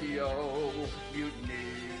Mutiny Radio. Mutiny.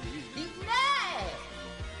 Mutiny!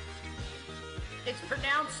 It's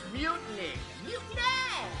pronounced mutiny.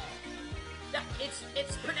 Mutiny! No, it's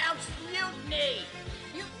pronounced mutiny.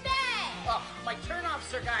 Mutiny! Oh, my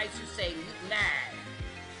turnoffs are guys who say mutiny.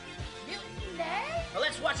 Mutiny? Well,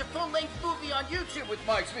 let's watch a full-length movie on YouTube with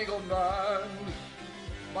Mike Spiegelman.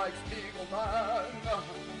 Mike Spiegelman.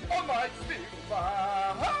 Oh, Mike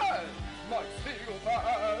Spiegelman. Mike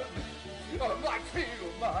Spiegelman. Oh, Mike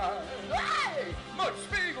Spiegelman. Hey! Mike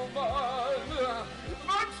Spiegelman.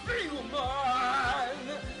 Mike Spiegelman.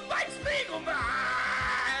 Mike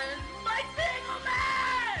Spiegelman. Mike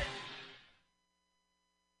Spiegelman.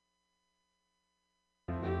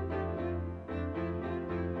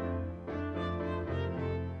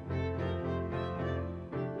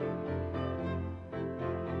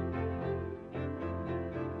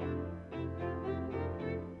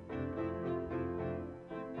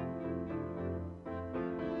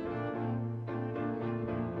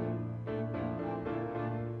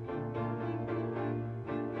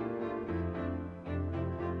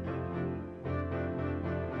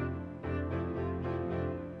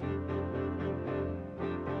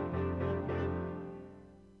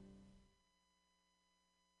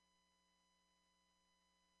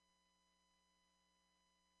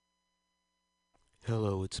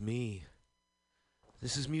 Hello, it's me.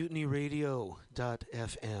 This is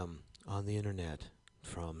MutinyRadio.fm on the internet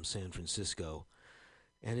from San Francisco,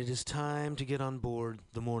 and it is time to get on board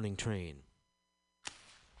the morning train.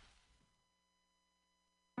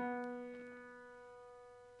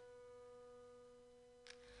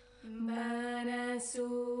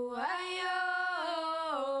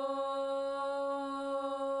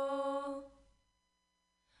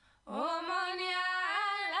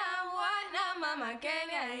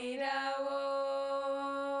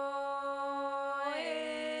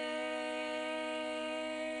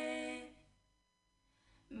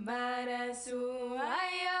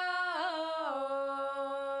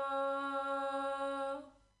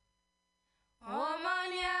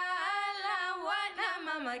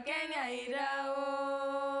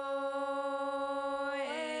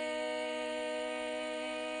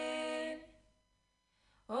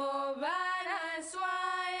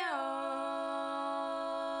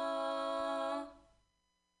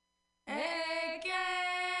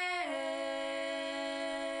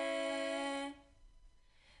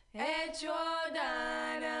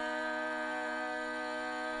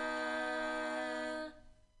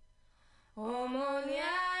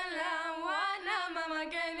 Omoliala wana mama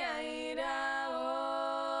Kenya ira.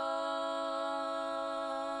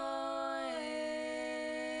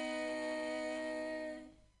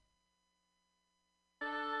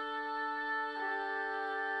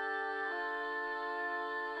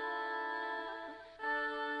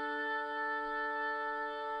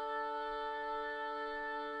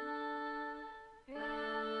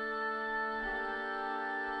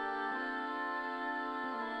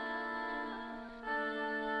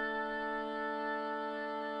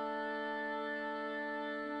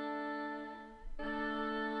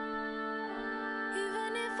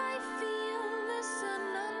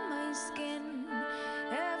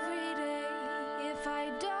 if I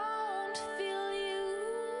don't feel you.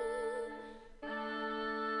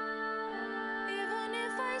 Even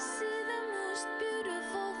if I see the most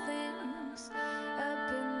beautiful things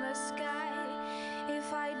up in the sky,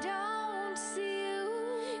 if I don't see you,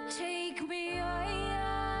 take me, oh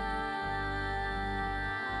yeah,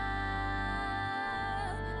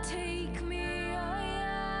 take me, oh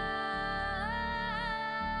yeah,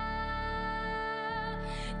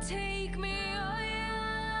 take me, oh yeah,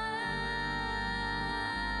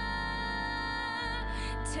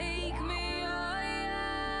 take me, oh yeah.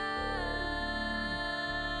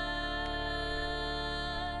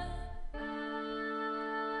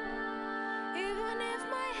 Even if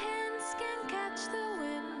my hands can catch the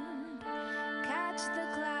wind, catch the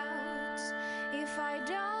clouds, if I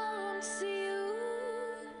don't see you,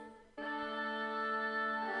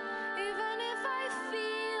 even if I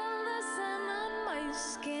feel the sun on my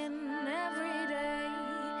skin every day,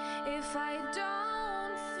 if I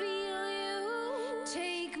don't feel you,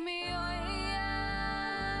 take me, oh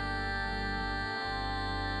yeah,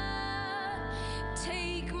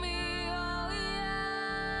 take me, oh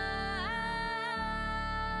yeah,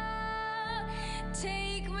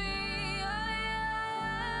 take me, oh yeah,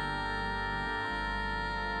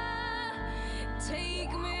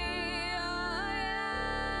 take me, oh yeah.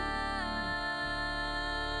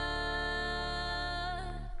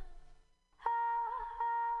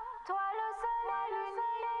 Toi le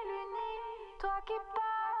soleil uni, toi qui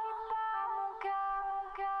parles à mon cœur.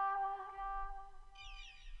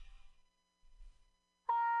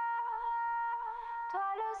 Toi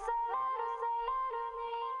le soleil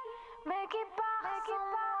uni, mais qui part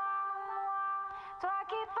sans moi. Toi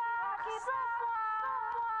qui pars sans moi.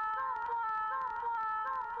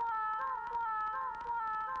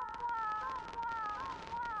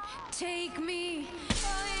 Take me,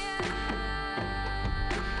 oh yeah.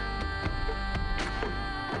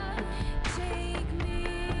 Take me,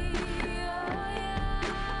 oh yeah.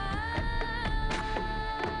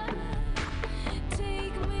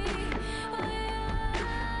 Take me, oh yeah.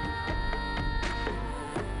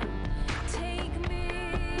 Take me,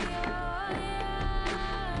 oh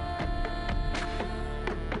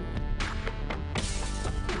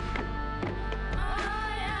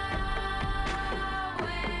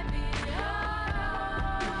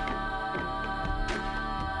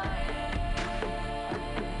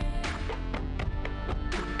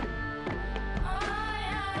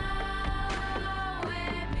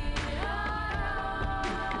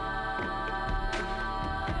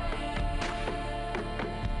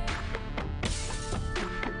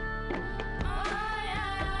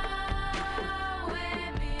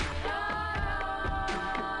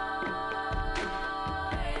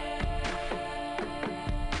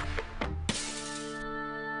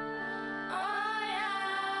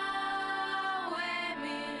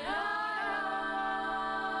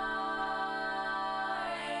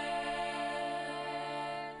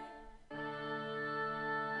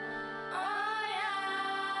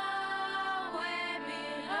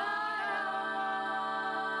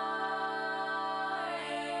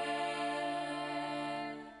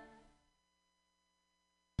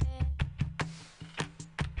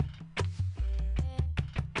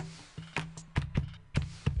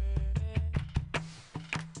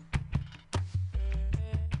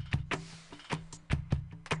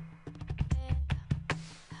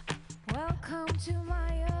Welcome to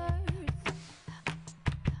my earth.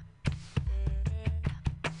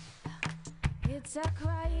 It's a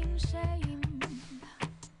crying shame.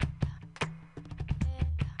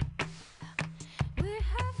 We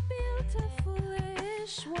have built a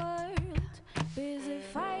foolish world, busy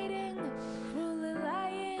fighting, cruelly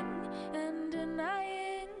lying and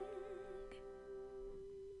denying.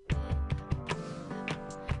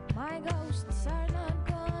 My ghosts are not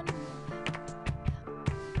gone.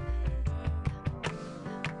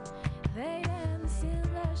 They dance in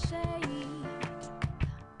the shade.